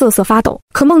里瑟瑟发抖，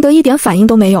可孟德一点反应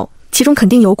都没有，其中肯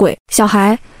定有鬼。小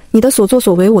孩，你的所作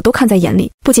所为我都看在眼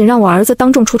里，不仅让我儿子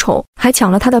当众出丑，还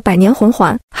抢了他的百年魂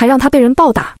环，还让他被人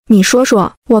暴打，你说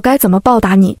说我该怎么报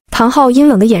答你？唐昊阴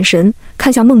冷的眼神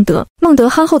看向孟德，孟德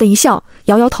憨厚的一笑，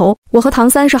摇摇头，我和唐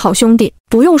三是好兄弟，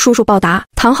不用叔叔报答。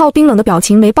唐昊冰冷的表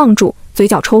情没傍住，嘴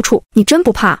角抽搐，你真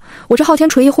不怕我这昊天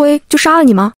锤一挥就杀了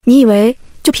你吗？你以为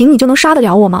就凭你就能杀得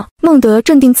了我吗？孟德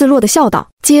镇定自若地笑道，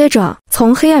接着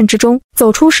从黑暗之中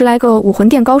走出10来个武魂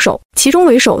殿高手，其中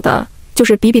为首的就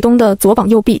是比比东的左膀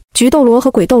右臂，菊斗罗和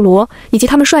鬼斗罗，以及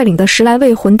他们率领的10来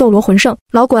位魂斗罗魂圣。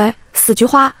老鬼，死菊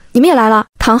花，你们也来了！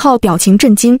唐昊表情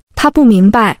震惊，他不明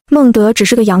白孟德只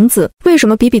是个养子，为什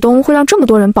么比比东会让这么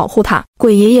多人保护他？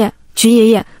鬼爷爷，菊爷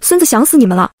爷，孙子想死你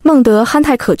们了！孟德憨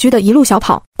态可掬的一路小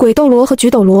跑，鬼斗罗和菊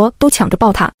斗罗都抢着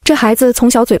抱他。这孩子从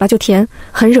小嘴巴就甜，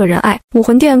很惹人爱。武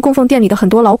魂殿供奉殿里的很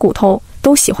多老骨头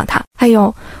都喜欢他。哎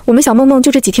呦，我们小梦梦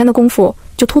就这几天的功夫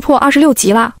就突破26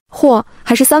级啦！嚯，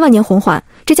还是3万年魂环，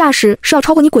这架势是要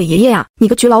超过你鬼爷爷呀！你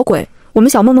个菊老鬼，我们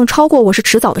小梦梦超过我是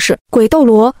迟早的事。鬼斗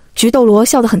罗、菊斗罗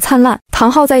笑得很灿烂，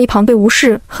唐昊在一旁被无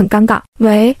视，很尴尬。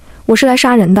喂，我是来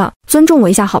杀人的，尊重我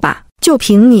一下好吧？就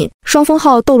凭你！双峰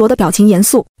号斗罗的表情严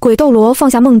肃，鬼斗罗放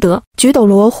下孟德，菊斗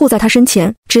罗护在他身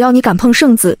前，只要你敢碰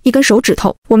圣子一根手指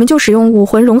头，我们就使用武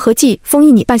魂融合技封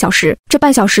印你半小时。这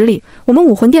半小时里，我们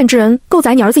武魂殿之人够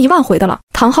宰你儿子1万回的了。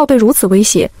唐昊被如此威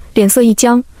胁，脸色一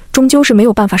僵，终究是没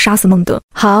有办法杀死孟德。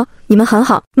好，你们很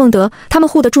好，孟德，他们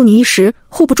护得住你一时，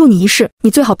护不住你一世，你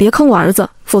最好别坑我儿子，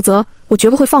否则我绝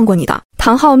不会放过你的。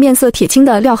唐昊面色铁青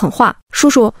的撂狠话，叔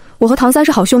叔，我和唐三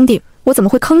是好兄弟，我怎么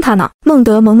会坑他呢？孟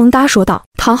德萌萌哒说道。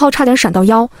唐昊差点闪到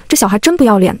腰，这小孩真不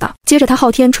要脸的。接着他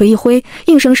昊天锤一挥，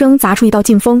硬生生砸出一道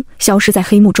劲风，消失在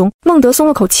黑幕中。孟德松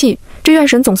了口气，这怨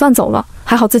神总算走了，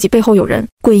还好自己背后有人。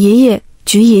鬼爷爷，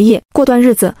菊爷爷，过段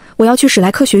日子我要去史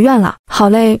莱克学院了。好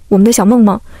嘞，我们的小梦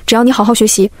梦，只要你好好学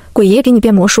习，鬼爷爷给你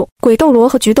变魔术。鬼斗罗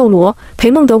和菊斗罗陪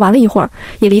孟德玩了一会儿，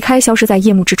也离开，消失在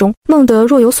夜幕之中。孟德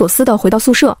若有所思地回到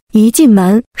宿舍，一进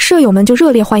门，舍友们就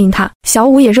热烈欢迎他，小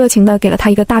舞也热情地给了他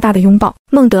一个大大的拥抱。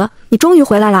孟德，你终于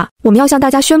回来了，我们要向大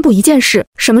家宣布一件事。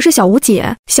什么是小舞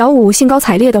姐？小舞兴高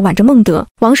采烈地挽着孟德，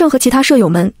王胜和其他舍友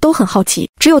们都很好奇，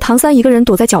只有唐三一个人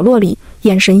躲在角落里，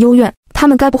眼神幽怨。他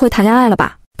们该不会谈恋爱了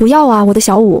吧？不要啊，我的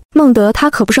小舞，孟德他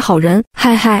可不是好人。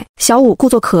嗨嗨，小舞故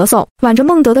作咳嗽，挽着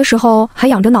孟德的时候还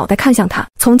仰着脑袋看向他。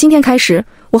从今天开始，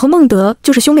我和孟德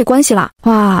就是兄妹关系啦！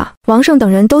哇，王胜等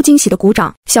人都惊喜的鼓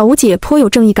掌。小舞姐颇有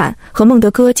正义感，和孟德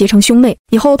哥结成兄妹，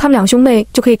以后他们两兄妹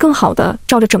就可以更好的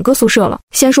照着整个宿舍了。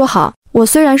先说好，我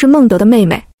虽然是孟德的妹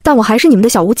妹，但我还是你们的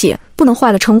小舞姐，不能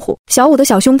坏了称呼。小舞的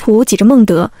小胸脯挤着孟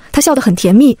德，她笑得很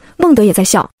甜蜜，孟德也在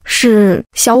笑。是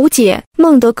小舞姐，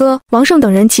孟德哥，王胜等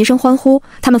人齐声欢呼，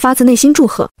他们发自内心祝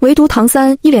贺。唯独唐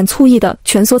三一脸醋意的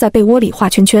蜷缩在被窝里画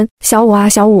圈圈。小舞啊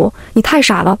小舞，你太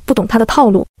傻了，不懂他的套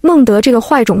路。孟德这个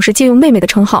坏种是借用妹妹的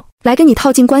称号来跟你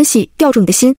套近关系，吊住你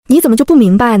的心，你怎么就不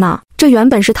明白呢？这原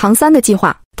本是唐三的计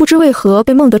划，不知为何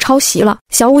被孟德抄袭了。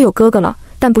小舞有哥哥了，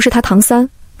但不是他唐三，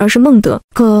而是孟德。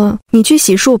哥，你去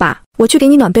洗漱吧，我去给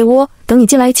你暖被窝，等你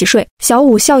进来一起睡。小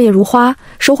舞笑靥如花，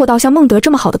收获到像孟德这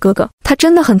么好的哥哥，他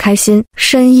真的很开心。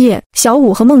深夜，小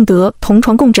舞和孟德同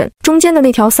床共枕，中间的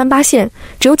那条3/8线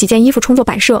只有几件衣服充作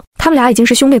摆设，他们俩已经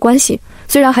是兄妹关系，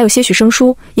虽然还有些许生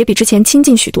疏，也比之前亲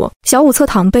近许多。小舞侧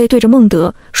躺背对着孟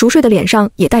德，熟睡的脸上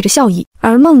也带着笑意，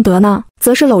而孟德呢，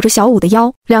则是搂着小舞的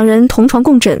腰，两人同床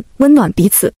共枕，温暖彼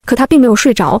此。可他并没有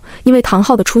睡着，因为唐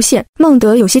昊的出现，孟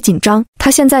德有些紧张。他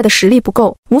现在的实力不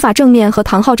够，无法正面和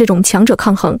唐昊这种强者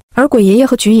抗衡，而鬼爷爷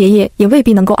和菊爷爷也未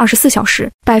必能够24小时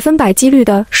100%几率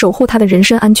地守护他的人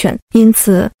身安全。因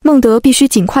此，孟德必须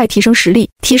尽快提升实力，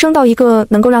提升到一个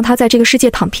能够让他在这个世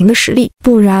界躺平的实力，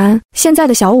不然现在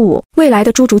的小舞，未来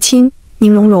的朱竹清、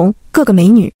宁荣荣，各个美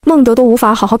女，孟德都无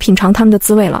法好好品尝他们的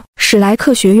滋味了。史莱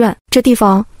克学院这地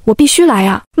方，我必须来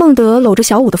啊！孟德搂着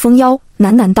小舞的丰腰，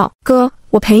喃喃道：“哥，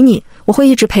我陪你，我会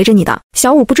一直陪着你的。”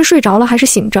小舞不知睡着了还是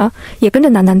醒着，也跟着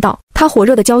喃喃道。他火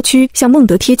热的娇躯向孟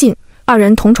德贴近，二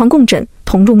人同床共枕，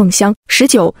同入梦乡。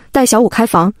19带小舞开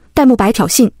房，戴沐白挑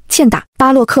衅欠打。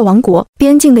巴洛克王国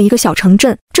边境的一个小城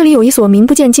镇，这里有一所名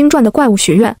不见经传的怪物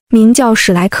学院，名叫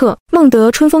史莱克。孟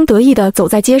德春风得意地走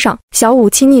在街上，小舞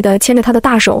亲昵地牵着他的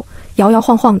大手，摇摇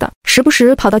晃晃的，时不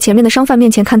时跑到前面的商贩面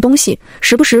前看东西，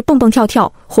时不时蹦蹦跳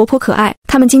跳，活泼可爱。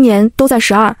他们今年都在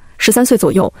12、13岁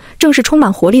左右，正是充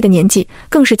满活力的年纪，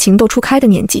更是情窦初开的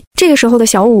年纪。这个时候的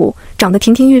小舞长得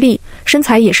亭亭玉立，身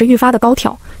材也是愈发的高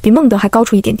挑，比孟德还高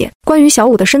出一点点。关于小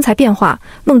舞的身材变化，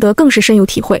孟德更是深有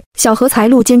体会。小荷才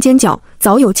露尖尖角，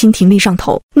早有蜻蜓立上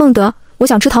头。孟德，我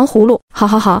想吃糖葫芦。好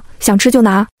好好，想吃就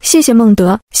拿，谢谢孟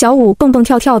德。小舞蹦蹦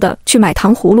跳跳的去买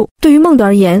糖葫芦。对于孟德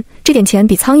而言，这点钱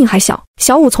比苍蝇还小。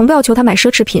小舞从不要求他买奢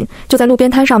侈品，就在路边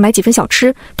摊上买几份小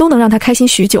吃，都能让他开心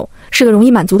许久，是个容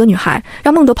易满足的女孩，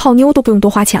让孟德泡妞都不用多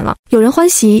花钱了。有人欢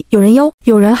喜，有人忧，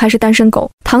有人还是单身狗。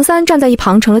唐三站在一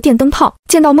旁成了电灯泡，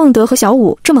见到孟德和小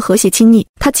舞这么和谐亲昵，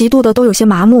他嫉妒的都有些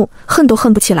麻木，恨都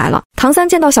恨不起来了。唐三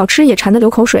见到小吃也馋得流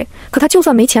口水，可他就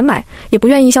算没钱买，也不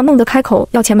愿意向孟德开口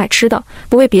要钱买吃的，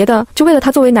不为别的，就为了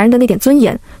他作为男人的那点尊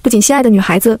严。不仅心爱的女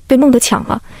孩子被孟德抢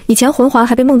了，以前魂环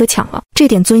还被孟德抢了，这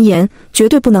点尊严绝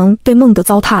对不能被孟德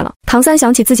糟蹋了。唐三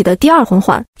想起自己的第二魂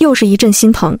环，又是一阵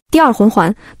心疼。第二魂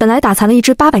环本来打残了一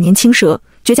只800年青蛇，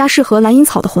绝佳适合蓝银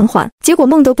草的魂环，结果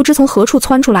孟德不知从何处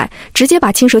窜出来，直接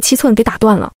把青蛇7寸给打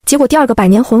断了。结果第二个100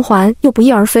年魂环又不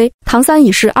翼而飞。唐三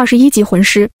已是21级魂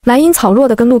师，蓝银草弱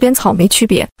的跟路边草没区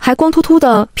别，还光秃秃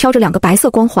的飘着2个白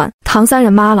色光环。唐三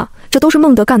人妈了，这都是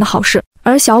孟德干的好事。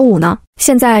而小舞呢，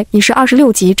现在已是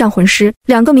26级战魂师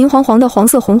，2个明晃晃的黄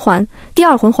色魂环，第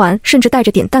二魂环甚至带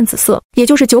着点淡紫色，也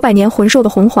就是900年魂兽的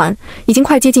魂环，已经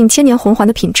快接近1000年魂环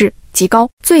的品质，极高。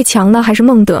最强的还是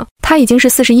孟德，他已经是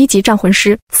41级战魂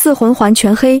师，4魂环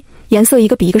全黑，颜色一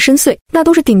个比一个深邃，那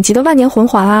都是顶级的万年魂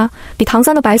环啊，比唐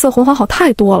三的白色魂环好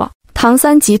太多了。唐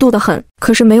三嫉妒得很，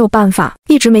可是没有办法，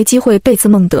一直没机会背刺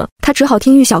孟德，他只好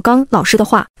听玉小刚老师的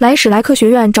话，来史莱克学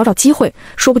院找找机会，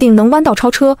说不定能弯道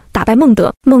超车，打败孟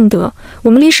德。孟德，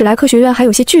我们离史莱克学院还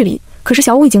有些距离，可是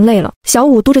小舞已经累了。小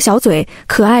舞嘟着小嘴，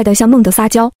可爱地向孟德撒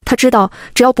娇，他知道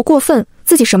只要不过分，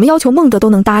自己什么要求孟德都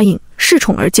能答应，恃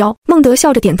宠而骄。孟德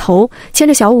笑着点头，牵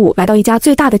着小舞来到一家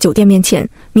最大的酒店面前，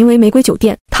名为玫瑰酒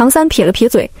店。唐三撇了撇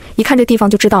嘴，一看这地方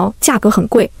就知道价格很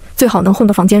贵，最好能混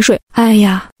个房间睡。哎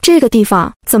呀，这个地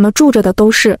方怎么住着的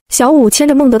都是……小舞牵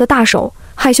着孟德的大手，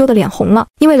害羞的脸红了，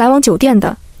因为来往酒店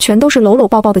的全都是搂搂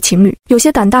抱抱的情侣，有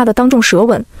些胆大的当众舌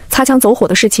吻，擦枪走火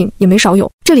的事情也没少有。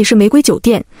这里是玫瑰酒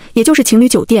店，也就是情侣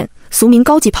酒店，俗名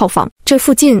高级炮房。这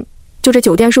附近就这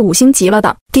酒店是5星级了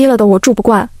的，低了的我住不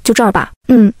惯，就这儿吧。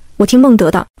我听孟德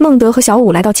的。孟德和小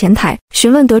舞来到前台，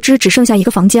询问得知只剩下一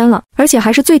个房间了，而且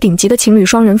还是最顶级的情侣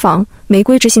双人房，玫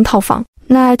瑰之心套房。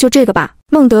那就这个吧。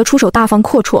孟德出手大方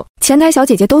阔绰，前台小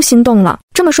姐姐都心动了，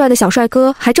这么帅的小帅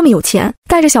哥还这么有钱，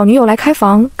带着小女友来开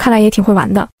房，看来也挺会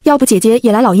玩的。要不姐姐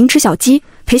也来老鹰吃小鸡，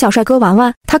陪小帅哥玩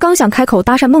玩。他刚想开口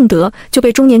搭讪孟德，就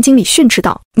被中年经理训斥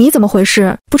道：“你怎么回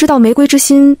事？不知道玫瑰之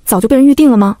心早就被人预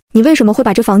定了吗？你为什么会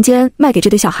把这房间卖给这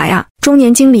对小孩啊？”中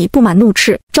年经理不满怒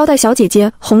斥，招待小姐姐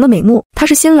红了美目。他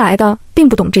是新来的，并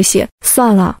不懂这些。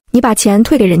算了，你把钱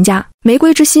退给人家，玫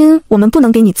瑰之心我们不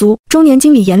能给你租。中年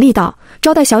经理严厉道。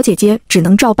招待小姐姐只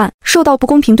能照办，受到不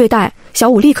公平对待，小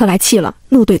舞立刻来气了，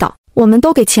怒对道：“我们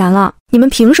都给钱了，你们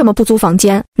凭什么不租房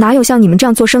间？哪有像你们这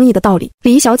样做生意的道理？”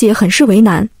李小姐很是为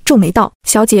难，皱眉道：“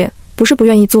小姐，不是不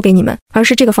愿意租给你们，而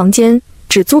是这个房间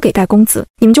只租给盖公子，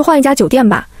你们就换一家酒店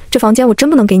吧，这房间我真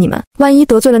不能给你们，万一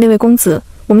得罪了那位公子，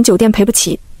我们酒店赔不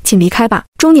起，请离开吧。”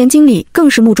中年经理更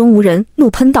是目中无人，怒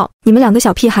喷道：“你们2个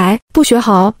小屁孩，不学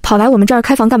好，跑来我们这儿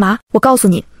开房干嘛？我告诉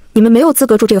你，你们没有资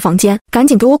格住这个房间，赶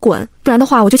紧给我滚，不然的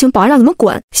话我就请保安让你们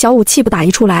滚。”小舞气不打一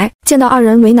处来，见到二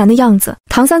人为难的样子，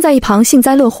唐三在一旁幸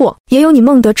灾乐祸，也有你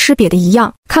孟德吃瘪的一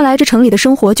样，看来这城里的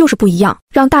生活就是不一样，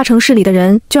让大城市里的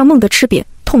人就让孟德吃瘪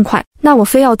痛快，那我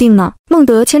非要定呢。孟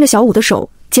德牵着小舞的手，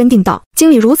坚定道。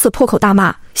经理如此破口大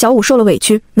骂，小五受了委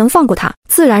屈，能放过他？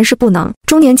自然是不能。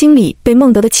中年经理被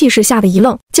孟德的气势吓得一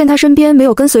愣，见他身边没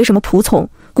有跟随什么仆从，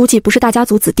估计不是大家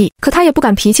族子弟，可他也不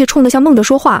敢脾气冲得向孟德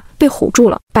说话，被唬住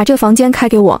了。把这个房间开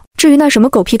给我，至于那什么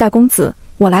狗屁带公子，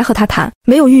我来和他谈，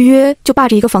没有预约就霸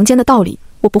着一个房间的道理，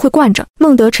我不会惯着。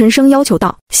孟德沉声要求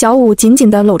道。小五紧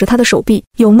紧地搂着他的手臂，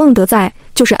有孟德在，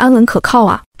就是安稳可靠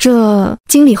啊。这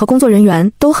经理和工作人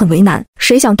员都很为难，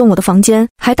谁想动我的房间，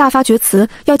还大发厥词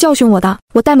要教训我的？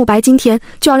我戴沐白今天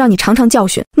就要让你尝尝教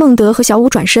训。孟德和小五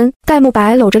转身，戴沐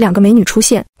白搂着2个美女出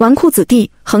现，纨绔子弟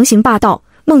横行霸道。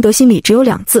孟德心里只有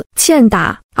2字：欠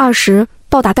打。20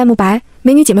暴打戴沐白，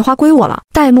美女姐妹花归我了。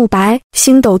戴沐白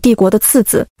星斗帝国的次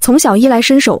子，从小衣来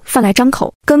伸手饭来张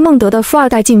口，跟孟德的富二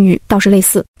代境遇倒是类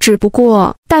似，只不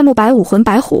过戴沐白武魂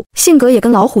白虎，性格也跟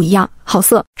老虎一样好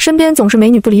色，身边总是美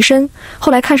女不离身。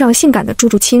后来看上了性感的猪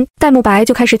猪亲，戴沐白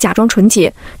就开始假装纯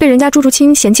洁，被人家猪猪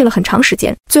亲嫌弃了很长时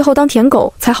间，最后当舔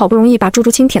狗才好不容易把猪猪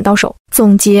亲舔到手。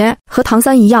总结，和唐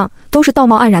三一样，都是道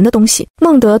貌岸然的东西。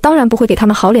孟德当然不会给他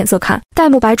们好脸色看，戴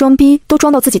沐白装逼都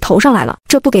装到自己头上来了，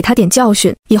这不给他点教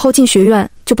训，以后进学院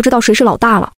就不知道谁是老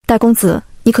大了。戴公子，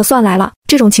你可算来了，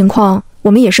这种情况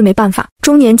我们也是没办法。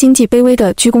中年经济卑微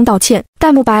的鞠躬道歉，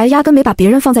戴沐白压根没把别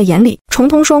人放在眼里，重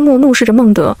瞳双目怒视着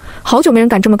孟德，好久没人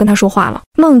敢这么跟他说话了。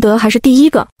孟德还是第一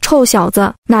个，臭小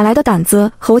子，哪来的胆子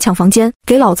和我抢房间？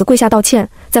给老子跪下道歉，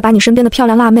再把你身边的漂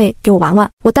亮辣妹给我玩玩，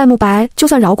我戴沐白就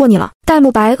算饶过你了。戴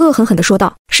沐白恶狠狠地说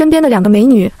道，身边的2个美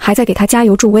女还在给他加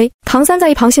油助威。唐三在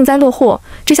一旁幸灾乐祸，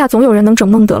这下总有人能整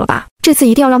孟德了吧？这次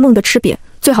一定要让孟德吃瘪，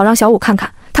最好让小五看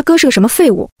看他哥是个什么废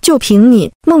物，就凭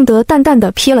你。孟德淡淡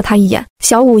地瞥了他一眼，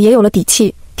小五也有了底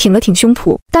气，挺了挺胸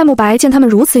脯。戴沐白见他们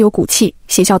如此有骨气，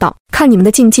邪笑道，看你们的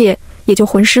境界也就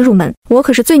魂师入门，我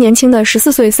可是最年轻的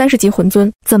14岁30级魂尊，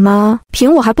怎么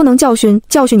凭我还不能教训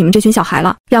你们这群小孩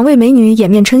了？2位美女掩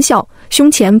面嗔笑，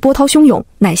胸前波涛汹涌，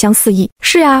奶香四溢。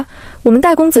是啊，我们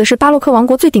戴公子是巴洛克王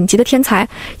国最顶级的天才，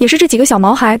也是这几个小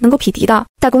毛孩能够匹敌的。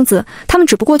戴公子，他们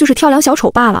只不过就是跳梁小丑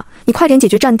罢了，你快点解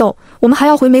决战斗，我们还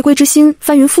要回玫瑰之心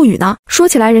翻云覆雨呢。说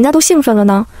起来人家都兴奋了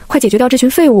呢，快解决掉这群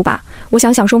废物吧，我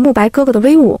想享受沐白哥哥的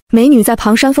威武。美女在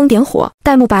旁煽风点火，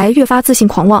戴沐白越发自信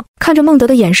狂妄，看着孟德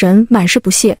的眼神满是不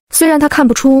屑。虽然他看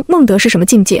不出孟德是什么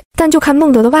境界，但就看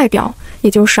孟德的外表，也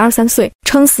就12、13岁，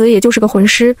撑死也就是个魂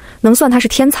师，能算他是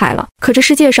天才了。可这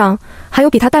世界上还有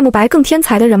比他戴沐白更天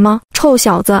才的人吗？臭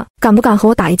小子，敢不敢和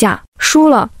我打一架？输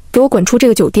了给我滚出这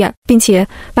个酒店，并且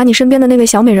把你身边的那位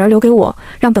小美人留给我，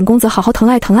让本公子好好疼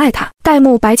爱疼爱她。戴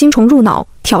沐白精虫入脑，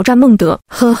挑战孟德。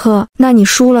呵呵，那你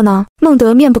输了呢？孟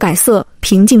德面不改色，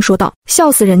平静说道。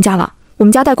笑死人家了，我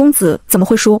们家戴公子怎么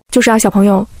会输？就是啊，小朋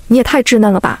友，你也太稚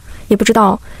嫩了吧，也不知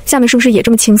道下面是不是也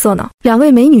这么青涩呢？2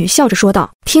位美女笑着说道。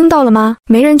听到了吗？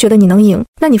没人觉得你能赢，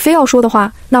那你非要说的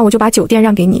话，那我就把酒店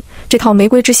让给你，这套玫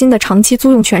瑰之心的长期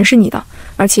租用权是你的，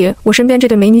而且我身边这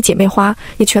对美女姐妹花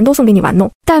也全都送给你玩弄。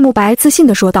戴沐白自信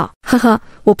地说道。呵呵，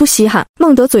我不稀罕。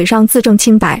孟德嘴上自证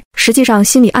清白，实际上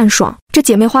心里暗爽，这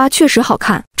姐妹花确实好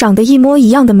看，长得一模一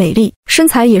样的美丽，身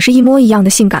材也是一模一样的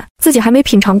性感，自己还没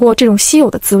品尝过这种稀有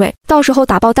的滋味，到时候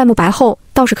打爆戴沐白后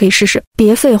倒是可以试试。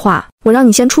别废话，我让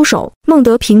你先出手。孟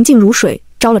德平静如水，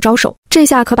招了招手，这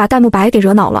下可把戴沐白给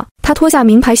惹恼了。他脱下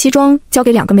名牌西装交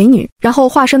给2个美女，然后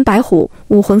化身白虎，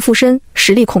武魂附身，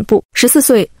实力恐怖。14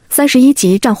岁31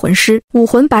级战魂师，武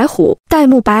魂白虎。戴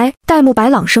沐白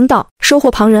朗声道，收获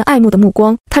旁人爱慕的目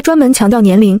光。他专门强调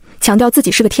年龄，强调自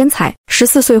己是个天才。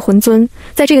14岁魂尊，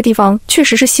在这个地方确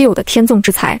实是稀有的天纵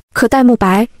之才，可戴沐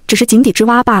白只是井底之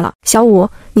蛙罢了。小五，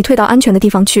你退到安全的地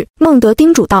方去。孟德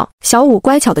叮嘱道。小五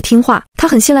乖巧的听话，他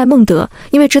很信赖孟德，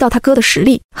因为知道他哥的实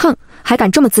力。哼，还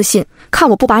敢这么自信，看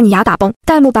我不把你牙打崩！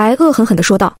戴沐白恶狠狠地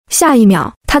说道。下一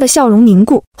秒，他的笑容凝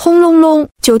固，轰隆隆，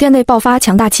酒店内爆发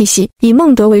强大气息，以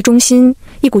孟德为中心，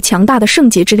一股强大的圣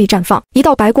洁之力绽放，一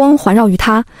道白光环绕于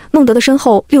他。孟德的身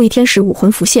后，6翼天使武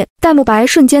魂浮现，戴沐白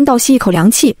瞬间倒吸一口凉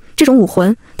气。这种武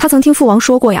魂，他曾听父王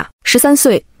说过呀。13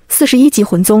岁，41级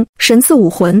魂宗，神赐武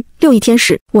魂，6翼天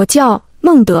使。我叫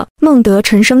孟德。孟德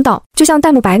沉声道，就像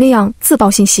戴沐白那样自报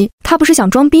信息。他不是想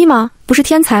装逼吗？不是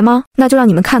天才吗？那就让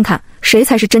你们看看，谁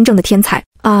才是真正的天才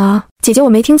啊！姐姐，我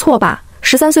没听错吧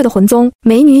？13岁的魂宗，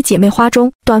美女姐妹花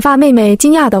中，短发妹妹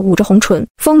惊讶地捂着红唇，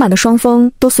丰满的双峰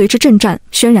都随之震颤，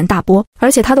轩然大波。而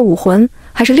且她的武魂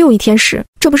还是6翼天使，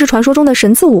这不是传说中的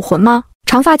神赐武魂吗？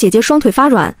长发姐姐双腿发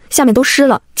软，下面都湿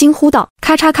了，惊呼道。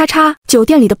咔嚓咔嚓，酒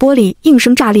店里的玻璃应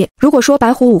声炸裂。如果说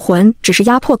白虎武魂只是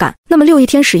压迫感，那么6翼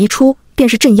天使一出便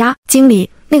是镇压。经理，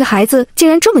那个孩子竟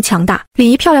然这么强大！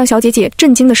礼仪漂亮小姐姐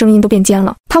震惊的声音都变尖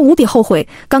了，她无比后悔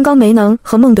刚刚没能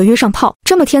和孟德约上炮。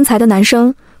这么天才的男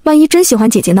生，万一真喜欢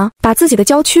姐姐呢？把自己的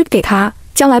娇躯给他，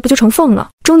将来不就成凤了？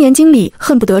中年经理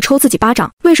恨不得抽自己巴掌，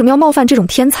为什么要冒犯这种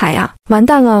天才呀？完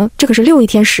蛋了，这可是六翼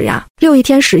天使呀！六翼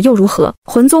天使又如何？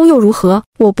魂宗又如何？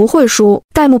我不会输！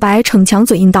戴沐白逞强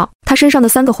嘴硬道。他身上的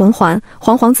3个魂环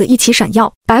黄黄紫一起闪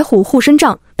耀，白虎护身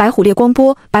杖、白虎烈光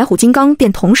波、白虎金刚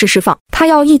便同时释放。他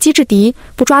要一击制敌，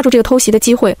不抓住这个偷袭的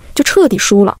机会，就彻底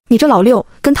输了。你这老六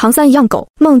跟唐三一样狗！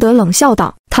孟德冷笑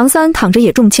道。唐三躺着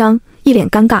也中枪，一脸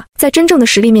尴尬。在真正的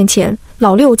实力面前，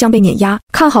老六将被碾压。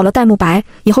看好了戴沐白，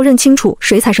以后认清楚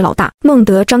谁才是老大。孟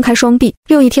德张开双臂，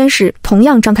六翼天使同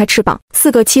样张开翅膀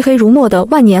，4个漆黑如墨的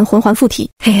万年魂环附体。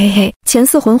嘿嘿嘿，前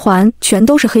4魂环全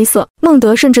都是黑色，孟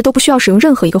德甚至都不需要使用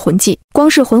任何一个魂技，光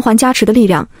是魂环加持的力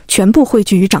量全部汇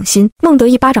聚于掌心。孟德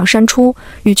一巴掌扇出，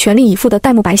与全力以赴的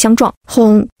戴沐白相撞。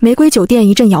轰！玫瑰酒店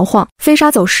一阵摇晃，飞沙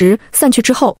走石散去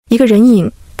之后，一个人影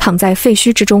躺在废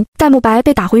墟之中。戴沐白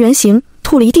被打回原形，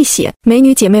吐了一地血。美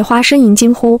女姐妹花呻吟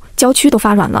惊呼，娇躯都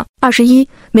发软了。21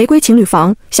玫瑰情侣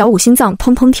房，小舞心脏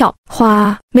砰砰跳。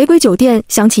哗！玫瑰酒店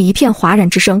响起一片哗然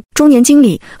之声。中年经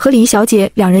理和李小姐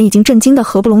两人已经震惊得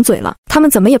合不拢嘴了，他们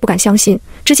怎么也不敢相信，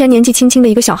之前年纪轻轻的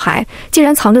一个小孩，竟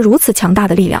然藏着如此强大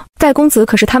的力量。盖公子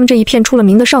可是他们这一片出了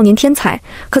名的少年天才，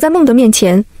可在孟德面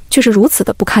前却是如此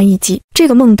的不堪一击。这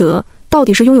个孟德到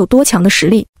底是拥有多强的实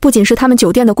力？不仅是他们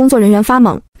酒店的工作人员发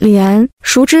懵，连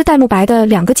熟知戴沐白的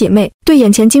2个姐妹对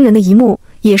眼前惊人的一幕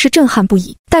也是震撼不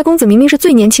已。戴公子明明是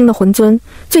最年轻的魂尊，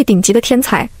最顶级的天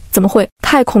才，怎么会？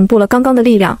太恐怖了！刚刚的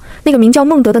力量，那个名叫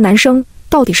孟德的男生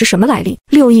到底是什么来历？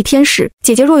六翼天使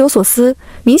姐姐若有所思，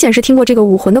明显是听过这个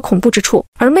武魂的恐怖之处，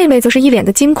而妹妹则是一脸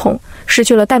的惊恐，失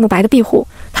去了戴沐白的庇护，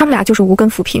他们俩就是无根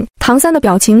浮萍。唐三的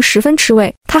表情十分吃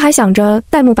味，他还想着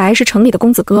戴沐白是城里的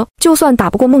公子哥，就算打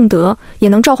不过孟德，也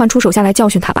能召唤出手下来教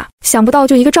训他吧。想不到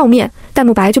就一个照面，戴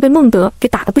沐白就被孟德给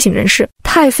打得不省人事，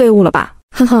太废物了吧！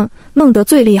哼哼，孟德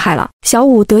最厉害了。小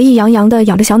舞得意洋洋地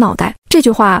仰着小脑袋，这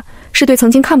句话是对曾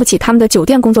经看不起他们的酒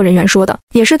店工作人员说的，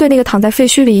也是对那个躺在废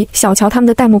墟里小瞧他们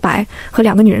的戴沐白和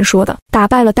2个女人说的。打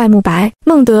败了戴沐白，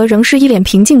孟德仍是一脸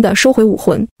平静地收回武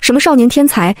魂。什么少年天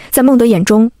才，在孟德眼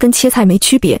中跟切菜没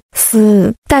区别。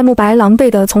戴沐白狼狈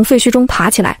地从废墟中爬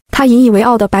起来，他引以为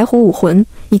傲的白虎武魂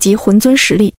以及魂尊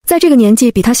实力，在这个年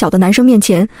纪比他小的男生面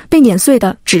前被碾碎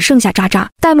的只剩下渣渣。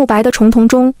戴沐白的重瞳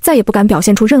中再也不敢表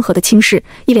现出任何的轻视，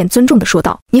一脸尊重地说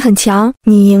道：你很强，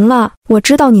你赢了，我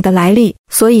知道你的来历，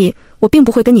所以我并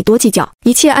不会跟你多计较，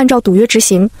一切按照赌约执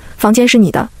行。房间是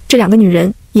你的，这2个女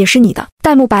人也是你的。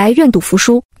戴沐白愿赌服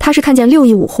输，他是看见6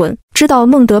翼武魂，知道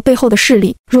孟德背后的势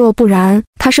力，若不然，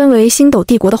他身为星斗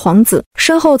帝国的皇子，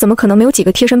身后怎么可能没有几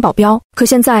个贴身保镖？可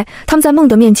现在他们在孟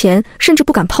德面前甚至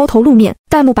不敢抛头露面，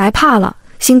戴沐白怕了，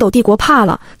星斗帝国怕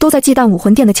了，都在忌惮武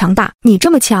魂殿的强大。你这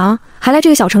么强，还来这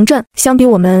个小城镇，相比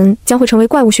我们将会成为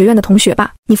怪物学院的同学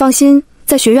吧？你放心，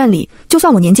在学院里，就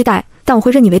算我年纪大，但我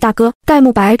会认你为大哥。戴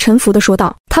沐白臣服地说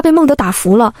道。他被孟德打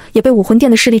服了，也被武魂殿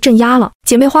的势力镇压了。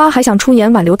姐妹花还想出言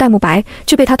挽留戴沐白，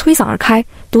却被他推搡而开，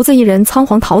独自一人仓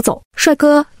皇逃走。帅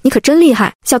哥，你可真厉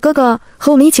害，小哥哥，和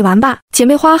我们一起玩吧。姐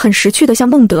妹花很识趣地向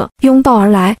孟德拥抱而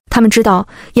来。他们知道，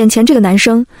眼前这个男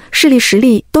生势力实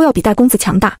力都要比戴公子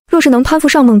强大，若是能攀附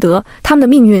上孟德，他们的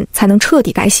命运才能彻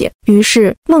底改写。于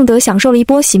是孟德享受了一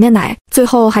波洗面奶，最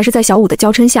后还是在小舞的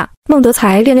娇嗔下，孟德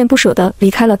才恋恋不舍地离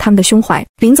开了他们的胸怀。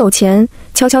临走前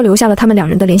悄悄留下了他们2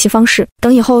人的联系方式，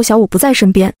等以后小舞不在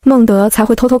身边，孟德才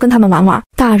会偷偷跟他们玩玩。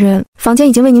大人，房间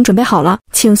已经为您准备好了，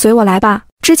请随我来吧。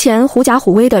之前狐假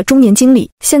虎威的中年经理，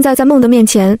现在在孟德面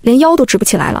前连腰都直不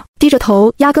起来了，低着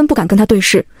头压根不敢跟他对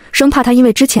视，生怕他因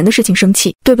为之前的事情生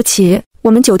气。对不起，我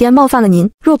们酒店冒犯了您，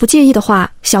若不介意的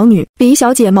话，小女。李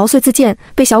小姐毛遂自荐，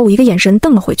被小舞一个眼神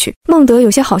瞪了回去。孟德有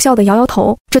些好笑的摇摇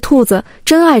头，这兔子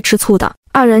真爱吃醋的。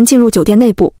2人进入酒店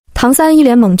内部，唐三一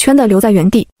脸懵圈地留在原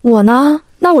地。我呢？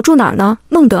那我住哪儿呢？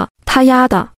孟德，他丫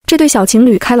的，这对小情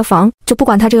侣开了房，就不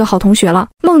管他这个好同学了。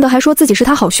孟德还说自己是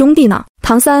他好兄弟呢。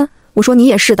唐三，我说你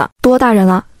也是的，多大人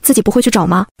了，自己不会去找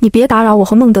吗？你别打扰我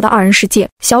和孟德的2人世界。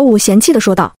小舞嫌弃地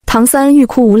说道。唐三欲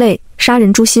哭无泪，杀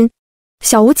人诛心。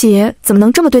小舞姐怎么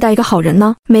能这么对待一个好人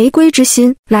呢？玫瑰之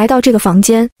心。来到这个房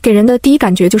间，给人的第一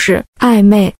感觉就是暧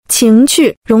昧、情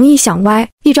趣，容易想歪。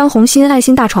一张红心爱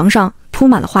心大床上铺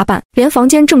满了花瓣，连房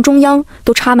间正中央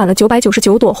都插满了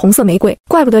999朵红色玫瑰，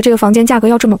怪不得这个房间价格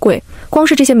要这么贵，光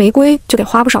是这些玫瑰就得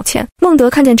花不少钱。孟德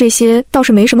看见这些倒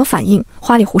是没什么反应，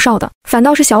花里胡哨的。反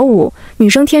倒是小舞，女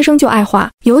生天生就爱花，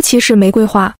尤其是玫瑰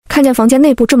花，看见房间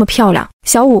内部这么漂亮，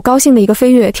小舞高兴的一个飞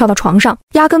跃跳到床上，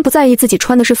压根不在意自己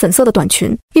穿的是粉色的短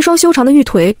裙，一双修长的玉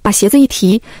腿把鞋子一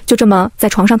提，就这么在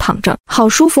床上躺着，好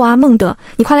舒服啊！孟德，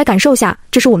你快来感受下，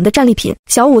这是我们的战利品。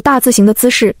小舞大字形的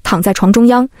姿势躺在床中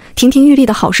央，亭亭玉立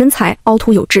的好身材凹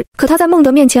凸有致，可他在孟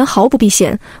德面前毫不避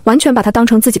嫌，完全把他当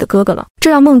成自己的哥哥了，这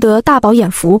让孟德大饱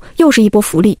眼福，又是一波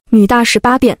福利。女大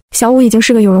18变，小舞已经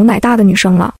是个有容乃大的女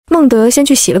生了。孟德先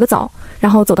去洗了个澡，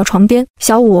然后走到床边，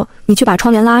小舞，你去把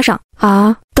窗帘拉上。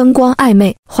啊，灯光暧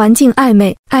昧，环境暧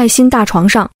昧，爱心大床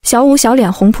上，小舞小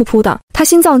脸红扑扑的，她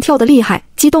心脏跳得厉害，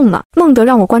激动了。孟德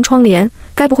让我关窗帘，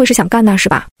该不会是想干那是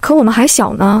吧？可我们还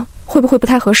小呢，会不会不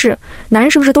太合适？男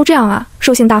人是不是都这样啊？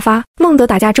兽性大发。孟德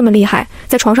打架这么厉害，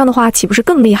在床上的话岂不是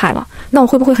更厉害了？那我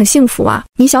会不会很幸福啊？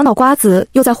你小脑瓜子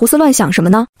又在胡思乱想什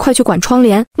么呢？快去管窗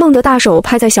帘！孟德大手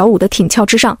拍在小舞的挺翘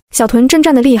之上，小臀震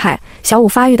颤的厉害，小舞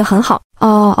发育得很好。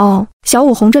哦，小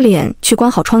舞红着脸去关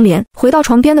好窗帘，回到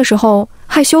床边的时候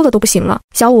害羞的都不行了。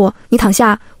小舞，你躺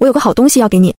下，我有个好东西要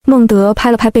给你。孟德拍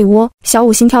了拍被窝，小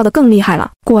舞心跳得更厉害了。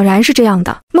果然是这样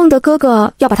的，孟德哥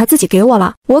哥要把他自己给我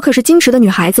了，我可是矜持的女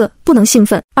孩子，不能兴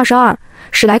奋。22，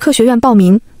史莱克学院报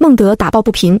名。孟德打抱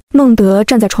不平。孟德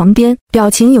站在床边，表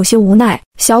情有些无奈。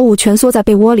小舞蜷缩在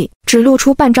被窝里，只露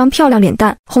出半张漂亮脸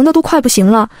蛋，红得都快不行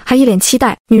了，还一脸期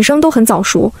待。女生都很早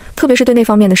熟，特别是对那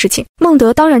方面的事情。孟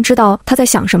德当然知道她在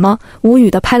想什么，无语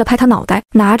地拍了拍她脑袋，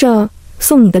拿着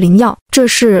送你的灵药。这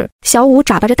是小舞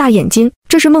眨巴着大眼睛，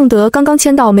这是孟德刚刚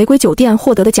签到玫瑰酒店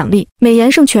获得的奖励，美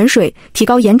颜圣泉水，提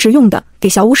高颜值用的，给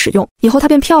小舞使用，以后她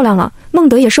变漂亮了，孟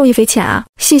德也受益匪浅啊。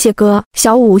谢谢哥。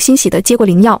小舞欣喜地接过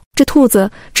灵药，这兔子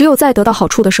只有在得到好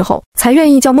处的时候才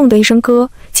愿意叫孟德一声哥，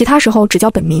其他时候只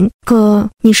叫本名。哥，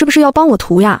你是不是要帮我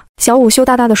涂呀？小舞羞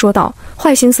答答地说道，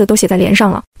坏心思都写在脸上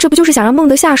了，这不就是想让孟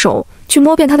德下手去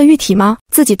摸遍他的玉体吗？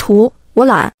自己涂我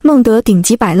懒。孟德顶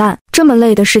级摆烂，这么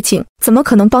累的事情怎么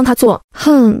可能帮他做？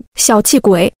哼，小气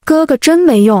鬼，哥哥真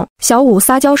没用。小舞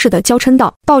撒娇似的娇嗔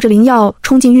道，抱着灵药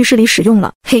冲进浴室里使用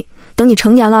了。嘿，等你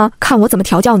成年了，看我怎么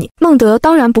调教你。孟德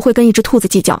当然不会跟一只兔子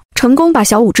计较，成功把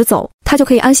小舞支走，他就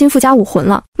可以安心附加武魂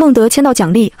了。孟德签到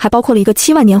奖励还包括了一个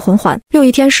7万年魂环，6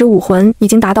翼天使武魂已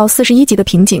经达到41级的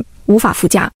瓶颈，无法附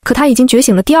加，可他已经觉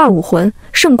醒了第2武魂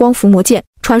圣光伏魔剑，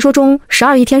传说中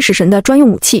12翼天使神的专用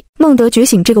武器。孟德觉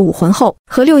醒这个武魂后，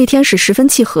和6翼天使十分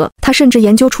契合，他甚至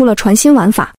研究出了传心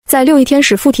玩法，在6翼天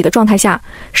使附体的状态下，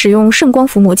使用圣光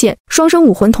伏魔剑，双生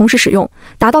武魂同时使用，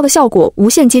达到的效果无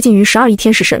限接近于12翼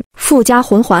天使神。附加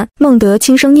魂环，孟德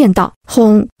轻声念道，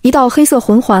轰！一道黑色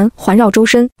魂环环绕周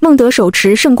身，孟德手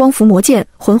持圣光伏魔剑，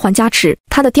魂环加持，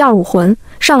他的第2武魂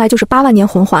上来就是8万年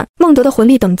魂环。孟德的魂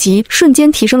力等级瞬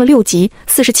间提升了6级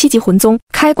，47级魂宗，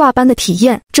开挂般的体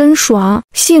验，真爽。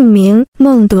姓名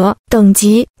孟德，等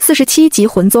级47级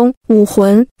魂宗，武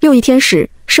魂6翼天使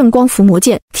圣光伏魔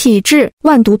剑，体质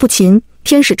万毒不侵，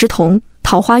天使之瞳，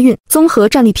桃花运，综合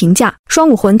战力评价，双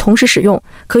武魂同时使用，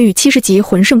可与70级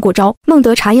魂圣过招。孟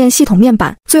德查验系统面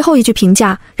板，最后一句评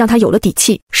价让他有了底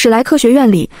气。史莱克学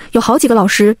院里有好几个老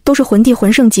师都是魂帝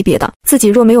魂圣级别的，自己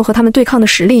若没有和他们对抗的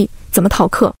实力，怎么逃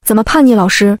课？怎么叛逆老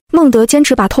师？孟德坚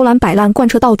持把偷懒摆烂贯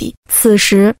彻到底。此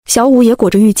时，小舞也裹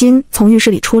着浴巾从浴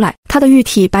室里出来，她的玉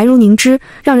体白如凝脂，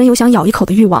让人有想咬一口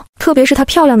的欲望。特别是她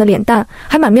漂亮的脸蛋，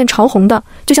还满面潮红的，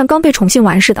就像刚被宠幸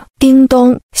完似的。叮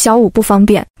咚，小舞不方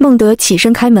便。孟德起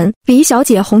身开门，礼仪小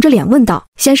姐红着脸问道：“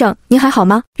先生，您还好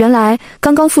吗？”原来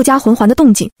刚刚附加魂环的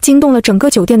动静惊动了整个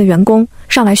酒店的员工，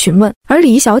上来询问。而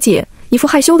礼仪小姐一副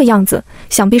害羞的样子，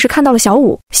想必是看到了小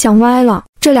舞，想歪了。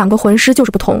这2个魂师就是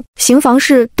不同，刑房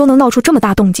室都能闹出这么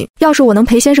大动静，要是我能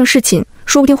陪先生侍寝，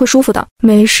说不定会舒服的。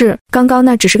没事，刚刚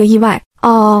那只是个意外。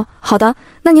哦，好的，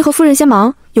那您和夫人先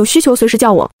忙，有需求随时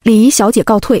叫我。礼仪小姐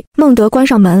告退。孟德关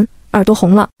上门，耳朵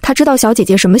红了，他知道小姐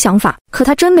姐什么想法，可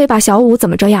他真没把小舞怎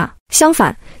么着呀。相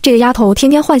反，这个丫头天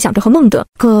天幻想着和孟德。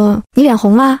哥，你脸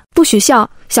红啦，不许笑，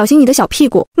小心你的小屁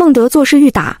股。孟德作势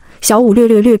欲打，小舞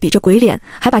略比着鬼脸，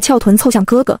还把翘臀凑向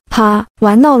哥哥，啪，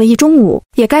玩闹了一中午，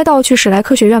也该到去史莱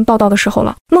克学院报道的时候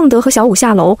了。孟德和小舞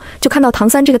下楼，就看到唐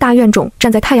三这个大怨种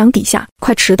站在太阳底下，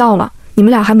快迟到了，你们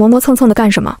俩还磨磨蹭蹭的干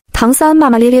什么？唐三骂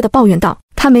骂咧咧地抱怨道，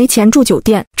他没钱住酒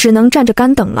店，只能站着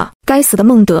干等了。该死的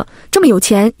孟德，这么有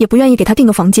钱也不愿意给他订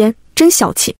个房间，真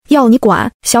小气，要你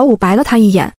管。小舞白了他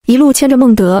一眼，一路牵着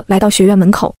孟德来到学院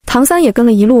门口，唐三也跟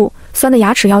了一路，酸的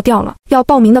牙齿要掉了。要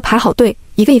报名的排好队，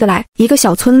一个一个来。一个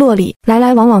小村落里来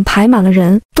来往往排满了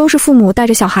人，都是父母带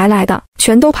着小孩来的，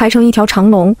全都排成一条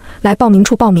长龙来报名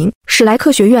处报名。史莱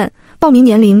克学院报名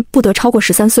年龄不得超过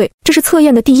13岁，这是测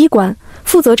验的第1关。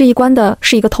负责这一关的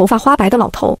是一个头发花白的老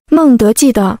头，孟德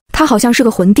记得他好像是个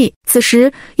魂帝。此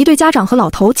时一对家长和老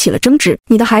头起了争执，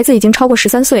你的孩子已经超过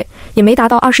13岁，也没达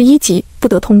到21级，不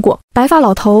得通过。白发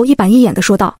老头一板一眼地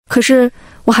说道：可是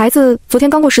我孩子昨天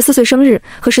刚过14岁生日，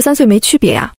和13岁没区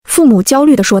别呀。父母焦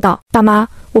虑地说道：爸妈，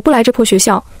我不来这破学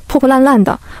校，破破烂烂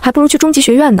的，还不如去中级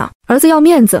学院呢。儿子要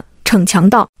面子，逞强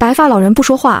道。白发老人不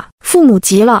说话，父母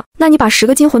急了：那你把10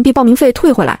个金魂币报名费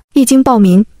退回来，一经报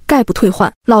名概不退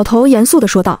换。老头严肃地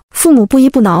说道。父母不依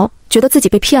不挠，觉得自己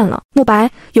被骗了。慕白，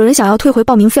有人想要退回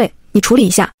报名费，你处理一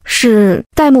下。是。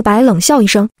戴沐白冷笑一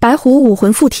声。白狐武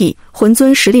魂附体，魂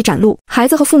尊实力展露，孩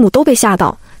子和父母都被吓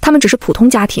到。他们只是普通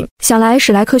家庭，想来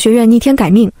史莱克学院逆天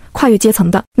改命，跨越阶层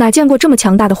的，哪见过这么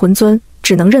强大的魂尊，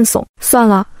只能认怂。算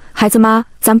了，孩子妈，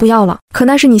咱不要了，可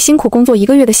那是你辛苦工作1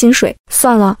个月的薪水。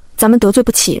算了，咱们得罪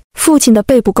不起。父亲的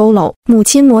背部佝偻，母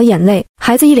亲抹眼泪，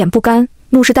孩子一脸不甘，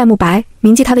怒视戴沐白，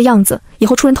铭记他的样子，以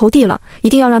后出人头地了，一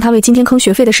定要让他为今天坑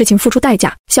学费的事情付出代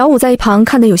价。小五在一旁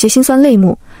看得有些心酸泪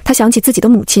目，他想起自己的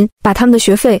母亲，把他们的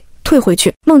学费退回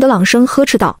去。孟德朗声呵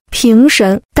斥道：评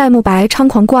审！戴沐白猖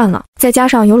狂惯了，再加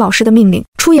上有老师的命令，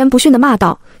出言不逊地骂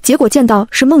道，结果见到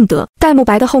是孟德。戴沐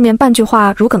白的后面半句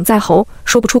话如鲠在喉，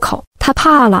说不出口，他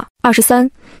怕了。23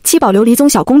七宝琉璃宗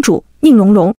小公主宁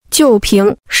荣荣，就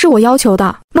评！是我要求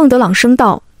的。孟德朗声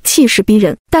道，气势逼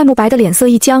人。戴沐白的脸色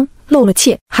一僵，露了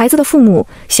怯。孩子的父母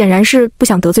显然是不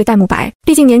想得罪戴沐白，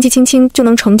毕竟年纪轻轻就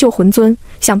能成就魂尊，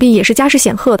想必也是家世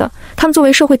显赫的。他们作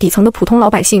为社会底层的普通老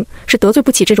百姓，是得罪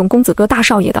不起这种公子哥大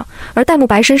少爷的。而戴沐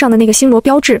白身上的那个星罗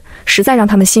标志，实在让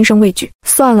他们心生畏惧。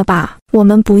算了吧，我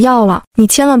们不要了，你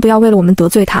千万不要为了我们得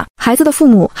罪他。孩子的父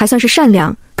母还算是善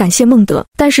良，感谢孟德，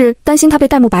但是担心他被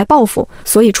戴沐白报复，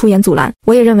所以出言阻拦。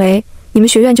我也认为你们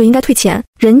学院就应该退钱。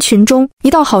人群中，一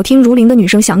道好听如铃的女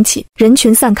声响起，人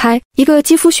群散开，一个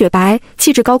肌肤雪白、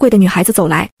气质高贵的女孩子走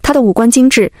来。她的五官精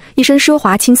致，一身奢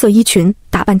华青色衣裙，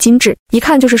打扮精致，一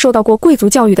看就是受到过贵族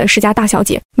教育的世家大小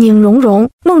姐。宁荣荣。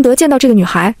孟德见到这个女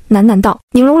孩，喃喃道：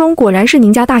宁荣荣果然是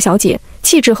宁家大小姐，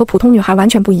气质和普通女孩完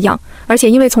全不一样，而且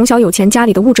因为从小有钱家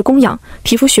里的物质供养，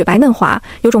皮肤雪白嫩滑，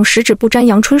有种十指不沾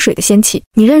阳春水的仙气。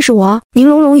你认识我？宁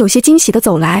荣荣有些惊喜地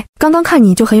走来，刚刚看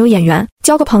你就很有眼缘，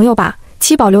交个朋友吧。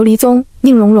七宝琉璃宗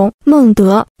宁荣荣。孟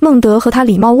德和他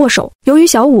礼貌握手。由于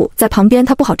小五在旁边，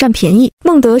他不好占便宜，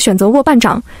孟德选择握半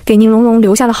掌，给宁荣荣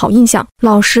留下了好印象。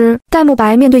老师。戴沐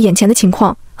白面对眼前的情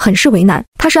况很是为难，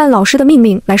他是按老师的命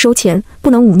令来收钱，不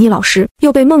能忤逆老师，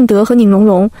又被孟德和宁荣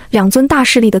荣两尊大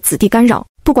势力的子弟干扰。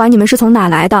不管你们是从哪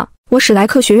来的，我史莱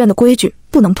克学院的规矩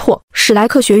不能破，史莱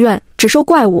克学院只收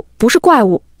怪物，不是怪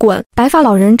物，滚！白发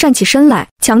老人站起身来，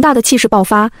强大的气势爆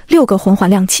发，6个魂环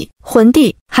亮起。魂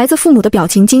帝。孩子父母的表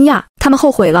情惊讶，他们后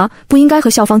悔了，不应该和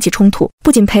校方起冲突，不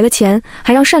仅赔了钱，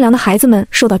还让善良的孩子们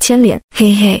受到牵连。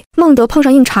嘿嘿，孟德碰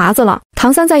上硬茬子了。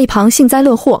唐三在一旁幸灾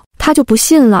乐祸，他就不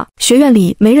信了，学院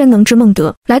里没人能治孟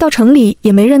德，来到城里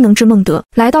也没人能治孟德，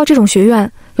来到这种学院，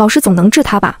老师总能治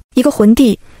他吧？一个魂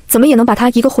帝怎么也能把他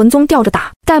一个魂宗吊着打。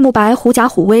戴沐白狐假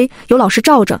虎威，有老师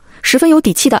罩着，十分有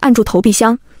底气地按住投币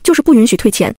箱，就是不允许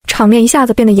退钱。场面一下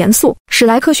子变得严肃。史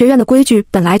莱克学院的规矩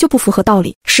本来就不符合道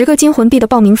理，10个金魂币的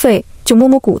报名费就摸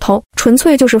摸骨头，纯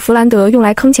粹就是弗兰德用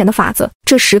来坑钱的法子。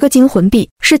这10个金魂币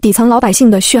是底层老百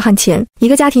姓的血汗钱，一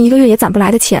个家庭1个月也攒不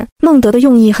来的钱。孟德的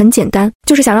用意很简单，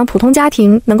就是想让普通家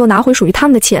庭能够拿回属于他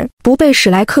们的钱，不被史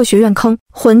莱克学院坑。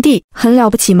魂帝很了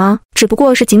不起吗？只不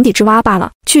过是井底之蛙罢了。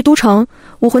去都城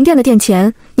武魂殿的殿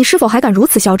前，你是否还敢如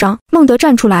此嚣张？孟德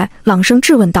站出来，朗声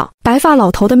质问道。白发老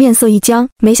头的面色一僵，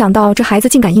没想到这孩子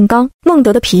竟敢硬刚。孟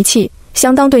德的脾气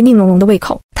相当对宁荣荣的胃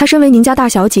口，她身为宁家大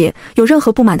小姐，有任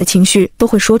何不满的情绪都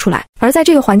会说出来，而在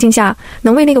这个环境下，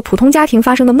能为那个普通家庭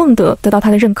发生的孟德得到她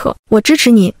的认可。我支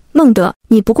持你，孟德，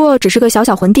你不过只是个小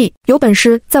小魂帝，有本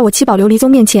事在我七宝琉璃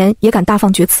宗面前也敢大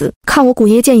放厥词，看我古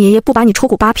爷见爷爷不把你戳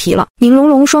骨扒皮了。宁荣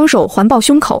荣双手环抱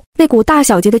胸口，那股大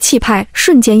小姐的气派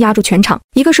瞬间压住全场，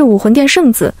一个是武魂殿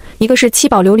圣子，一个是七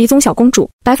宝琉璃宗小公主。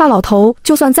白发老头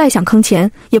就算再想坑钱，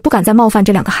也不敢再冒犯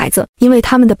这2个孩子，因为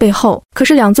他们的背后可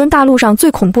是2尊大陆上最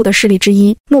恐怖的势力之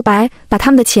一。沐白，把他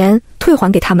们的钱退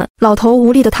还给他们。老头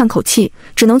无力地叹口气，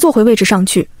只能坐回位置上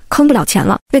去，坑不了钱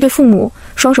了。那对父母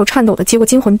双手颤抖地接过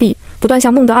金魂币，不断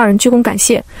向孟德2人鞠躬感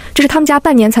谢，这是他们家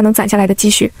半年才能攒下来的积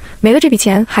蓄，没了这笔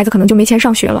钱，孩子可能就没钱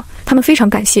上学了。他们非常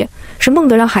感谢，是孟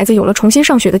德让孩子有了重新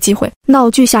上学的机会。闹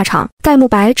剧下场，戴沐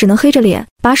白只能黑着脸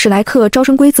把史莱克招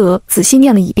生规则仔细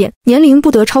念了一遍，年龄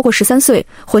不得超过13岁，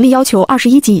魂力要求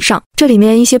21级以上。这里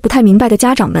面一些不太明白的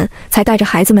家长们才带着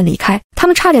孩子们离开，他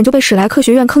们差点就被史莱克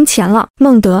学院坑钱了。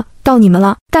孟德，到你们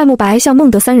了。戴沐白向孟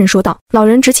德3人说道。老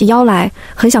人直起腰来，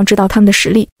很想知道他们的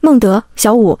实力。孟德、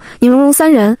小五、宁荣荣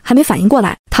3人还没反应过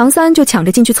来，唐三就抢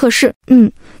着进去测试。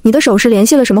你的手是联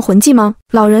系了什么魂技吗？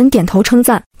老人点头称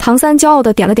赞。唐三骄傲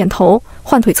地点了点头，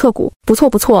换腿侧骨。不错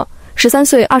不错，13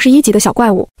岁21级的小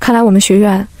怪物，看来我们学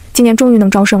院今年终于能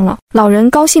招生了。老人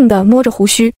高兴地摸着胡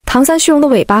须，唐三虚荣的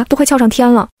尾巴都快翘上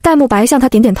天了。戴沐白向他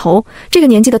点点头，这个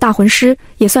年纪的大魂师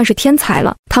也算是天才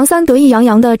了。唐三得意洋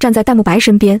洋地站在戴沐白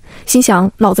身边，心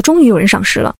想老子终于有人赏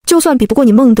识了，就算比不过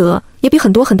你孟德，也比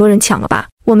很多人抢了吧。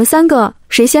我们三个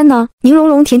谁先呢？宁荣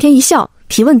荣甜甜一笑，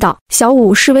提问道。小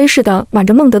舞示威似的挽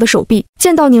着孟德的手臂，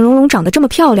见到宁荣荣长得这么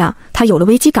漂亮，他有了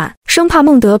危机感，生怕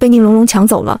孟德被宁荣荣抢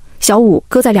走了。小舞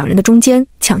搁在两人的中间，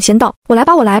抢先道：我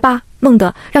来吧，孟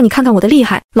德，让你看看我的厉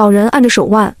害。老人按着手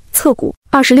腕侧骨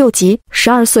，26级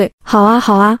，12岁。好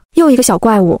啊，又一个小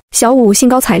怪物。小舞兴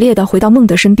高采烈地回到孟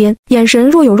德身边，眼神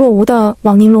若有若无地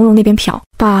往宁荣荣那边瞟。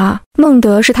爸，孟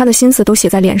德是他的心思都写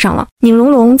在脸上了。宁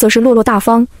荣荣则是落落大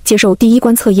方，接受第一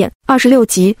关测验，26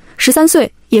级，13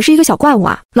岁，也是一个小怪物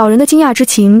啊。老人的惊讶之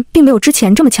情并没有之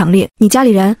前这么强烈。你家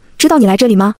里人知道你来这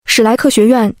里吗？史莱克学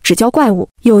院只教怪物，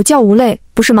有教无类，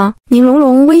不是吗？宁荣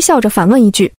荣微笑着反问一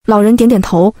句。老人点点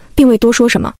头，并未多说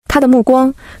什么。他的目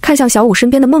光看向小舞身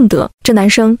边的孟德，这男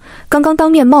生刚刚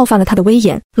当面冒犯了他的威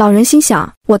严。老人心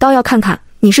想，我倒要看看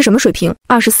你是什么水平。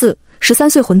24、13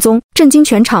岁魂宗，震惊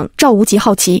全场，赵无极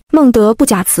好奇。孟德不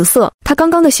假辞色，他刚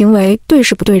刚的行为对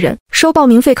事不对人。收报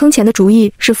名费坑钱的主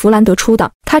意是弗兰德出的，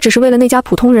他只是为了那家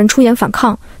普通人出言反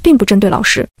抗，并不针对老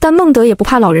师。但孟德也不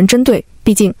怕老人针对，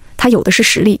毕竟他有的是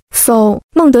实力。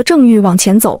孟德正欲往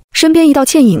前走，身边一道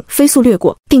倩影飞速掠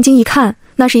过，定睛一看，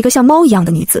那是一个像猫一样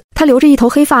的女子，她留着一头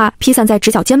黑发披散在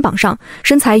直角肩膀上，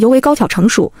身材尤为高挑成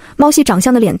熟，猫系长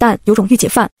相的脸蛋有种御姐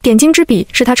范。点睛之笔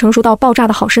是她成熟到爆炸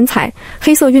的好身材，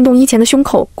黑色运动衣前的胸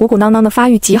口鼓鼓囊囊的发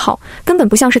育极好，根本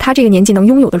不像是她这个年纪能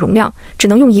拥有的容量，只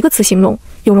能用一个词形容：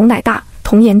有容乃大。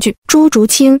童颜剧，朱竹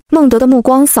清。孟德的目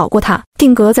光扫过他，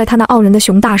定格在他那傲人的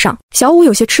熊大上。小舞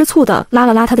有些吃醋地拉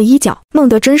了拉他的衣角。孟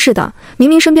德真是的，明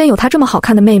明身边有他这么好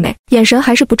看的妹妹，眼神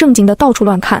还是不正经的到处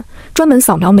乱看，专门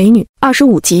扫描美女。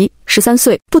25级，13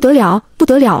岁，不得了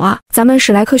啊！咱们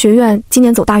史莱克学院今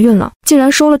年走大运了，竟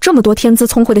然收了这么多天资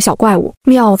聪慧的小怪物，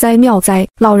妙哉！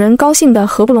老人高兴得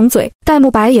合不拢嘴，戴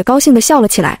沐白也高兴地笑了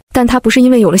起来。但他不是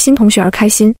因为有了新同学而开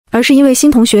心，而是因为新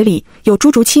同学里有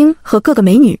朱竹清和各个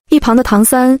美女。一旁的唐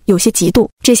三有些嫉妒，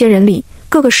这些人里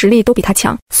各个实力都比他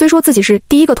强，虽说自己是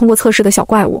第一个通过测试的小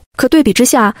怪物，可对比之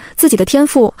下，自己的天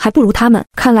赋还不如他们。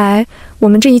看来我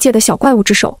们这一届的小怪物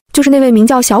之首就是那位名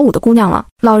叫小舞的姑娘了。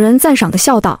老人赞赏地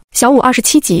笑道。小舞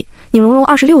27级，宁荣荣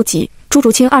26级，朱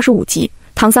竹清25级，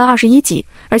唐三21级，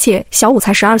而且小舞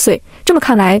才12岁，这么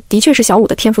看来的确是小舞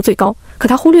的天赋最高。可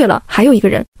他忽略了还有一个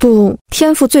人，不，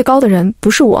天赋最高的人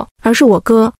不是我，而是我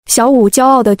哥。小舞骄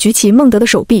傲地举起孟德的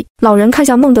手臂，老人看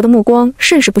向孟德的目光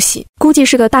甚是不喜，估计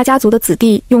是个大家族的子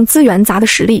弟用资源砸的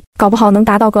实力，搞不好能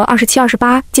达到个27、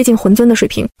28，接近魂尊的水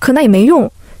平。可那也没用，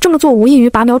这么做无异于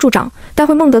拔苗助长，待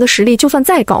会孟德的实力就算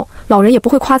再高，老人也不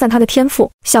会夸赞他的天赋。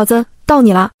小子，到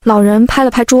你了。老人拍了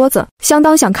拍桌子，相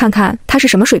当想看看他是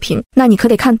什么水平，那你可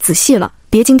得看仔细了，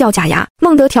别惊掉假牙。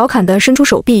孟德调侃地伸出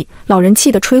手臂，老人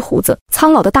气得吹胡子，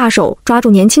苍老的大手抓住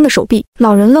年轻的手臂。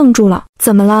老人愣住了，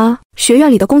怎么了？学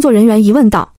院里的工作人员疑问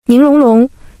道。宁荣荣、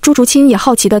朱竹清也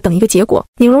好奇地等一个结果。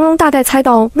宁荣荣大概猜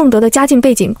到孟德的家境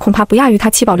背景恐怕不亚于他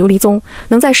七宝琉璃宗，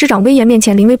能在师长威严面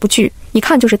前临危不惧，一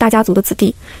看就是大家族的子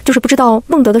弟，就是不知道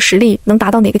孟德的实力能达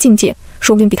到哪个境界，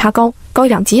说不定比他高1、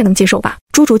2级也能接受吧。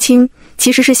朱竹清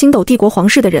其实是星斗帝国皇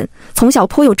室的人，从小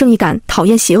颇有正义感，讨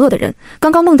厌邪恶的人。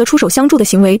刚刚孟德出手相助的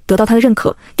行为得到他的认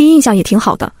可，第一印象也挺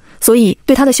好的，所以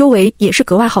对他的修为也是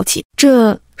格外好奇。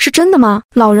这是真的吗？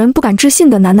老人不敢置信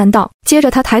地喃喃道。接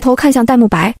着他抬头看向戴沐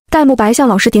白，戴沐白向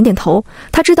老师点点头，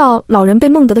他知道老人被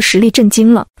孟德的实力震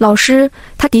惊了。老师，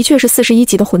他的确是41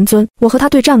级的魂尊，我和他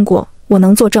对战过，我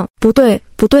能作证。不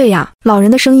对呀！老人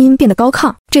的声音变得高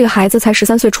亢，这个孩子才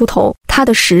13岁出头，他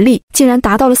的实力竟然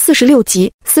达到了46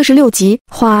级。46级！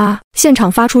哗！现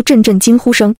场发出阵阵惊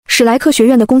呼声，史莱克学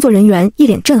院的工作人员一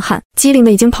脸震撼，机灵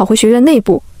的已经跑回学院内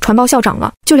部传报校长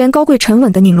了。就连高贵沉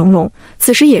稳的宁荣荣，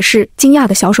此时也是惊讶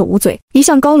的小手捂嘴。一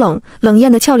向高冷冷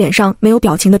艳的俏脸上没有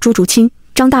表情的朱竹清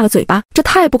张大了嘴巴，这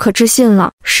太不可置信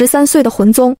了！13岁的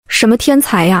魂宗，什么天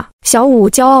才呀！小舞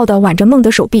骄傲地挽着孟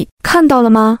德手臂，看到了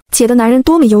吗？姐的男人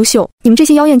多么优秀，你们这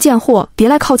些妖艳贱货，别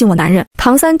来靠近我男人！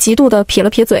唐三嫉妒地撇了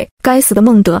撇嘴，该死的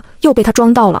孟德又被他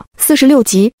装到了。46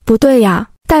级，不对呀！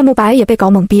戴沐白也被搞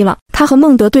懵逼了，他和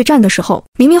孟德对战的时候，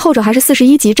明明后者还是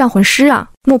41级战魂师啊！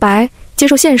沐白，接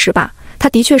受现实吧。他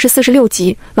的确是46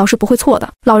级，老师不会错的。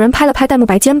老人拍了拍戴沐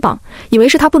白肩膀，以为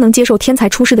是他不能接受天才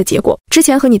出世的结果。之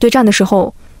前和你对战的时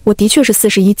候，我的确是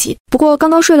41级，不过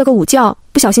刚刚睡了个午觉，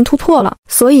不小心突破了，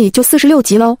所以就46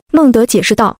级喽。孟德解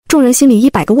释道。众人心里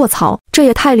100个卧槽，这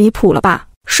也太离谱了吧！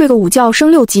睡个午觉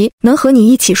升6级，能和你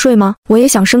一起睡吗？我也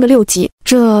想升个6级。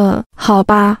这好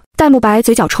吧。戴沐白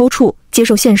嘴角抽搐，接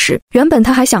受现实。原本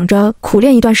他还想着苦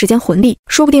练一段时间魂力，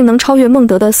说不定能超越孟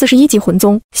德的41级魂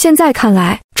宗，现在看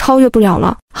来超越不了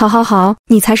了。好，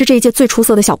你才是这一届最出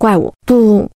色的小怪物，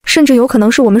不，甚至有可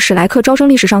能是我们史莱克招生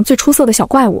历史上最出色的小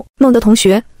怪物。孟德同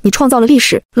学，你创造了历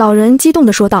史。老人激动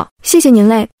地说道。谢谢您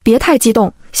嘞，别太激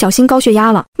动，小心高血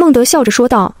压了。孟德笑着说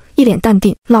道，一脸淡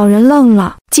定。老人愣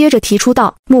了，接着提出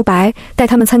道，慕白带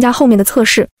他们参加后面的测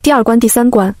试，第2关、第3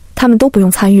关他们都不用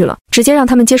参与了，直接让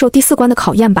他们接受第4关的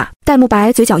考验吧。戴沐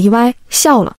白嘴角一歪，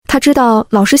笑了。他知道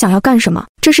老师想要干什么，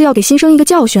这是要给新生一个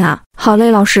教训啊。好嘞，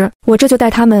老师，我这就带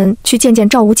他们去见见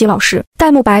赵无极老师。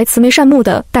戴沐白慈眉善目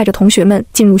地带着同学们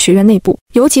进入学院内部，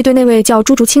尤其对那位叫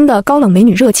朱竹清的高冷美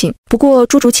女热情。不过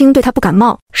朱竹清对他不感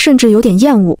冒，甚至有点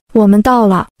厌恶。我们到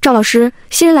了，赵老师，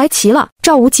新人来齐了。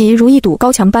赵无极如一堵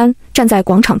高墙般站在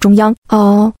广场中央。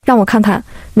哦，让我看看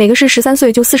哪个是13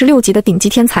岁就46级的顶级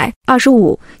天才。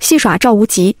25，戏耍赵无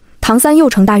极。唐三又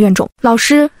成大怨种。老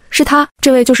师，是他，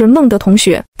这位就是孟德同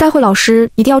学，待会老师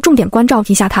一定要重点关照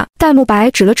一下他。戴沐白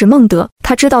指了指孟德，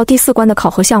他知道第4关的考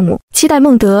核项目，期待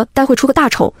孟德待会出个大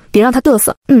丑，别让他嘚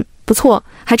瑟。不错，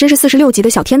还真是46级的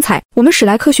小天才。我们史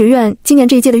莱克学院今年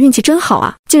这一届的运气真好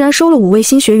啊，竟然收了5位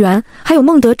新学员，还有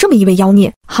孟德这么一位妖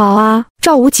孽。好啊，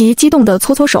赵无极激动地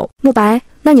搓搓手。沐白，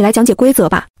那你来讲解规则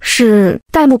吧。是。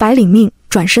戴沐白领命，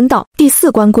转身道，第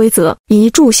4关规则，1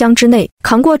炷香之内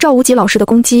扛过赵无极老师的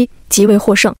攻击即为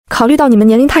获胜。考虑到你们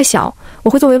年龄太小，我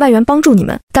会作为外援帮助你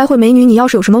们，待会美女你要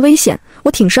是有什么危险，我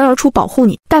挺身而出保护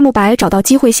你。戴沐白找到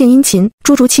机会献殷勤。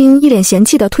朱竹清一脸嫌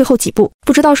弃地退后几步，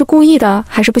不知道是故意的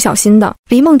还是不小心的，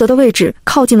离孟德的位置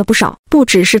靠近了不少。不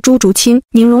只是朱竹清，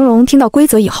宁荣荣听到规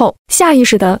则以后，下意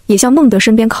识的也向孟德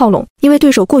身边靠拢，因为对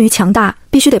手过于强大，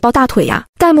必须得抱大腿呀。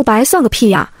戴沐白算个屁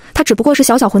呀，他只不过是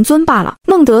小魂尊罢了，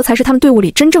孟德才是他们队伍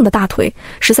里真正的大腿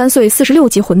，13岁46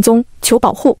级魂宗，求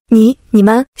保护。你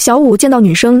们。小五见到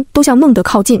女生都向孟德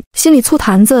靠近，心里醋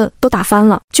坛子都打翻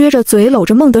了，撅着嘴搂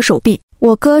着孟德手臂。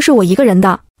我哥是我一个人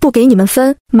的，不给你们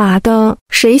分。妈的，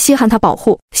谁稀罕他保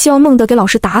护？希望孟德给老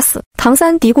师打死。唐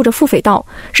三嘀咕着腹诽道，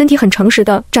身体很诚实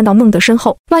地站到孟德身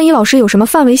后，万一老师有什么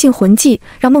范围性魂技，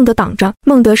让孟德挡着。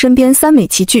孟德身边3美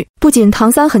齐聚，不仅唐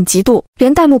三很嫉妒，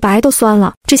连戴沐白都酸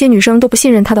了。这些女生都不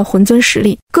信任他的魂尊实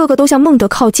力，个个都向孟德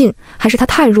靠近，还是他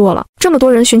太弱了。这么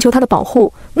多人寻求他的保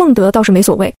护，孟德倒是没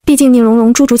所谓，毕竟宁荣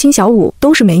荣、朱竹清、小五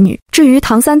都是美女。至于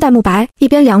唐三、戴沐白，一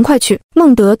边凉快去。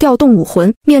孟德调动武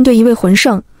魂，面对一位魂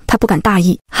圣，他不敢大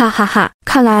意。哈哈哈，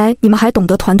看来你们还懂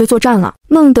得团队作战了。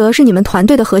孟德是你们团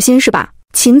队的核心是吧？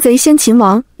擒贼先擒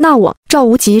王，那我……赵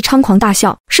无极猖狂大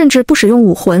笑，甚至不使用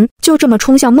武魂，就这么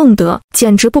冲向孟德，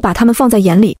简直不把他们放在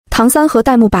眼里。唐三和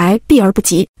戴沐白避而不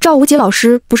及。赵无极老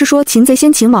师不是说擒贼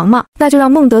先擒王吗？那就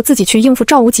让孟德自己去应付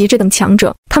赵无极这等强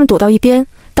者，他们躲到一边，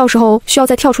到时候需要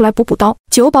再跳出来补刀。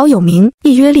9宝有名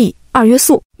，1约力，2约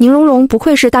速。宁荣荣不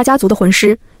愧是大家族的魂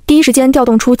师，第一时间调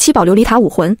动出7宝琉璃塔武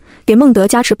魂，给孟德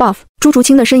加持 buff。朱竹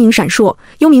清的身影闪烁，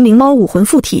幽冥灵猫武魂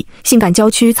附体，性感娇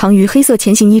躯藏于黑色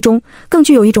前行衣中，更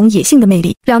具有一种野性的魅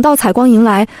力。2道彩光迎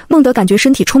来，孟德感觉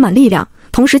身体充满力量，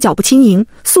同时脚步轻盈，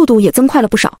速度也增快了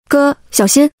不少。哥，小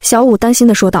心！小五担心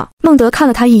地说道。孟德看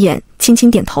了他一眼，轻轻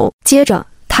点头，接着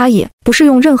他也不是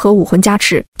用任何武魂加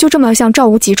持，就这么向赵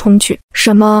无极冲去。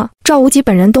什么？赵无极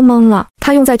本人都懵了，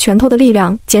他用在拳头的力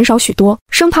量减少许多，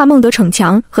生怕孟德逞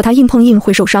强和他硬碰硬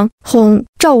会受伤。轰！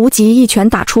赵无极一拳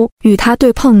打出，与他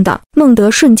对碰的孟德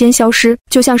瞬间消失，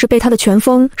就像是被他的拳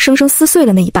风生生撕碎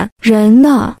了那一般。人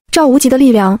呢？赵无极的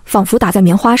力量仿佛打在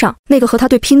棉花上，那个和他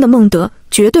对拼的孟德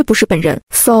绝对不是本人。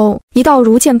嗖！一道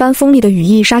如剑般锋利的羽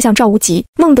翼杀向赵无极，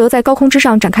孟德在高空之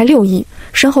上展开6翼，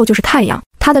身后就是太阳，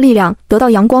他的力量得到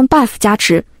阳光 buff 加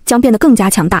持，将变得更加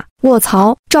强大。卧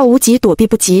槽！赵无极躲避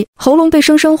不及，喉咙被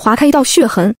生生划开一道血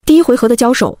痕。第一回合的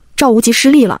交手，赵无极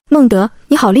失利了。孟德，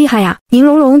你好厉害呀！宁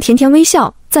荣荣甜甜微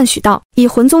笑，赞许道。以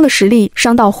魂宗的实力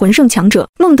伤到魂圣强者，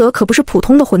孟德可不是普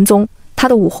通的魂宗，他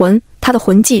的武魂，他的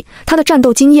魂技，他的战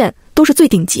斗经验都是最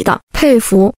顶级的，佩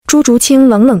服。朱竹清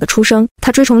冷冷的出声，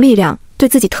他追崇力量，对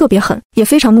自己特别狠，也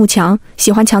非常慕强，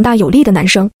喜欢强大有力的男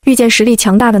生。遇见实力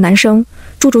强大的男生，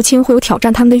朱竹清会有挑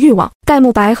战他们的欲望。戴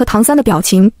沐白和唐三的表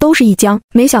情都是一僵，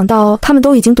没想到他们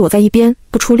都已经躲在一边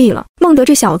不出力了，孟德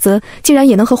这小子竟然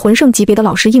也能和魂圣级别的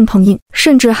老师硬碰硬，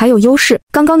甚至还有优势。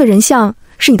刚刚的人像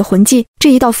是你的魂技，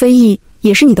这一道飞翼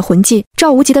也是你的魂技。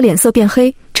赵无极的脸色变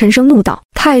黑，沉声怒道，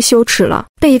太羞耻了，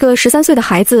被一个13岁的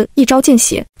孩子一招见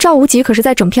血。赵无极可是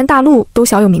在整片大陆都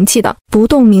小有名气的不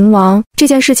动明王，这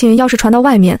件事情要是传到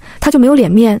外面，他就没有脸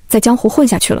面在江湖混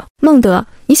下去了。孟德，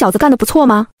你小子干得不错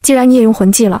吗？既然你也用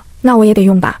魂技了，那我也得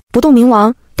用吧。不动明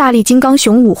王大力金刚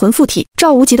熊武魂附体，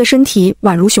赵无极的身体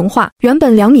宛如熊化，原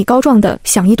本2米高壮的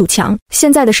像一堵墙，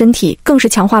现在的身体更是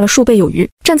强化了数倍有余。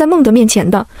站在孟德面前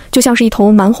的就像是一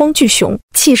头蛮荒巨熊，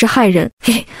气势骇人。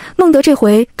嘿，孟德这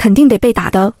回肯定得被打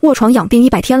得卧床养病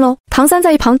100天喽。唐三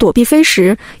在一旁躲避飞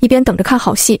时，一边等着看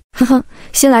好戏。呵呵，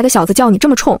新来的小子叫你这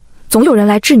么冲，总有人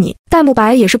来治你。戴沐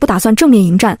白也是不打算正面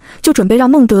迎战，就准备让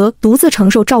孟德独自承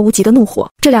受赵无极的怒火。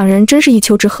这2人真是一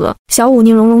丘之貉。小舞、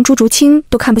宁荣荣、朱竹清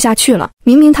都看不下去了，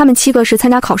明明他们7个是参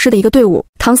加考试的一个队伍，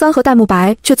唐三和戴沐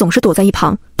白却总是躲在一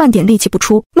旁，半点力气不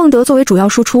出。孟德作为主要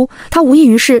输出，他无异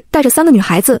于是带着3个女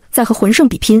孩子在和魂圣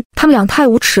比拼，他们俩太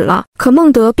无耻了。可孟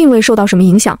德并未受到什么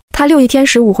影响，他6翼天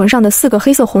使武魂上的4个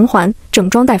黑色魂环整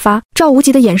装待发。赵无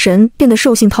极的眼神变得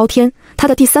兽性滔天，他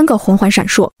的第3个魂环闪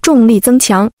烁，重力增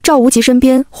强。赵无极身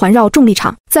边环绕重力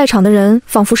场，在场的人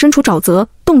仿佛身处沼泽，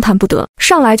动弹不得，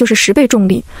上来就是10倍重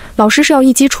力。老师是要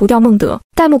一击除掉孟德。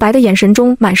戴沐白的眼神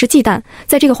中满是忌惮，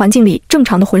在这个环境里，正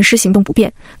常的魂师行动不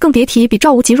便，更别提比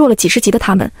赵无极弱了几十级的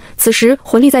他们。此时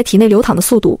魂力在体内流淌的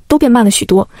速度都变慢了许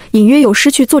多，隐约有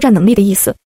失去作战能力的意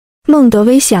思。孟德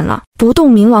危险了，不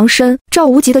动明王身。赵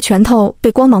无极的拳头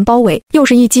被光芒包围，又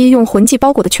是一击用魂技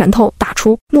包裹的拳头打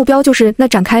出，目标就是那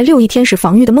展开6翼天使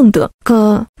防御的孟德。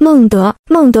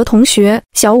孟德同学，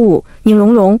小舞、宁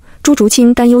荣荣、朱竹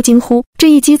清担忧惊呼，这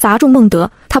一击砸中孟德，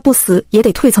他不死也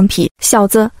得蜕层皮。小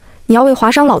子，你要为划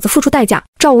伤老子付出代价。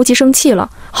赵无极生气了，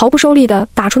毫不收力地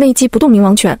打出那一击不动明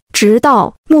王拳，直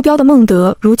到目标的孟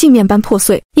德如镜面般破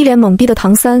碎。一脸懵逼的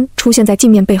唐三出现在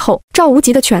镜面背后，赵无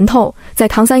极的拳头在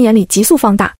唐三眼里急速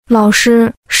放大。老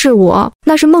师，是我，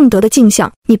那是孟德的镜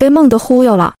像，你被孟德忽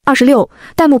悠了。26，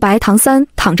戴沐白、唐三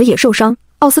躺着也受伤。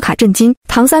奥斯卡震惊，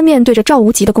唐三面对着赵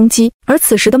无极的攻击，而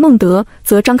此时的孟德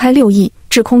则张开6翼，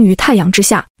滞空于太阳之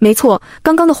下。没错，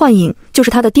刚刚的幻影就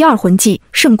是他的第2魂技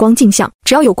圣光镜像，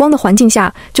只要有光的环境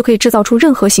下，就可以制造出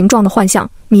任何形状的幻象，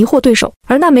迷惑对手。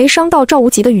而那没伤到赵无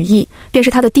极的羽翼，便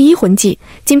是他的第1魂技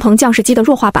金鹏降世机的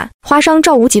弱化版。划伤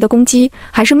赵无极的攻击，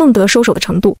还是孟德收手的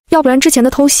程度，要不然之前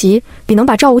的偷袭比能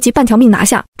把赵无极半条命拿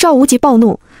下。赵无极暴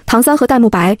怒，唐三和戴沐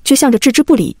白却向着置之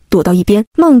不理，躲到一边。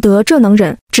孟德这能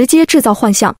忍，直接制造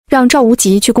幻象，让赵无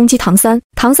极去攻击唐三。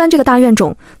唐三这个大怨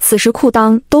种，此时裤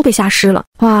裆都被吓湿了。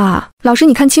哇，老师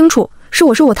你看清楚，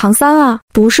是我唐三啊，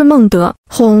不是孟德。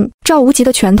轰！赵无极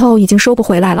的拳头已经收不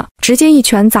回来了，直接一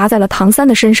拳砸在了唐三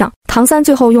的身上。唐三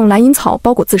最后用蓝银草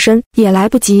包裹自身，也来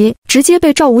不及，直接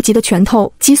被赵无极的拳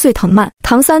头击碎藤蔓。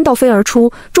唐三倒飞而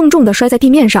出，重重地摔在地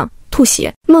面上，吐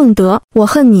血。孟德，我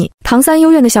恨你！唐三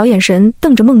幽怨的小眼神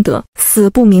瞪着孟德，死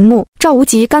不瞑目。赵无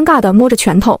极尴尬地摸着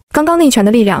拳头，刚刚那拳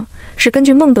的力量是根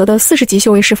据孟德的40级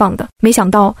修为释放的，没想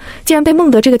到竟然被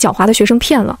孟德这个狡猾的学生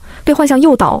骗了，被幻象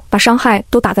诱导，把伤害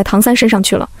都打在唐三身上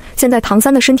去了。现在唐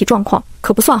三的身体状况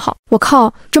可不算好。我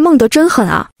靠，这孟德真狠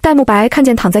啊！戴沐白看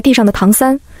见躺在地上的唐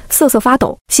三，瑟瑟发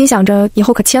抖，心想着以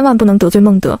后可千万不能得罪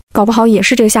孟德，搞不好也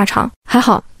是这个下场。还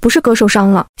好不是哥受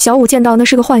伤了。小舞见到那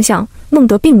是个幻象，孟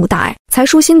德并无大碍，才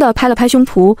舒心地拍了拍胸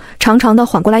脯，长长地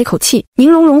缓过来一口气。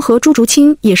宁荣荣和朱竹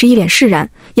清也是一脸释然，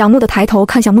仰慕地抬头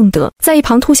看向孟德。在一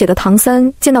旁吐血的唐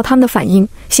三见到他们的反应，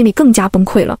心里更加崩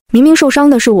溃了。明明受伤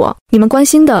的是我，你们关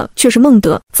心的却是孟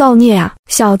德，造孽啊！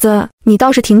小子，你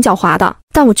倒是挺狡猾的，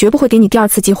但我绝不会给你第2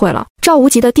次机会了。赵无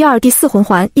极的第2、第4魂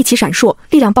环一起闪烁，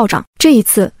力量暴涨。这一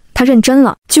次他认真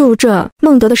了。就这，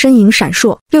孟德的身影闪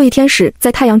烁，6翼天使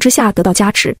在太阳之下得到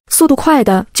加持，速度快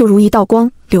的就如一道光，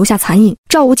留下残影。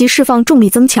赵无极释放重力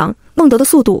增强，孟德的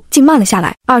速度竟慢了下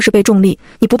来，20倍重力，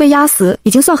你不被压死已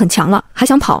经算很强了，还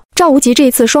想跑？赵无极这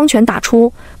一次双拳打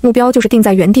出，目标就是定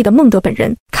在原地的孟德本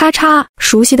人。咔嚓，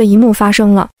熟悉的一幕发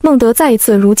生了，孟德再一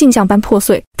次如镜像般破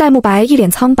碎。戴沐白一脸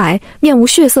苍白，面无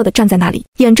血色地站在那里，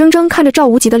眼睁睁看着赵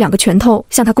无极的2个拳头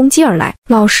向他攻击而来。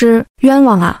老师，冤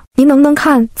枉啊！您能不能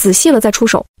看仔细了再出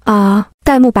手啊？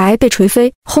戴沐白被锤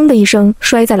飞，轰的一声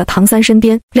摔在了唐三身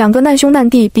边，2个难兄难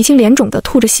弟鼻青脸肿地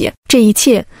吐着血。这一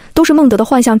切都是孟德的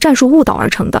幻象战术误导而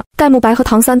成的。戴沐白和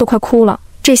唐三都快哭了，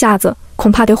这下子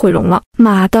恐怕得毁容了。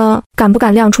妈的，敢不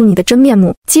敢亮出你的真面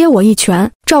目？接我一拳！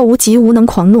赵无极无能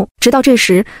狂怒。直到这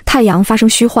时，太阳发生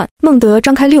虚幻，孟德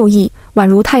张开6翼，宛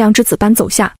如太阳之子般走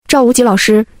下。赵无极老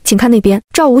师，请看那边。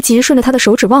赵无极顺着他的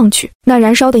手指望去，那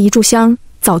燃烧的一炷香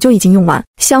早就已经用完，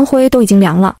香灰都已经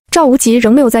凉了。赵无极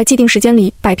仍没有在既定时间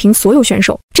里摆平所有选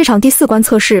手。这场第4关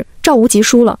测试，赵无极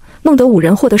输了，孟德5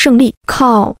人获得胜利。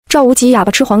靠！赵无极哑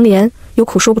巴吃黄连，有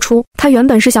苦说不出。他原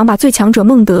本是想把最强者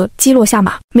孟德击落下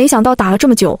马，没想到打了这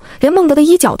么久，连孟德的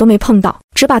衣角都没碰到，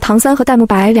只把唐三和戴沐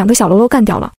白2个小喽啰干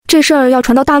掉了。这事儿要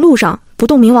传到大陆上，不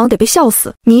动明王得被笑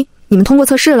死。你们通过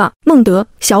测试了。孟德、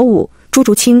小舞、朱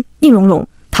竹清、宁荣荣、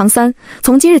唐三，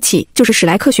从今日起就是史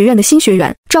莱克学院的新学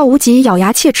员。赵无极咬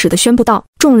牙切齿地宣布道。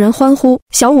众人欢呼，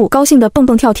小舞高兴地蹦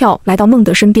蹦跳跳来到孟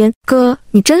德身边。哥，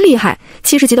你真厉害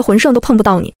，70级的魂圣都碰不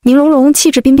到你。宁荣荣气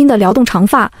质彬彬地撩动长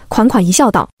发，款款一笑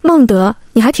道。孟德，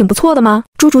你还挺不错的吗？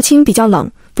朱竹清比较冷，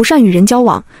不善与人交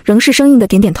往，仍是生硬的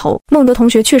点点头。孟德同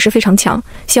学确实非常强，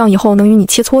希望以后能与你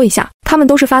切磋一下。他们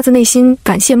都是发自内心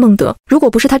感谢孟德，如果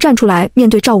不是他站出来面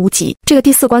对赵无极，这个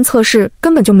第4关测试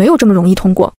根本就没有这么容易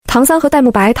通过。唐三和戴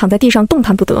沐白躺在地上动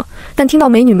弹不得，但听到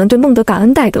美女们对孟德感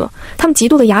恩戴德，他们嫉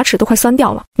妒的牙齿都快酸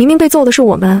掉了。明明被揍的是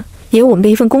我们，也有我们的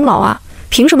一份功劳啊，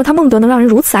凭什么他孟德能让人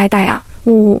如此爱戴啊？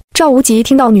赵无极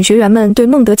听到女学员们对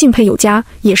孟德敬佩有加，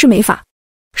也是没法。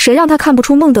谁让他看不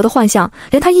出孟德的幻象，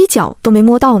连他衣角都没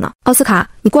摸到呢？奥斯卡，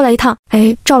你过来一趟。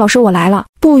赵老师，我来了。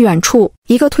不远处，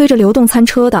一个推着流动餐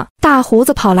车的大胡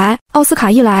子跑来。奥斯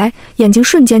卡一来，眼睛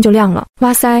瞬间就亮了。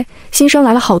哇塞，新生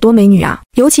来了好多美女啊！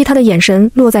尤其他的眼神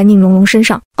落在宁荣荣身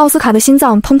上，奥斯卡的心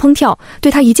脏砰砰跳，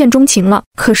对他一见钟情了。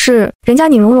可是人家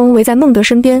宁荣荣围在孟德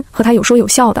身边，和他有说有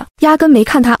笑的，压根没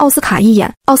看他奥斯卡一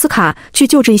眼。奥斯卡去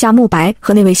救治一下沐白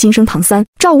和那位新生唐三。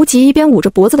赵无极一边捂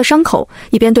着脖子的伤口，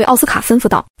一边对奥斯卡吩咐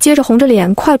道，接着红着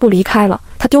脸快步离开了。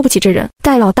他丢不起这人。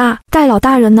戴老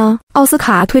大人呢？奥斯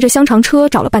卡推着香肠车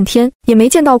找了半天，也没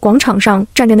见到广场上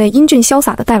站着那英俊潇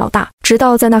洒的戴老大，直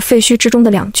到在那废墟之中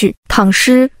的2句躺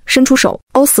尸，伸出手，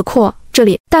欧死阔。这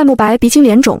里戴沐白鼻青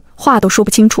脸肿，话都说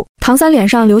不清楚。唐三脸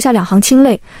上留下2行清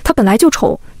泪，他本来就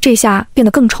丑，这下变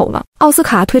得更丑了。奥斯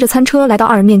卡推着餐车来到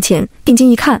2人面前，定睛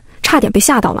一看，差点被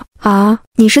吓到了。啊，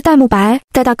你是戴沐白？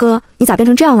戴大哥，你咋变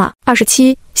成这样了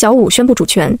？27，小舞宣布主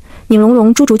权。宁荣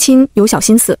荣、朱竹清有小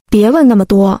心思，别问那么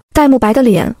多。戴沐白的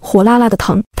脸火辣辣的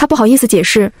疼，他不好意思解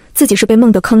释自己是被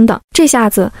孟德坑的。这下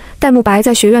子戴沐白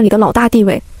在学院里的老大地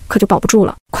位可就保不住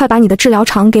了。快把你的治疗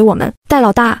长给我们。戴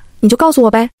老大，你就告诉我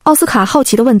呗。奥斯卡好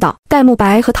奇地问道。戴沐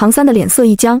白和唐三的脸色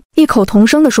一僵，异口同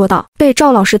声地说道，被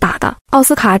赵老师打的。奥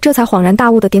斯卡这才恍然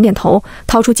大悟地点点头，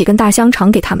掏出几根大香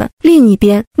肠给他们。另一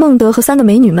边，孟德和3个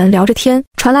美女们聊着天，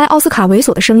传来奥斯卡猥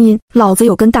琐的声音，老子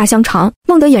有根大香肠。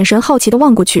孟德眼神好奇地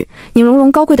望过去，宁荣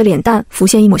荣高贵的脸蛋浮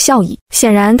现一抹笑意，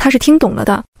显然他是听懂了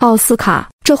的。奥斯卡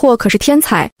这货可是天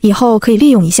才，以后可以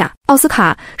利用一下。奥斯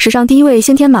卡史上第1位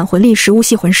先天满魂力食物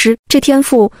系魂师，这天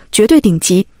赋绝对顶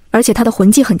级，而且他的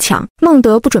魂技很强。孟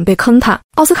德不准备坑他，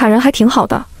奥斯卡人还挺好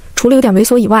的，除了有点猥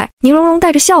琐以外。宁荣荣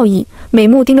带着笑意，美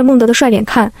目盯着孟德的帅脸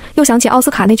看，又想起奥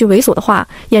斯卡那句猥琐的话，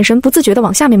眼神不自觉地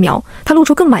往下面瞄，他露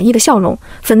出更满意的笑容，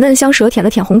粉嫩香舌舔了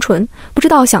舔红唇，不知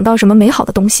道想到什么美好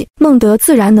的东西。孟德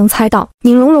自然能猜到，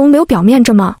宁荣荣没有表面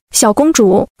这么小公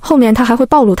主，后面他还会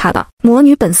暴露她的魔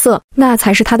女本色，那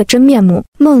才是她的真面目。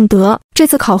孟德，这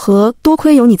次考核多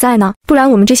亏有你在呢，不然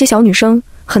我们这些小女生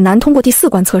很难通过第4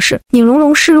关测试。宁荣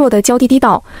荣示弱的娇滴滴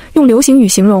道，用流行语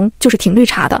形容就是挺绿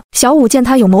茶的。小舞见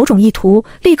他有某种意图，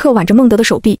立刻挽着孟德的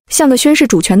手臂，像个宣誓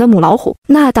主权的母老虎。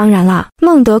那当然啦，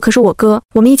孟德可是我哥，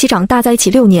我们一起长大在一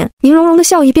起6年。宁荣荣的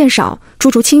笑意变少，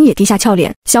朱竹清也低下俏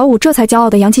脸，小舞这才骄傲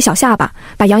地扬起小下巴，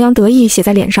把洋洋得意写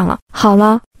在脸上了。好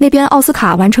了，那边奥斯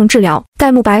卡完成治疗，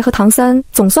戴沐白和唐三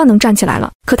总算能站起来了，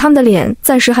可他们的脸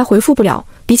暂时还恢复不了，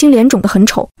鼻青脸肿得很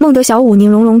丑。孟德、小舞、宁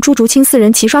荣荣、朱竹清4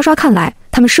人齐刷刷看来，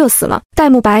他们社死了。戴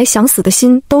沐白想死的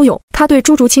心都有，他对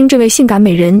朱竹清这位性感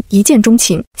美人一见钟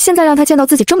情，现在让他见到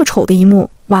自己这么丑的一幕，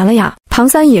完了呀！唐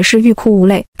三也是欲哭无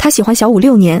泪，他喜欢小舞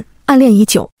6年，暗恋已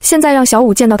久，现在让小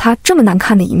舞见到他这么难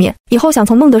看的一面，以后想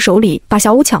从孟德手里把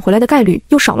小舞抢回来的概率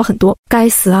又少了很多。该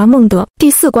死啊，孟德！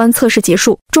第4关测试结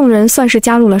束，众人算是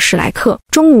加入了史莱克。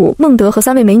中午，孟德和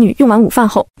3位美女用完午饭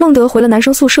后，孟德回了男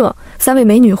生宿舍，3位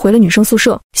美女回了女生宿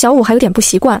舍。小舞还有点不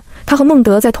习惯，他和孟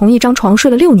德在同一张床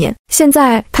睡了6年，现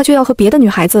在他却要和别的女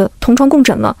孩子同床共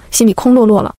枕了，心里空落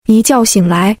落了。一觉醒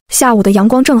来，下午的阳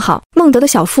光正好，孟德的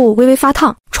小腹微微发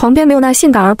烫，床边没有那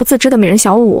性感而不自知的美人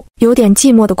小舞，有点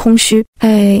寂寞的空虚。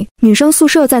女生宿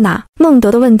舍在哪？孟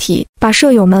德的问题把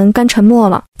舍友们干沉默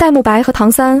了。戴沐白和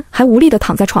唐三还无力地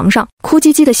躺在床上，哭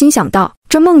唧唧地心想道，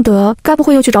这孟德该不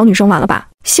会又去找女生玩了吧？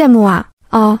羡慕啊！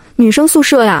女生宿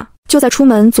舍呀，就在出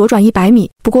门左转100米，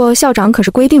不过校长可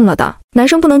是规定了的，男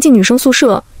生不能进女生宿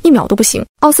舍1秒都不行。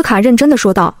奥斯卡认真地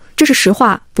说道，这是实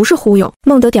话，不是忽悠。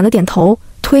孟德点了点头，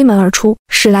推门而出。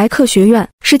史莱克学院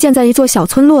是建在一座小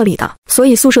村落里的，所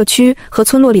以宿舍区和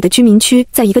村落里的居民区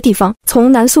在一个地方。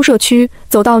从男宿舍区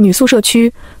走到女宿舍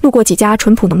区，路过几家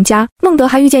淳朴农家，孟德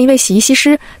还遇见一位洗衣西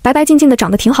施，白白净净的，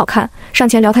长得挺好看，上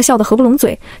前聊他笑得合不拢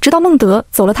嘴，直到孟德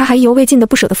走了，他还意犹未尽的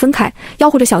不舍得分开，吆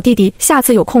喝着小弟弟下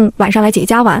次有空晚上来姐姐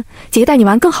家玩，姐姐带你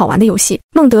玩更好玩的游戏。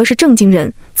孟德是正经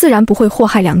人，自然不会祸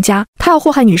害良家，他要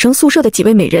祸害女生宿舍的几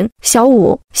位美人。小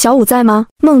舞在吗？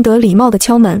孟德礼貌地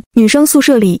敲门，女生宿舍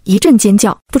舍里一阵尖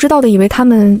叫，不知道的以为他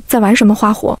们在玩什么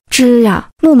花活。吱呀，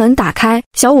木门打开，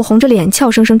小舞红着脸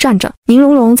俏生生站着，宁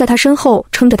荣荣在他身后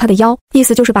撑着他的腰，意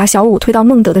思就是把小舞推到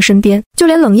孟德的身边。就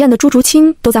连冷艳的朱竹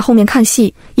清都在后面看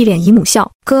戏，一脸姨母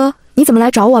笑。哥，你怎么来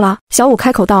找我了？小舞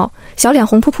开口道，小脸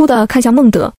红扑扑地看向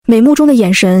孟德，美目中的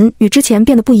眼神与之前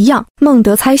变得不一样。孟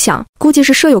德猜想，估计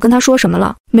是舍友跟他说什么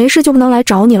了，没事就不能来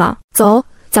找你了。走，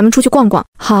咱们出去逛逛。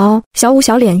好，小舞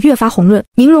小脸越发红润，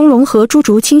宁荣荣和朱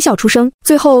竹清笑出声。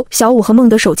最后，小舞和孟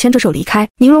德手牵着手离开，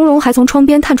宁荣荣还从窗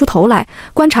边探出头来，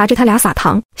观察着他俩撒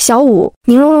糖。小舞，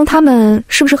宁荣荣他们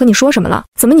是不是和你说什么了？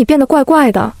怎么你变得怪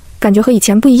怪的？感觉和以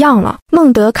前不一样了。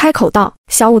孟德开口道，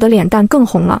小舞的脸蛋更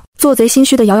红了，做贼心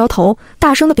虚的摇摇头，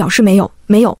大声的表示没有。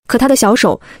可他的小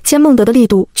手牵孟德的力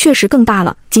度确实更大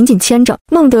了，紧紧牵着。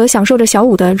孟德享受着小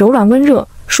舞的柔软温热，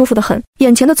舒服得很。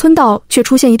眼前的村道却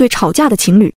出现一对吵架的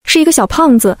情侣，是一个小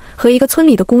胖子和一个村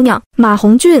里的姑娘马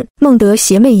红俊。孟德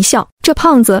邪魅一笑，这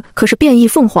胖子可是变异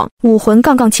凤凰，武魂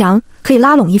杠杠强，可以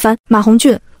拉拢一番。马红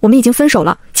俊，我们已经分手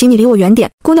了，请你离我远点。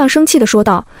姑娘生气地说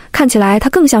道，看起来她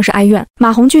更像是哀怨。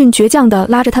马红俊倔强地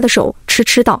拉着她的手，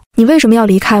痴道，你为什么要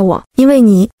离开我？因为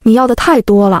你要的太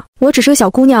多了，我只是个小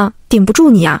姑娘，顶不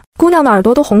住你啊。姑娘的耳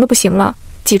朵都红得不行了，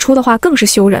挤出的话更是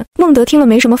羞人。孟德听了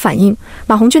没什么反应，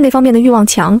马红俊那方面的欲望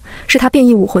强，是他变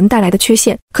异武魂带来的缺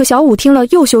陷。可小舞听了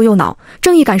又羞又恼，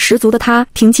正义感十足的他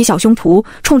挺起小胸脯，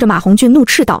冲着马红俊怒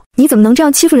斥道，你怎么能这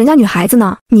样欺负人家女孩子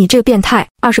呢？你这个变态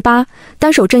！28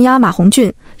单手镇压马红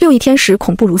俊，6翼天使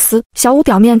恐怖如斯。小舞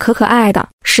表面可爱爱的，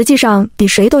实际上比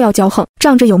谁都要骄横，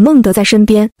仗着有孟德在身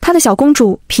边，她的小公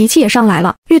主脾气也上来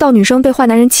了。遇到女生被坏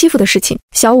男人欺负的事情，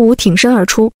小舞挺身而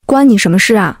出，关你什么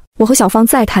事啊？我和小芳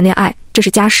在谈恋爱，这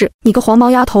是家事，你个黄毛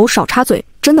丫头少插嘴，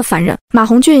真的烦人。马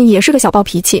红俊也是个小暴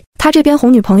脾气，他这边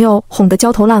哄女朋友哄得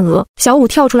焦头烂额，小舞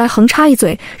跳出来横插一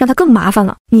嘴，让他更麻烦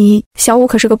了。小舞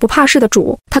可是个不怕事的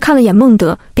主，他看了眼孟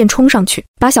德，便冲上去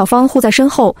把小芳护在身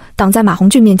后，挡在马红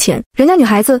俊面前。人家女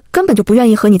孩子根本就不愿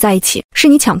意和你在一起，是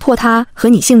你强迫她和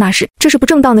你姓那事，这是不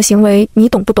正当的行为，你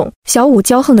懂不懂？小舞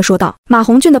骄横地说道。马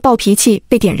红俊的暴脾气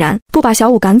被点燃，不把小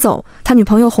舞赶走，他女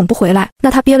朋友哄不回来，那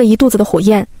他憋了一肚子的火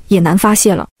焰也难发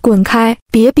泄了。滚开，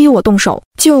别逼我动手。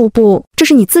就不，这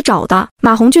是你自找的。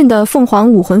马红俊的凤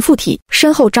凰武魂附体，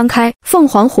身后张开，凤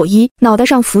凰火衣，脑袋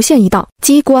上浮现一道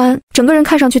机关，整个人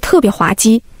看上去特别滑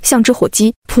稽，像只火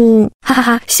鸡。噗，哈哈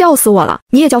哈，笑死我了！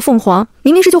你也叫凤凰？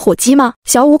明明是就火鸡吗？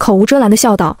小舞口无遮拦地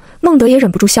笑道。孟德也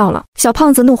忍不住笑了。小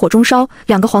胖子怒火中烧，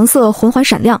两个黄色魂环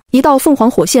闪亮，一道凤凰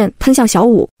火线喷向小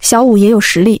舞。小舞也有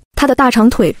实力，他的大长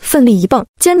腿奋力一蹦，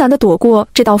艰难地躲过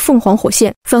这道凤凰火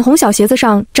线，粉红小鞋子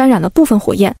上沾染了部分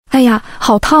火焰。哎呀，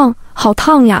好烫！好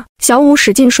烫呀！小舞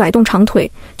使劲甩动长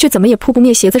腿，却怎么也扑不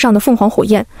灭鞋子上的凤凰火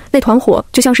焰，那团火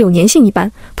就像是有粘性一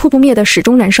般，扑不灭的始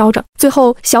终燃烧着。最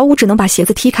后，小舞只能把鞋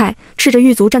子踢开，赤着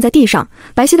玉足站在地上，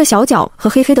白皙的小脚和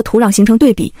黑黑的土壤形成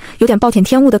对比，有点暴殄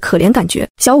天物的可怜感觉。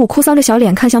小舞哭丧着小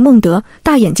脸看向孟德，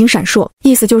大眼睛闪烁，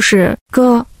意思就是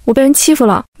哥，我被人欺负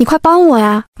了，你快帮我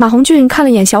呀！马红俊看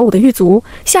了眼小舞的玉足，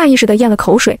下意识地咽了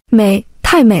口水，美，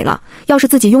太美了！要是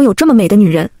自己拥有这么美的女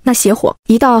人，那邪火！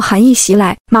一道寒意袭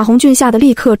来，马红俊吓得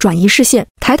立刻转移视线，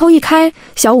抬头一开，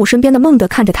小舞身边的孟德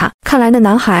看着他，看来那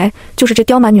男孩就是这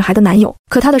刁蛮女孩的男友。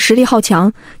可他的实力好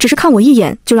强，只是看我一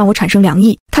眼就让我产生凉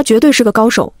意，他绝对是个高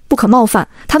手，不可冒犯。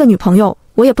他的女朋友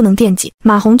我也不能惦记。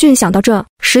马红俊想到这，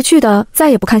识趣的再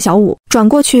也不看小舞，转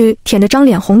过去舔着张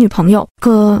脸哄女朋友。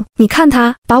哥，你看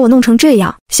他把我弄成这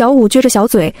样。小舞撅着小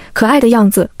嘴，可爱的样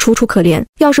子楚楚可怜。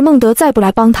要是孟德再不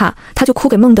来帮他，他就哭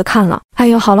给孟德看了。哎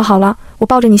呦，好了，我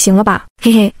抱着你行了吧？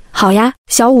嘿嘿，好呀。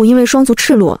小舞因为双足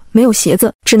赤裸，没有鞋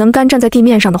子，只能干站在地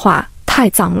面上的话太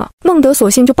脏了。孟德索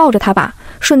性就抱着他吧，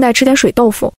顺带吃点水豆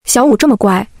腐。小舞这么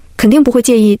乖，肯定不会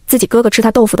介意自己哥哥吃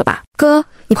他豆腐的吧？哥，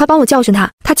你快帮我教训他，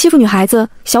他欺负女孩子，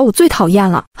小舞最讨厌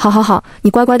了。好，你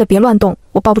乖乖的别乱动，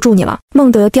我抱不住你了。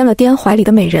孟德掂了掂怀里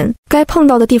的美人，该碰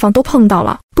到的地方都碰到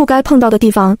了，不该碰到的地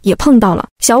方也碰到了。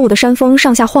小舞的山峰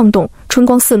上下晃动，春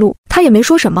光四露，他也没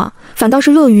说什么，反倒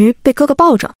是乐于被哥哥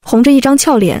抱着，红着一张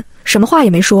俏脸，什么话也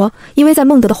没说，依偎在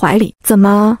孟德的怀里。怎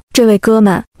么，这位哥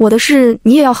们，我的事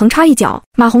你也要横插一脚？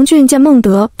马红俊见孟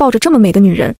德抱着这么美的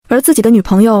女人，而自己的女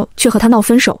朋友却和他闹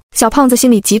分手，小胖子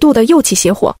心里极度的又起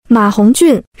邪火。马红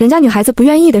俊，人家女孩子不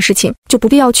愿意的事情，就不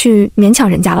必要去勉强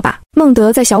人家了吧？孟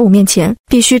德在小舞面前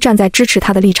必须站在支持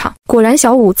他的立场。果然，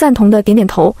小舞赞同的点点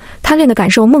头，贪恋的感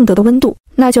受孟德的温度。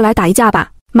那就来打一架吧。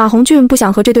马红俊不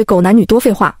想和这对狗男女多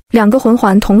废话，两个魂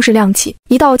环同时亮起，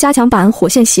一道加强版火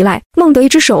线袭来。孟德一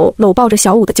只手搂抱着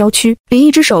小舞的娇躯，另一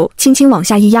只手轻轻往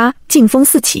下一压，劲风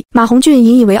四起。马红俊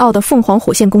引以为傲的凤凰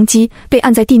火线攻击被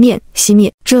按在地面熄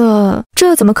灭。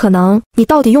这怎么可能？你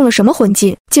到底用了什么魂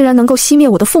技，竟然能够熄灭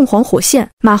我的凤凰火线？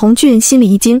马红俊心里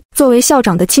一惊，作为校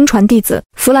长的亲传弟子，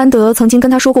弗兰德曾经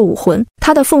跟他说过武魂，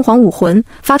他的凤凰武魂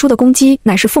发出的攻击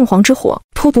乃是凤凰之火，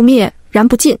扑不灭，燃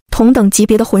不尽，同等级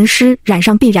别的魂师染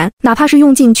上必然，哪怕是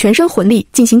用尽全身魂力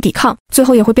进行抵抗，最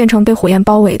后也会变成被火焰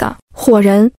包围的火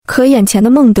人。可眼前的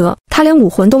孟德，他连武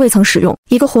魂都未曾使用，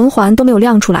一个魂环都没有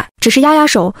亮出来，只是压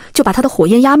手就把他的火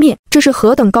焰压灭，这是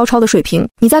何等高超的水平！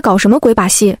你在搞什么鬼把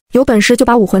戏？有本事就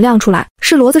把武魂亮出来，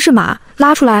是骡子是马，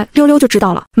拉出来溜溜就知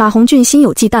道了。马红俊心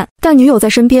有忌惮，但女友在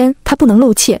身边，他不能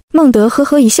露怯。孟德呵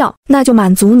呵一笑，那就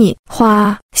满足你。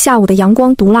哗，下午的阳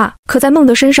光毒辣，可在孟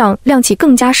德身上亮起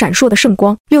更加闪烁的圣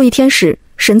光。六翼天使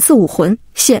神赐武魂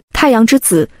现太阳之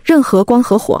子，任何光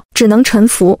和火只能臣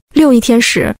服。六翼天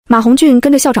使，马红俊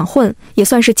跟着校长混，也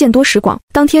算是见多识广。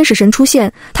当天使神出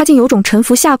现，他竟有种臣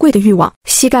服下跪的欲望，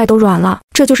膝盖都软了。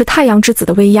这就是太阳之子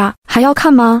的威压，还要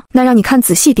看吗？那让你看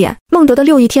仔细点。孟德的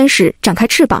六翼天使展开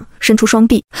翅膀，伸出双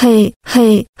臂，嘿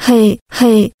嘿嘿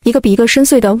嘿，一个比一个深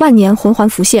邃的万年魂环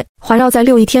浮现，环绕在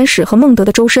六翼天使和孟德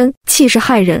的周身，气势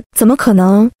骇人。怎么可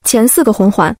能？前4个魂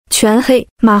环全黑。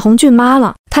马红俊妈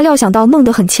了，他料想到孟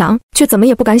德很强，却怎么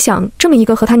也不敢想，这么一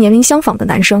个和他年龄相仿的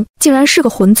男生，竟然是个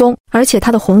魂宗，而且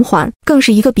他的魂环更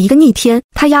是一个比一个逆天。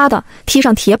他丫的踢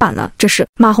上铁板了，这是。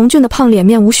马红俊的胖脸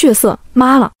面无血色，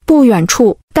妈了。不远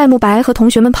处，戴沐白和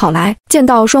同学们跑来，见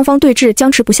到双方对峙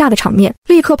僵持不下的场面，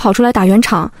立刻跑出来打圆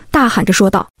场，大喊着说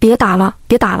道：别打了，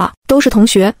别打了，都是同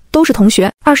学，都是同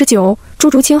学。29，朱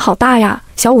竹清好大呀，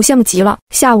小舞羡慕极了。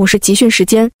下午是集训时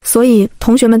间，所以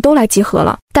同学们都来集合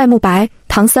了。戴沐白、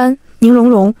唐三、宁荣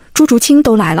荣、朱竹清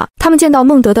都来了。他们见到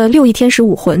孟德的六翼天使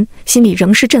武魂，心里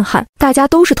仍是震撼。大家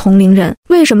都是同龄人，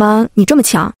为什么你这么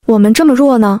强，我们这么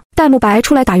弱呢？戴沐白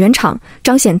出来打圆场，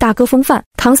彰显大哥风范。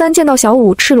唐三见到小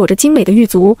舞赤裸着精美的玉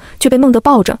足，却被孟德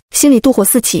抱着，心里妒火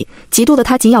四起，嫉妒的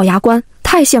他紧咬牙关，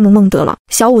太羡慕孟德了。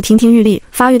小舞亭亭玉立，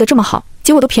发育的这么好，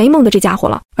结果都便宜孟德这家伙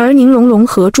了。而宁荣荣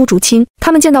和朱竹清，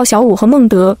他们见到小舞和孟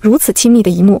德如此亲密的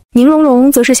一幕，宁荣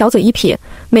荣则是小嘴一撇，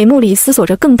美目里思索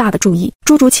着更大的注意。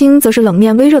朱竹清则是冷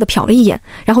面微热地瞟了一眼，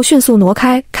然后迅速挪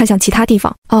开，看向其他地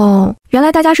方。哦，原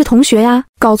来大家是同学呀，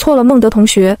搞错了，孟德同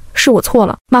学，是我错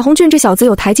了。马红俊这小子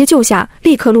有台阶就下，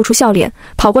立刻露出笑脸，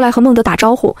跑过来和孟德打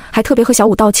招呼，还特别和小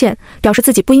舞道歉，表示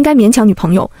自己不应该勉强女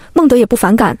朋友。孟德也不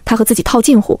反感他和自己套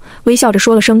近乎，微笑着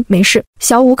说了声没事。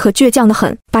小舞可倔强得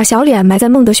很，把小脸埋在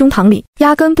孟德胸膛里，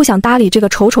压根不想搭理这个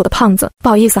丑丑的胖子。不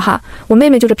好意思哈，我妹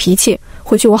妹就这脾气，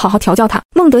回去我好好调教她。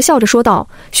孟德笑着说道，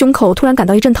胸口突然感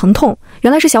到一阵疼痛，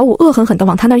原来是小舞恶狠狠地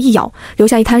往他那儿一咬，留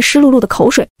下一滩湿漉漉的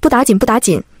口水。不打紧不打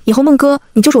紧，以后孟哥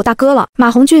你就是我大哥了。马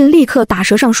红俊立刻打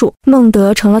蛇上树，孟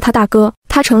德成了他大哥，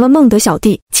他成了孟德小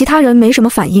弟。其他人没什么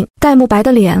反应，戴沐白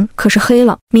的脸可是黑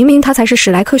了，明明他才是史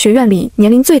莱克学院里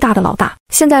年龄最大的老大，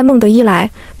现在孟德一来，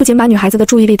不仅把女孩子的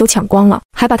注意力都抢光了，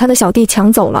还把他的小弟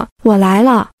抢走了。我来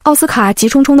了。奥斯卡急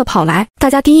冲冲地跑来，大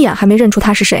家第一眼还没认出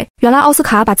他是谁，原来奥斯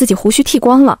卡把自己胡须剃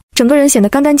光了，整个人显得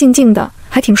干干净净的，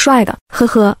还挺帅的。呵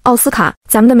呵，奥斯卡，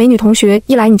咱们的美女同学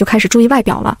一来你就开始注意外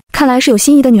表了，看来是有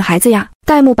心仪的女孩子呀。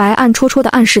戴沐白暗戳戳地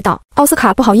暗示道。奥斯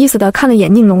卡不好意思地看了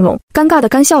眼宁荣荣，尴尬地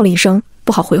干笑了一声，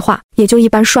不好回话，也就一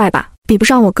般帅吧，比不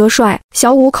上我哥帅。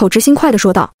小舞口直心快地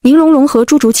说道。宁荣荣和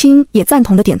朱竹清也赞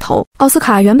同地点头。奥斯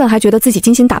卡原本还觉得自己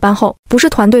精心打扮后，不是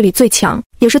团队里最强，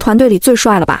也是团队里最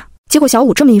帅了吧，结果小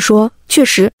舞这么一说，确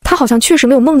实他好像确实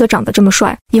没有孟德长得这么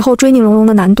帅，以后追宁荣荣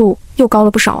的难度又高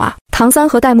了不少啊。唐三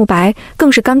和戴沐白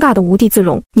更是尴尬的无地自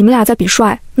容，你们俩在比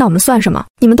帅，那我们算什么？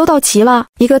你们都到齐了。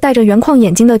一个戴着圆框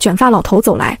眼镜的卷发老头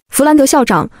走来，弗兰德校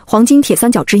长，黄金铁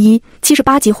三角之一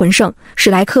，78级魂圣，史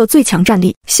莱克最强战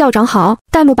力。校长好。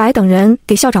戴沐白等人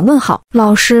给校长问好。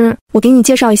老师，我给你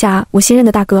介绍一下我新任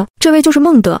的大哥，这位就是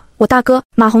孟德，我大哥。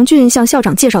马红俊向校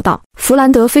长介绍道。弗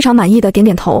兰德非常满意的点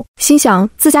点头，心想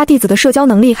自家弟子的社交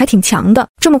能力还挺强的，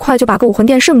这么快就把个武魂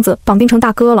殿圣子绑定成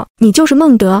大哥了。你就是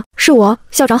孟德？是我。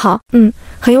校长好。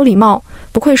很有礼貌，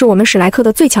不愧是我们史莱克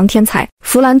的最强天才。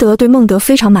弗兰德对孟德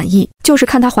非常满意，就是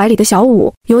看他怀里的小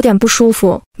舞有点不舒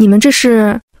服。你们这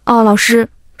是？哦，老师，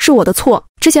是我的错，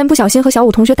之前不小心和小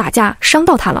舞同学打架伤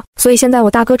到他了，所以现在我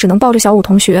大哥只能抱着小舞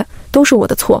同学，都是我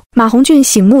的错。马红俊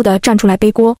醒目地站出来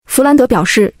背锅。弗兰德表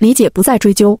示理解，不再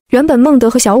追究。原本孟德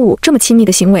和小舞这么亲密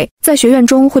的行为，在学院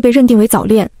中会被认定为早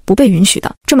恋，不被允许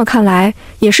的。这么看来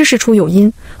也是事出有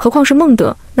因，何况是孟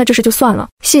德，那这事就算了。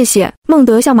谢谢。孟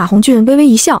德向马红俊微微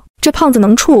一笑，这胖子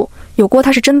能处，有锅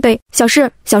他是真背。小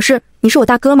事小事，你是我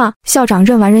大哥吗？校长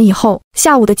认完人以后，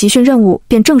下午的集训任务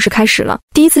便正式开始了。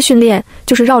第一次训练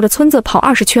就是绕着村子跑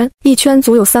20圈，一圈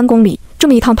足有3公里，这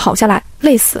么一趟跑下来，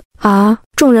累死啊！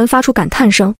众人发出感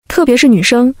叹声，特别是女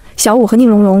生小舞和宁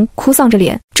荣荣哭丧着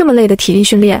脸，这么累的体力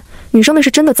训练，女生们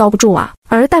是真的遭不住啊。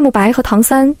而戴沐白和唐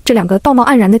三这2个道貌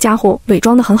岸然的家伙伪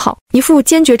装得很好，一副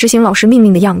坚决执行老师命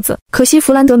令的样子。可惜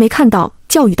弗兰德没看到，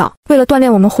教育道：为了锻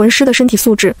炼我们魂师的身体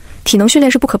素质，体能训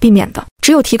练是不可避免的，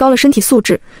只有提高了身体素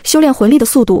质，修炼魂力的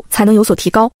速度才能有所提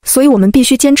高，所以我们必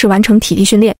须坚持完成体力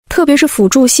训练，特别是辅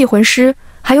助系魂师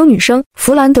还有女生。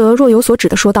弗兰德若有所指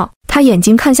地说道，他眼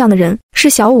睛看向的人是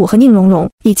小舞和宁荣荣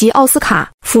以及奥斯卡。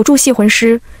辅助系魂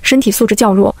师身体素质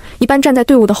较弱，一般站在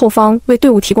队伍的后方，为队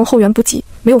伍提供后援补给，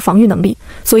没有防御能力，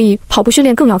所以跑步训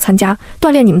练更要参加，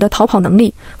锻炼你们的逃跑能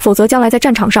力，否则将来在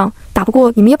战场上打不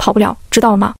过你们也跑不了，知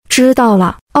道了吗？知道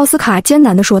了，奥斯卡艰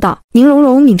难地说道。宁荣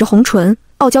荣抿着红唇，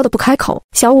傲娇的不开口。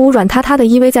小舞软塌塌的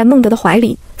依偎在孟德的怀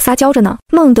里，撒娇着呢。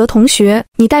孟德同学，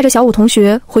你带着小舞同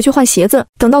学回去换鞋子，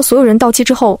等到所有人到齐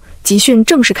之后，集训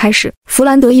正式开始。弗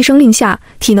兰德一声令下，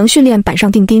体能训练板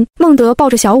上钉钉。孟德抱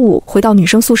着小舞回到女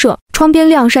生宿舍，窗边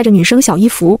晾晒着女生小衣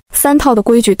服，3套的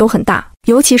规矩都很大，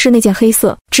尤其是那件黑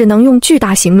色，只能用巨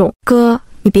大形容。哥，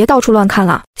你别到处乱看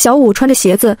了。小舞穿着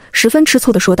鞋子，十分吃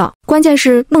醋地说道。关键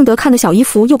是孟德看的小衣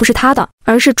服又不是他的，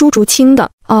而是朱竹清的。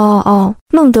哦，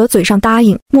孟德嘴上答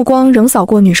应，目光仍扫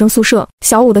过女生宿舍。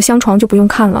小舞的厢床就不用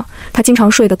看了，他经常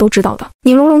睡的都知道的。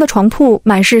宁荣荣的床铺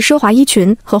满是奢华衣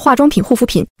裙和化妆品护肤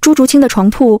品，朱竹清的床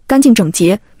铺干净整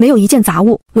洁，没有一件杂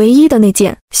物，唯一的那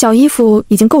件小衣服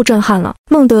已经够震撼了。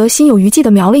孟德心有余悸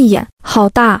地瞄了一眼，好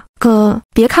大。哥，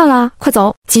别看啦，快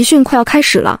走，集训快要开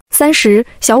始了。30，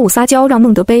小舞撒娇让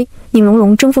孟德背，宁荣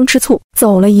荣争风吃醋。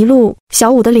走了一路，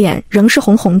小舞的脸仍是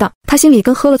红红的，他心里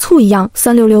跟喝了醋一样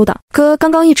酸溜溜的。哥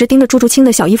刚刚一直盯着朱竹清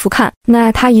的小衣服看，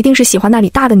那他一定是喜欢那里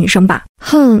大的女生吧？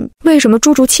哼，为什么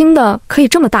朱竹清的可以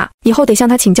这么大？以后得向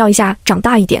他请教一下，长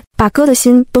大一点，把哥的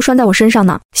心都拴在我身上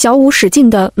呢。小舞使劲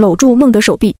地搂住孟德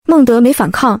手臂，孟德没反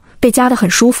抗，被夹得很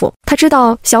舒服。他知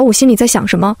道小舞心里在想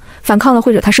什么，反抗了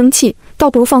会惹他生气，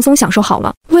倒不如放松享受好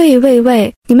了。喂，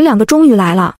你们2个终于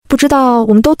来了，不知道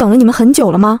我们都等了你们很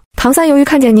久了吗？唐三由于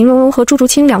看见宁荣荣和朱竹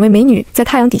清2位美女在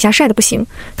太阳底下晒得不行，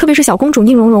特别是小公主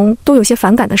宁荣荣都有些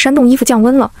反感的煽动衣服降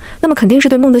温了，那么肯定是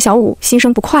对孟德小舞心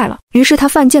生不快了。于是他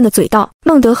犯贱的嘴道。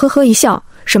孟德呵呵一笑，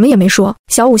什么也没说。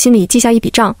小舞心里记下一笔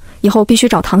账，以后必须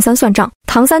找唐三算账。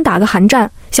唐三打个寒战，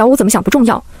小舞怎么想不重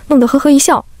要，孟德呵呵一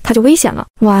笑，他就危险了。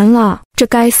完了，这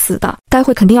该死的，待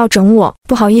会肯定要整我。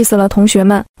不好意思了，同学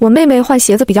们，我妹妹换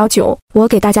鞋子比较久，我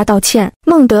给大家道歉。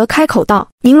孟德开口道。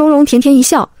宁荣荣甜甜一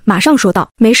笑，马上说道，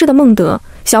没事的孟德，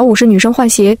小舞是女生换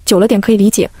鞋久了点可以理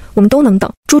解，我们都能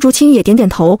等。朱竹清也点点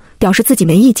头，表示自己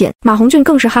没意见。马红俊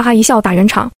更是哈哈一笑打圆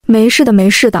场，没事的。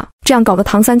这样搞得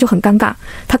唐三就很尴尬，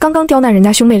他刚刚刁难人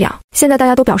家兄妹俩，现在大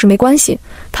家都表示没关系，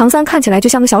唐三看起来就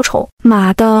像个小丑。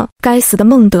妈的，该死的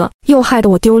孟德，又害得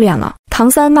我丢脸了。唐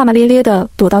三骂骂咧咧地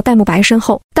躲到戴沐白身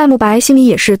后，戴沐白心里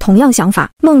也是同样想法。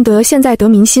孟德现在得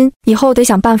民心，以后得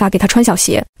想办法给他穿小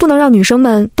鞋，不能让女生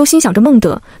们都心想着孟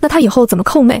德，那他以后怎么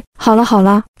扣妹？好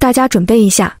了，大家准备一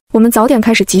下，我们早点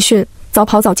开始集训，早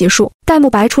跑早结束。戴沐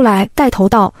白出来带头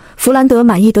道。弗兰德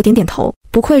满意得点点头，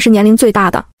不愧是年龄最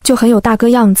大的，就很有大哥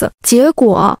样子。结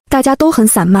果大家都很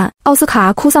散漫，奥斯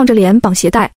卡哭丧着脸绑鞋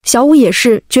带，小舞也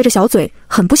是撅着小嘴，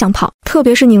很不想跑，特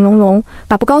别是宁荣荣，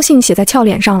把不高兴写在俏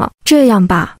脸上了。这样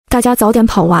吧，大家早点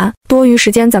跑完，多余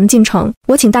时间咱们进城，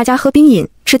我请大家喝冰饮，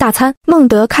吃大餐。孟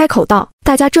德开口道，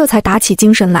大家这才打起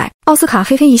精神来。奥斯卡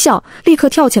嘿嘿一笑，立刻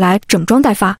跳起来整装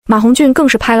待发。马红俊更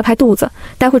是拍了拍肚子，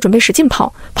待会准备使劲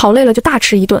跑，跑累了就大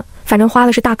吃一顿，反正花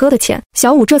的是大哥的钱。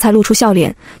小舞这才露出笑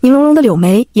脸，宁荣荣的柳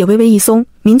眉也微微一松，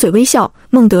抿嘴微笑。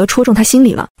孟德戳中他心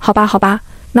里了，好吧，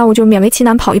那我就勉为其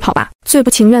难跑一跑吧。最不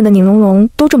情愿的宁荣荣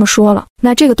都这么说了，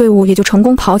那这个队伍也就成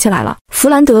功跑起来了。弗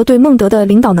兰德对孟德的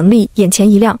领导能力眼前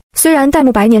一亮，虽然戴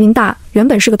沐白年龄大，原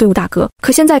本是个队伍大哥，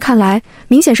可现在看来，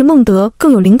明显是孟德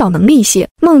更有领导能力一些，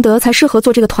孟德才适合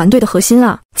做这个团队的核心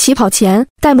啊。起跑前，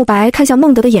戴沐白看向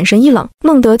孟德的眼神一冷，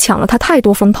孟德抢了他太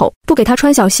多风头，不给他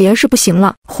穿小鞋是不行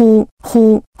了。呼，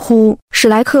史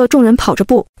莱克众人跑着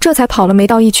步，这才跑了没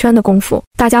到1圈的功夫，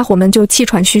大家伙们就气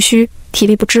喘吁吁，体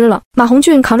力不支了。马红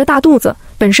俊扛着大肚子，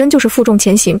本身就是负重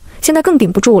前行，现在更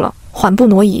顶不住了，缓步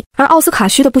挪移。而奥斯卡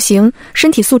虚的不行，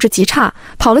身体素质极差，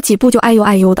跑了几步就哎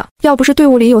呦的。要不是队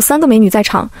伍里有3个美女在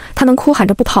场，他能哭喊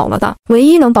着不跑了的。唯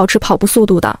一能保持跑步速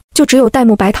度的，就只有戴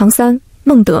沐白、唐三、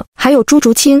孟德，还有朱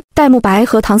竹清。戴沐白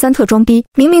和唐三特装逼，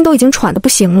明明都已经喘得不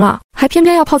行了，还偏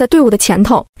偏要泡在队伍的前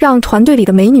头，让团队里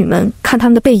的美女们看他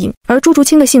们的背影。而朱竹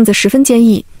清的性子十分坚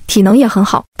毅，体能也很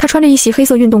好。他穿着一袭黑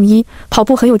色运动衣，跑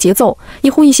步很有节奏，一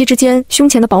呼一吸之间，胸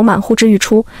前的饱满呼之欲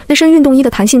出。那身运动衣的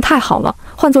弹性太好了，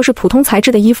换作是普通材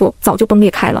质的衣服早就崩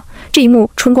裂开了。这一幕，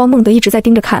春光孟德一直在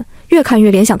盯着看，越看越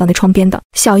联想到那窗边的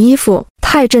小衣服，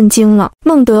太震惊了。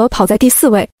孟德跑在第4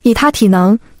位，以他体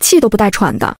能，气都不带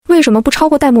喘的，为什么不超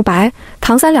过戴沐白、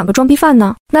唐三2个装逼犯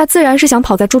呢？那自然是想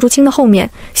跑在朱竹清的后面，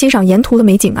欣赏沿途的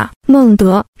美景啊。孟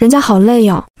德，人家好累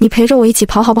哦，你陪着我一起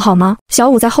跑好不好吗？小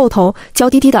舞在后头娇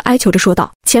滴滴地哀求着说道。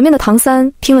前面的唐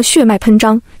三听了血脉喷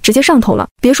张，直接上头了。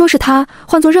别说是他，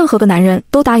换做任何个男人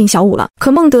都答应小舞了。可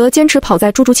孟德坚持跑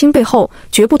在朱竹清背后，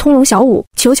绝不通融小舞。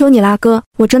求求你啦哥，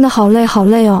我真的好累好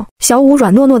累哦。小舞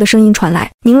软糯糯的声音传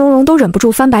来，宁荣荣都忍不住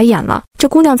翻白眼了。这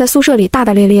姑娘在宿舍里大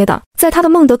大咧咧的，在她的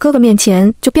孟德哥哥面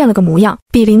前就变了个模样，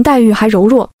比林黛玉还柔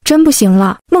弱，真不行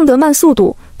了。孟德慢速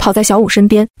度跑在小舞身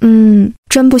边，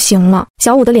真不行了。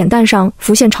小舞的脸蛋上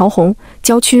浮现潮红，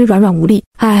娇躯软软无力。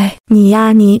哎，你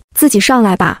呀，你自己上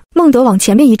来吧。孟德往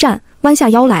前面一站，弯下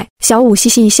腰来。小舞嘻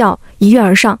嘻一笑，一跃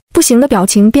而上。不行的表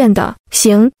情变得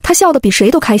行，他笑得比谁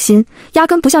都开心，压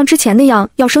根不像之前那样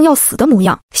要生要死的模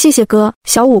样。谢谢哥。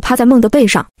小舞趴在孟德背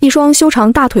上，一双修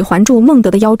长大腿环住孟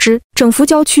德的腰肢，整副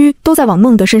娇躯都在往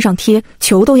孟德身上贴，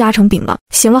球都压成饼了。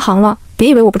行了行了，别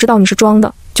以为我不知道你是装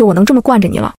的，就我能这么惯着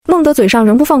你了。孟德嘴上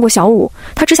仍不放过小舞，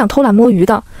他只想偷懒摸鱼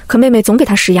的，可妹妹总给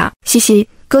他施压。嘻嘻，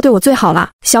哥对我最好啦。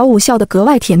小舞笑得格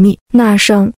外甜蜜，那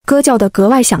声哥叫得格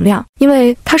外响亮，因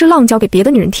为他是浪叫给别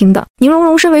的女人听的。宁荣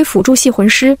荣身为辅助系魂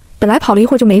师，本来跑了一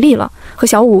会儿就没力了，和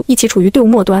小舞一起处于队伍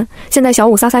末端，现在小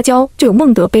舞撒撒娇，就有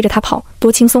孟德背着她跑，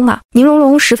多轻松啊。宁荣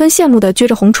荣十分羡慕地撅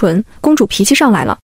着红唇，公主脾气上来了，